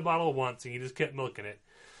lightning in a bottle once, and you just kept milking it.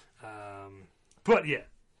 But yeah,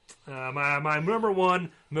 my number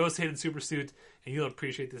one most hated super suit, and you'll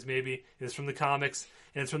appreciate this maybe, is from the comics,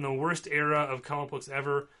 and it's from the worst era of comic books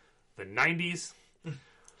ever, the 90s.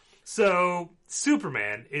 So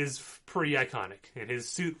Superman is pretty iconic, and his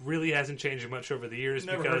suit really hasn't changed much over the years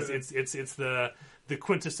Never because heard of it's the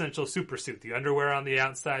quintessential super suit. The underwear on the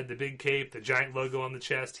outside, the big cape, the giant logo on the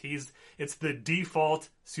chest. It's the default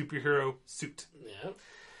superhero suit. Yeah.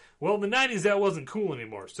 Well, in the 90s, that wasn't cool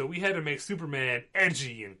anymore, so we had to make Superman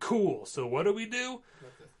edgy and cool. So what do?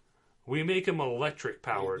 We make him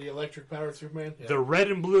electric-powered. The electric-powered Superman? Yeah. The red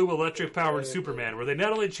and blue electric-powered Superman, where they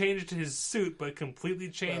not only changed his suit, but completely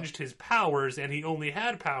changed his powers, and he only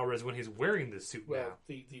had powers when he's wearing this suit now.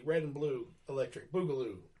 The red and blue electric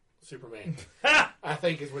boogaloo Superman, I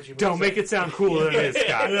think is what you Don't make it sound cooler than it is,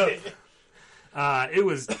 Scott. Yeah. It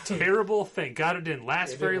was terrible. Thank God it didn't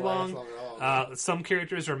last very didn't last long. long at all. Some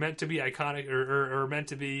characters are meant to be iconic or meant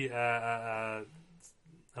to be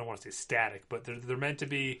I don't want to say static, but they're meant to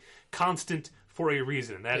be constant for a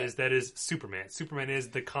reason. That is Superman. Superman is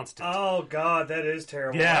the constant. Oh God, that is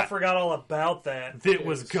terrible. Yeah. I forgot all about that. It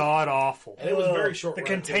was god awful. And it was very short. The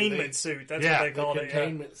run, containment suit. That's Yeah. what they called The it.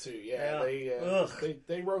 containment suit. Yeah, Yeah.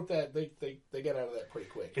 they wrote that. They got out of that pretty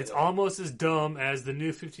quick. It's almost as dumb as the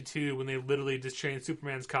New 52 when they literally just changed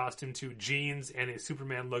Superman's costume to jeans and a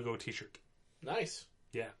Superman logo T-shirt. nice.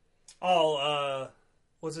 Yeah. Oh,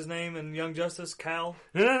 what's his name in Young Justice? Cal?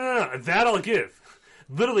 No. That I'll give.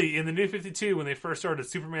 Literally, in the New 52, when they first started,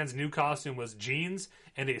 Superman's new costume was jeans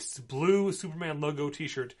and a blue Superman logo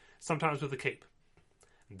T-shirt, sometimes with a cape.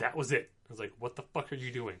 That was it. I was like, what the fuck are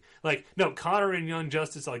you doing? Like, no, Connor in Young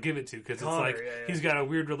Justice, I'll give it to, because it's like, he's got a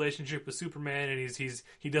weird relationship with Superman, and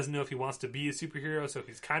he doesn't know if he wants to be a superhero, so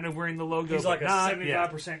he's kind of wearing the logo, He's but like a not.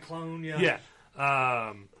 75% clone. Yeah.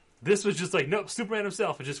 Yeah. This was just like, nope, Superman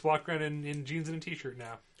himself, and just walk around in jeans and a T-shirt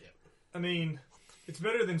now. I mean, it's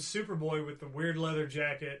better than Superboy with the weird leather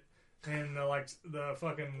jacket and the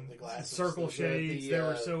fucking The glasses, circle the- shades. the, They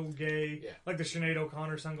were so gay. yeah. Like the Sinead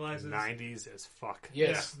O'Connor sunglasses. 90s as fuck.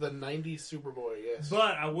 Yes, the '90s Superboy. Yes,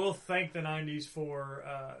 But I will thank the 90s for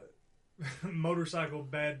motorcycle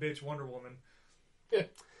bad bitch Wonder Woman.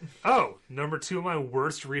 Oh, number 2 of my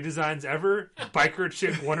worst redesigns ever, biker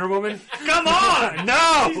chick Wonder Woman. Come on!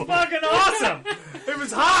 No! She's fucking awesome! It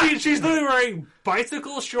was hot! She's literally wearing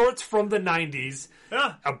bicycle shorts from the 90s,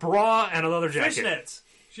 Yeah. a bra, and a leather jacket. Fishnets.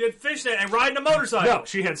 She had fishnet and riding a motorcycle. No,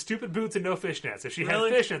 she had stupid boots and no fishnets. If she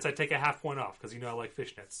Really? had fishnets, I'd take a half point off, because you know I like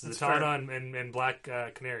fishnets. That's Zatanna and Black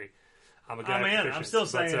Canary. I'm a guy Oh for man, fishnets. I'm still But,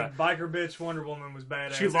 saying biker bitch Wonder Woman was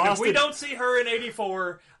badass. She And lost if we it- don't see her in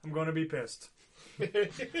 84, I'm going to be pissed.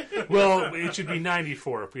 well, it should be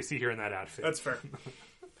 94 if we see her in that outfit. That's fair.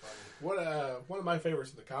 one of my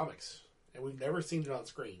favorites in the comics, and we've never seen it on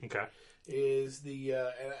screen. Okay. Is I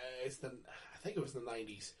think it was the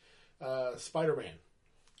 '90s Spider-Man,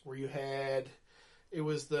 where you had it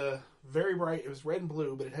was the very bright. It was red and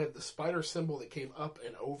blue, but it had the spider symbol that came up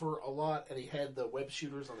and over a lot, and he had the web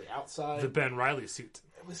shooters on the outside. The Ben Reilly suit.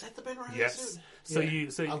 Was that the Ben Reilly Yes.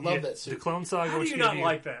 suit? So I love that suit. The Clone Saga. How do which you gave not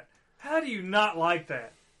like that? How do you not like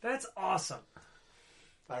that? That's awesome.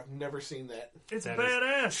 I've never seen that. It's That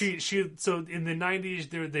badass. She so in the 90s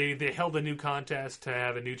they held a new contest to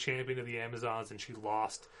have a new champion of the Amazons, and she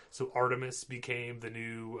lost. So Artemis became the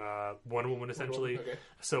new Wonder Woman essentially. Okay.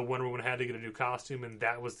 So Wonder Woman had to get a new costume, and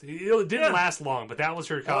that was it. Didn't last long, but that was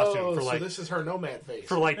her costume for so like this is her nomad face.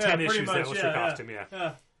 for like 10 pretty issues. much, That was her costume.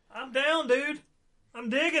 Yeah. I'm down, dude. I'm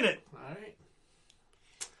digging it. All right.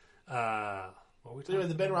 What were we So anyway,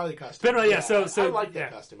 talking the Ben Reilly costume. Ben Reilly, yeah, so- I like that yeah.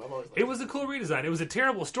 costume. I've always liked It was a cool redesign. It was a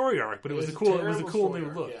terrible story arc, but it was a cool terrible new story.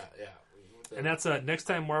 look. Yeah. And that's next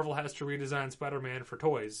time Marvel has to redesign Spider-Man for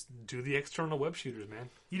toys, do the external web shooters, man.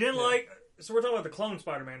 You didn't like. So we're talking about the clone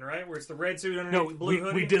Spider-Man, right? Where it's the red suit underneath No, the blue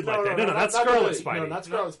hoodie. we did like that. No, that's not Scarlet really. Spider. No, not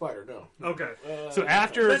Scarlet Spider. No. Okay. So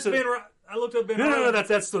after That's so, Ben. I looked up Ben. no, Reilly.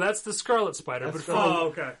 that's the Scarlet Spider. That's But Scarlet. Oh,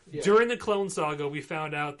 okay. Yeah. during the Clone Saga, we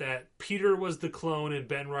found out that Peter was the clone and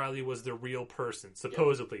Ben Reilly was the real person,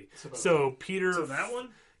 supposedly. So Peter, So that one.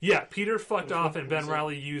 yeah, Peter fucked off, and Ben was it?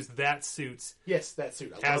 Reilly used that suit Yes, that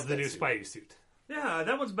suit. I as love the that new suit. Spidey suit. Yeah,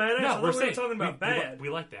 that one's badass. I No, thought we're we were saying talking about bad. We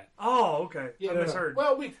like that. Oh, okay. Yeah, I no, no. misheard.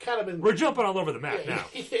 Well, we've kind of been. We're jumping all over the map yeah, now.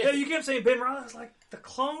 Yeah, you kept saying Ben Reilly. I was like, the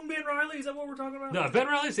clone Ben Reilly? Is that what we're talking about? No, Ben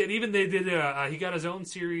Reilly said even they did. He got his own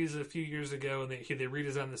series a few years ago, and they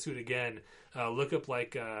redesigned the suit again. Look up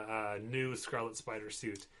like a new Scarlet Spider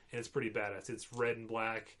suit, and it's pretty badass. It's red and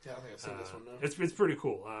black. Yeah, I don't think I've seen this one. No. It's pretty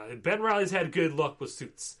cool. Ben Reilly's had good luck with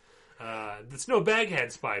suits. It's no baghead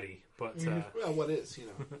Spidey, but Well, what is, you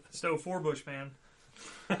know? Stowe Forbush, man.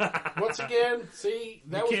 Once again, see,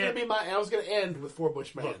 that was going to be I was going to end with 4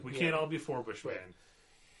 Bushman. Look, we can't all be 4 Bushman.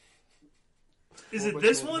 Is it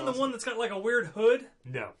this one, the one that's got like a weird hood?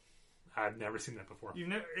 No. I've never seen that before.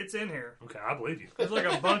 It's in here. Okay, I believe you. There's like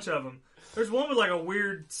a bunch of them. There's one with like a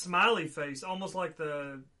weird smiley face, almost like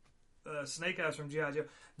the Snake Eyes from G.I. Joe.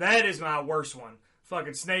 That is my worst one.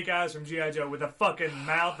 Fucking Snake Eyes from G.I. Joe with a fucking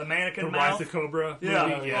mouth, the mannequin The mouth. Rise of Cobra Yeah.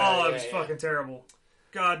 movie. It was fucking terrible.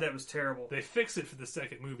 God, that was terrible. They fixed it for the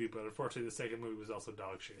second movie, but unfortunately the second movie was also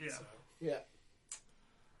dog shit. Yeah. So. Yeah.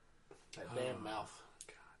 That damn mouth.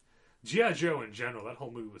 G.I. Joe in general, that whole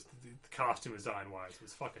movie was, the costume design wise,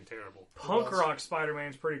 was fucking terrible. Punk Rock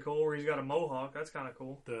Spider-Man's pretty cool, where he's got a mohawk. That's kind of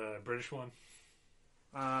cool. The British one?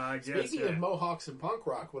 I guess, Speaking of mohawks and punk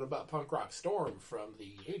rock, what about Punk Rock Storm from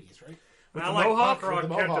the 80s, right? I the like mohawk? Punk Rock, With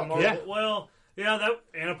the Captain mohawk, Marvel. yeah. Well, yeah, that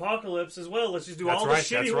and Apocalypse as well. Let's just do all the right,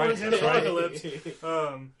 shitty that's right, ones in that's right. Apocalypse.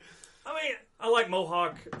 I mean, I like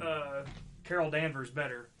Mohawk Carol Danvers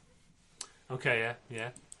better. Okay, yeah.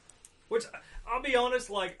 Which, I'll be honest,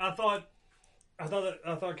 like, I thought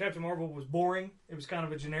Captain Marvel was boring. It was kind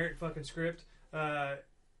of a generic fucking script. And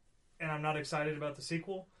I'm not excited about the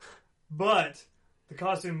sequel. But the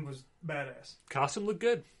costume was badass. Costume looked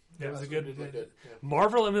good. Yeah, It was a good. good. Yeah.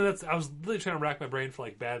 Marvel, I mean, I was really trying to rack my brain for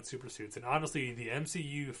like bad super suits, and honestly, the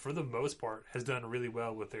MCU for the most part has done really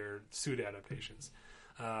well with their suit adaptations.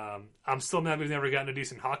 I'm still mad we've never gotten a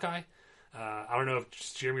decent Hawkeye. I don't know if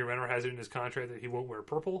Jeremy Renner has it in his contract that he won't wear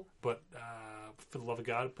purple, but for the love of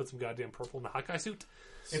God, put some goddamn purple in the Hawkeye suit.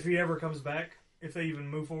 If he ever comes back, if they even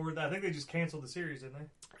move forward, I think they just canceled the series, didn't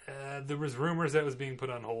they? There was rumors that was being put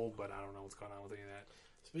on hold, but I don't know what's going on with any of that.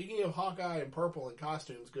 Speaking of Hawkeye and purple and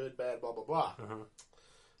costumes, good, bad, blah, blah, blah.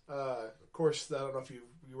 Of course, I don't know if you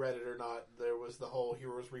read it or not. There was the whole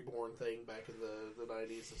Heroes Reborn thing back in the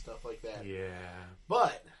 90s and stuff like that. Yeah.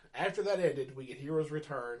 But after that ended, we get Heroes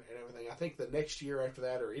Return and everything. I think the next year after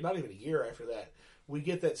that, or not even a year after that, we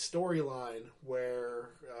get that storyline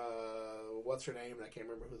where, what's her name? I can't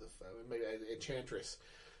remember who maybe Enchantress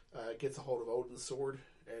gets a hold of Odin's sword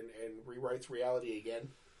and rewrites reality again.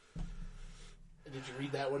 Did you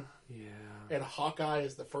read that one? Yeah. And Hawkeye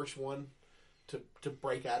is the first one to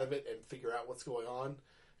break out of it and figure out what's going on.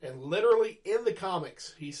 And literally in the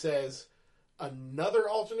comics, he says, another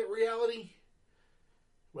alternate reality?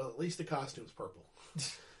 Well, at least the costume's purple.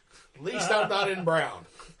 At least I'm not in brown.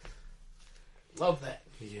 Love that.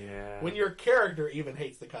 Yeah. When your character even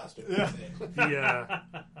hates the costume. Yeah.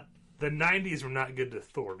 The 90s were not good to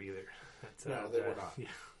Thor either. No, they were not. Yeah.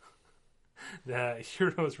 The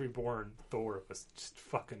Heroes Reborn Thor was just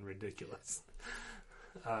fucking ridiculous.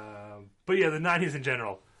 But yeah, the 90s in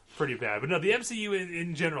general, pretty bad. But no, the MCU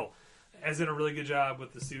in general has done a really good job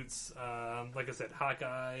with the suits. Like I said,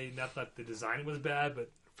 Hawkeye, not that the design was bad, but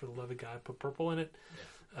for the love of God, put purple in it.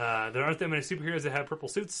 Yeah. There aren't that many superheroes that have purple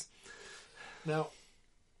suits. Now,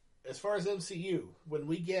 as far as MCU, are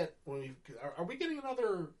we getting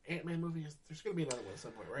another Ant-Man movie? There's going to be another one at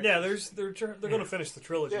some point, right? Yeah, they're going to finish the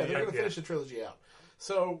trilogy. Yeah, they're going to finish the trilogy out.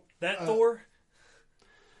 So that Thor,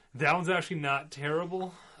 that one's actually not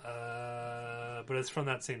terrible, but it's from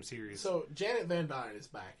that same series. So Janet Van Dyne is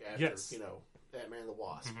back after Yes. Ant-Man and the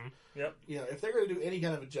Wasp. Mm-hmm. Yep. If they're going to do any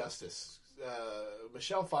kind of a justice,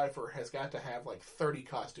 Michelle Pfeiffer has got to have like 30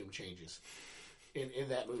 costume changes in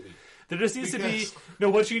that movie. There just needs to be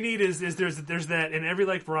what you need is there's that in every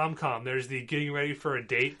like rom-com there's the getting ready for a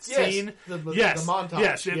date scene. The Yes, montage.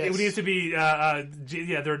 yes. It needs to be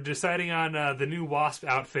they're deciding on the new Wasp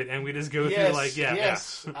outfit and we just go through like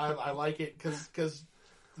I like it because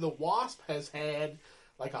the Wasp has had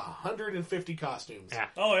like 150 costumes. Yeah.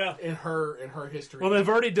 Oh yeah. In her history. Well, they've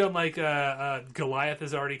already done like Goliath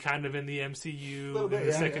is already kind of in the MCU. Bit, in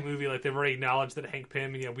the second movie, like they've already acknowledged that Hank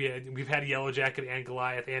Pym. We've had Yellow Jacket and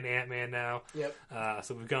Goliath and Ant-Man now. Yep.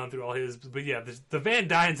 So we've gone through all his. But yeah, the Van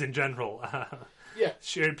Dynes in general. Yeah.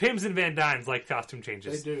 Pyms and Van Dynes like costume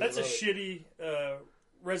changes. They do. That's a shitty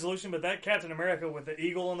resolution, but that Captain America with the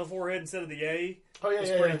eagle on the forehead instead of the A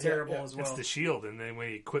is pretty terrible as well. It's the shield, and then when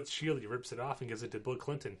he quits shield, he rips it off and gives it to Bill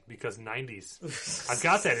Clinton because 90s. I've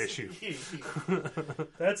got that issue.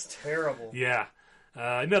 That's terrible. Yeah.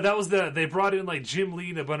 No, that was they brought in like Jim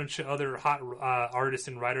Lee and a bunch of other hot artists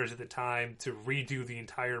and writers at the time to redo the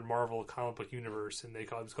entire Marvel comic book universe, and it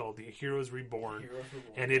was called the Heroes Reborn.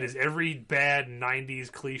 And it is every bad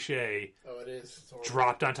 90s cliche it is.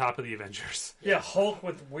 dropped on top of the Avengers. Yeah, Hulk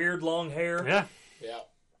with weird long hair. Yeah.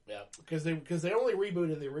 Yeah. Because they only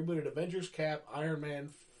rebooted. They rebooted Avengers, Cap, Iron Man,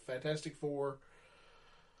 Fantastic Four,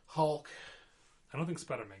 Hulk. I don't think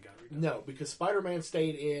Spider-Man got redone. No, because Spider-Man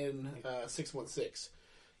stayed in 616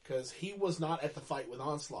 because he was not at the fight with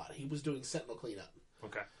Onslaught. He was doing Sentinel cleanup.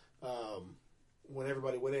 Okay. When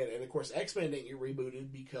everybody went in. And, of course, X-Men didn't get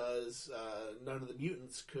rebooted because none of the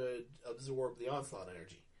mutants could absorb the Onslaught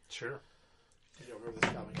energy. Sure. You don't remember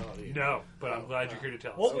this comic at all, do you? No, but I'm glad you're here to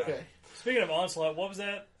tell us. Well, about it. Okay. Speaking of Onslaught, what was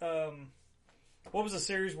that? What was the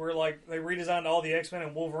series where like they redesigned all the X-Men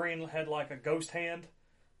and Wolverine had like a ghost hand?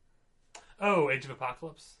 Oh, Age of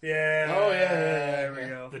Apocalypse? Yeah. Oh, yeah. There we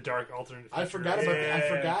go. The dark alternate future. I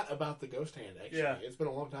forgot about the Ghost Hand, actually. Yeah. It's been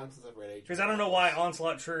a long time since I've read Age of Because I don't know why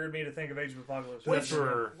Onslaught triggered me to think of Age of Apocalypse. Which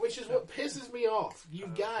were... Which is what pisses me off. You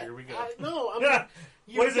got... here we go.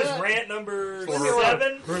 What is this, rant number 4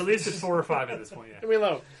 7? Or at least it's 4 or 5 at this point, yeah. Leave me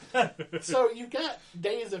alone. So you got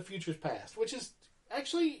Days of Futures Past, which is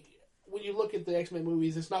actually, when you look at the X-Men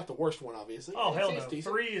movies, it's not the worst one, obviously. Oh, hell no. It's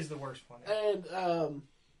decent. 3 is the worst one. And,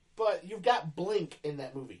 but you've got Blink in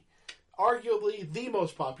that movie. Arguably the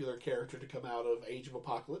most popular character to come out of Age of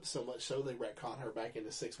Apocalypse, so much so they retcon her back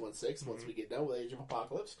into 616 once we get done with Age of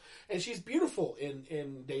Apocalypse. And she's beautiful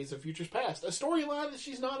in Days of Futures Past, a storyline that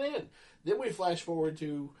she's not in. Then we flash forward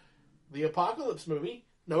to the Apocalypse movie.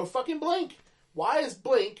 No fucking Blink. Why is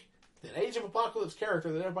Blink, the Age of Apocalypse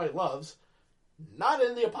character that everybody loves, not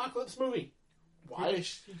in the Apocalypse movie? Why is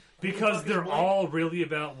she... Because they're all really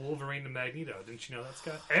about Wolverine and Magneto. Didn't you know that,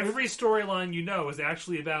 Scott? Every storyline you know is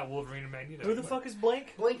actually about Wolverine and Magneto. Who the fuck is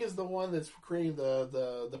Blink? Blink is the one that's creating the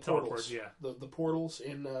portals. Teleport, yeah. The portals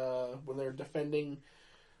in when they're defending...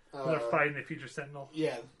 They're fighting the Future Sentinel.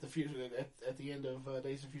 Yeah, the future at the end of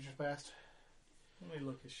Days of Futures Past. Let me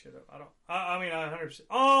look this shit up. I mean, 100%.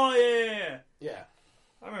 Oh, yeah. Yeah.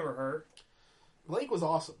 I remember her. Blink was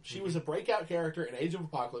awesome. She was a breakout character in Age of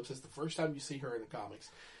Apocalypse. It's the first time you see her in the comics.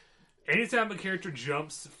 Anytime a character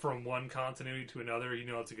jumps from one continuity to another, you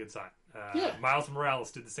know it's a good sign. Yeah. Miles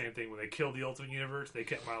Morales did the same thing. When they killed the Ultimate Universe, they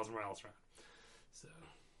kept Miles Morales around. So,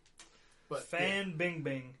 But Fan Bing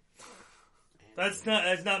Bing. That's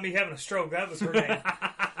not me having a stroke. That was her name.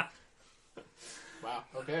 Wow.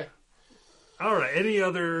 Okay. all right. Any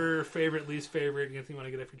other favorite, least favorite? Anything you want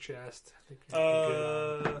to get off your chest? I think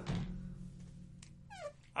you're good on.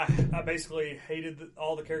 I basically hated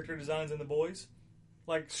all the character designs in The Boys.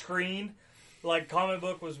 Like, Screen. Like, comic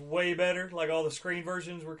book was way better. Like, all the Screen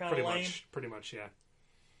versions were kind of lame. Pretty much, yeah.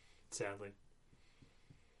 Sadly.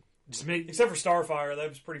 Except for Starfire. That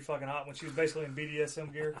was pretty fucking hot when she was basically in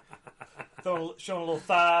BDSM gear. Showing a little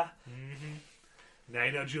thigh. Mm-hmm. Now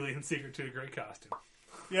you know Julian's secret to a great costume.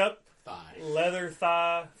 Yep. Thigh. Leather,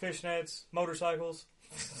 thigh, fishnets, motorcycles.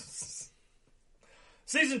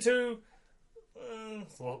 Season 2...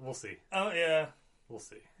 we'll see. Oh, yeah. We'll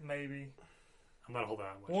see. Maybe. I'm not holding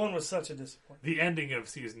on much. 1 was such a disappointment. The ending of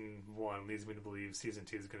season 1 leads me to believe season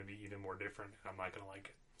 2 is going to be even more different. I'm not going to like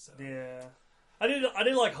it. So. Yeah. I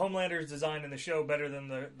did like Homelander's design in the show better than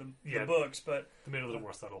the books, but... They made it a little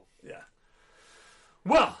more subtle. Yeah.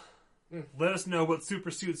 Well, let us know what super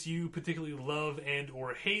suits you particularly love and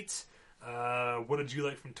or hate. What did you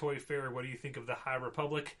like from Toy Fair? What do you think of the High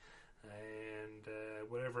Republic? And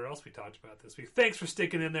whatever else we talked about this week. Thanks for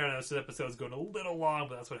sticking in there. I know this episode's going a little long,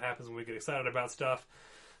 but that's what happens when we get excited about stuff.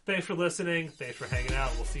 Thanks for listening. Thanks for hanging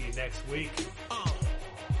out. We'll see you next week.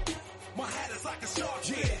 My hat is like a shark,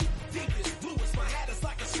 yeah. Deep